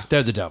 Yeah, they Yeah. are.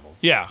 They're the devil.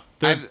 Yeah.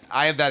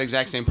 I have that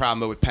exact same problem,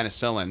 but with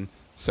penicillin.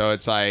 So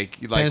it's like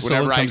Penicillin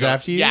whenever I comes go,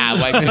 after you? yeah,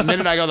 like the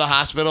minute I go to the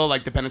hospital,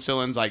 like the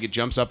penicillin's like it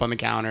jumps up on the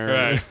counter,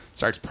 and Right.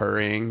 starts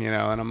purring, and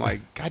I'm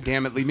like, God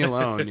damn it, leave me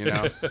alone,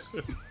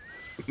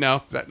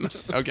 No, is that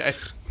okay?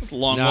 It's a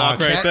long No, walk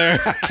right cat- there.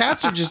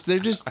 Cats are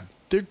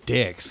they're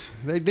dicks.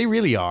 They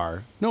really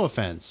are. No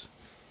offense.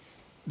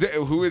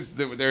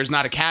 There's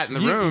not a cat in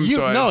the room,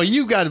 so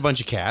you got a bunch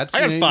of cats.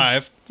 I got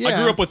 5. I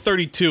Yeah. grew up with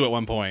 32 at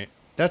one point.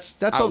 That's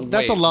Oh, a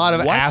wait, lot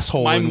of what?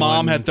 asshole. My in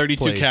mom one had 32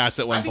 place. cats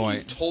at I one think you've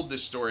point. told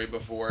this story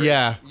before.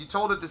 Yeah. You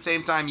told it the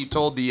same time you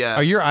told the.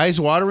 Are your eyes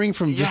watering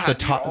from just Yeah, the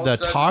dude, all of the a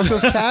sudden- talk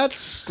of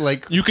cats?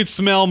 Like, You could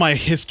smell my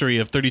history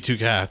of 32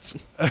 cats.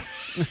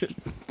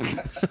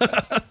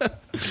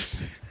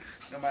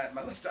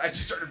 My left eye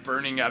just started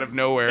burning out of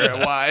nowhere.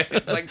 Why?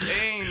 It's like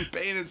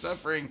pain and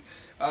suffering.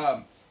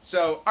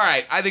 So, all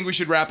right, I think we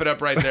should wrap it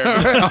up right there.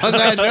 On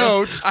that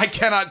note, I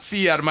cannot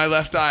see out of my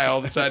left eye all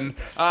of a sudden.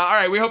 All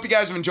right, we hope you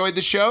guys have enjoyed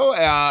the show.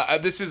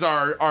 This is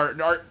our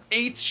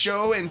 8th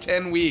show in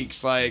 10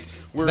 weeks. Like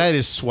that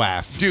is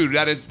swaff. dude,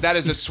 that is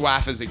as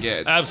swaff as it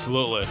gets.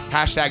 Absolutely.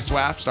 Hashtag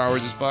swaff, Star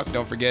Wars is fuck,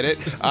 don't forget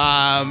it.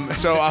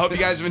 So I hope you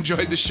guys have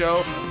enjoyed the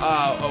show.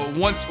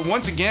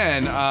 Once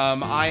again,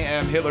 I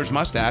am Hitler's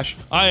mustache.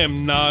 I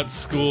am not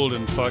schooled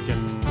in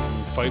fucking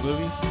fight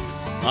movies.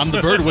 I'm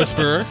the bird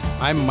whisperer.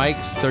 I'm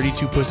Mike's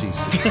 32 pussies.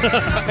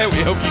 Hey,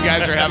 we hope you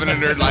guys are having a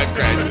nerd life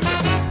crisis.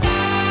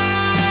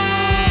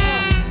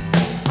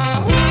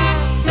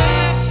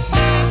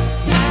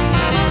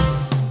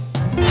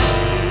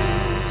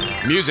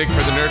 Music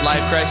for the Nerd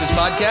Life Crisis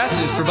podcast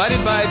is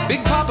provided by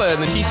Big Papa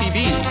and the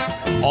TCB.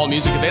 All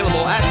music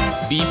available at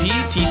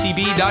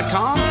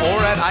bptcb.com or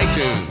at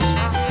iTunes.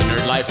 The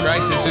Nerd Life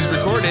Crisis is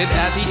recorded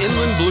at the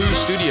Inland Blue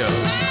Studios.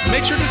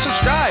 Make sure to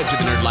subscribe to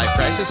the Nerd Life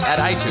Crisis at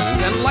iTunes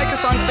and like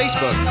us on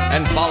Facebook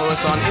and follow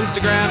us on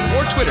Instagram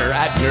or Twitter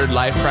at Nerd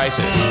Life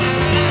Crisis.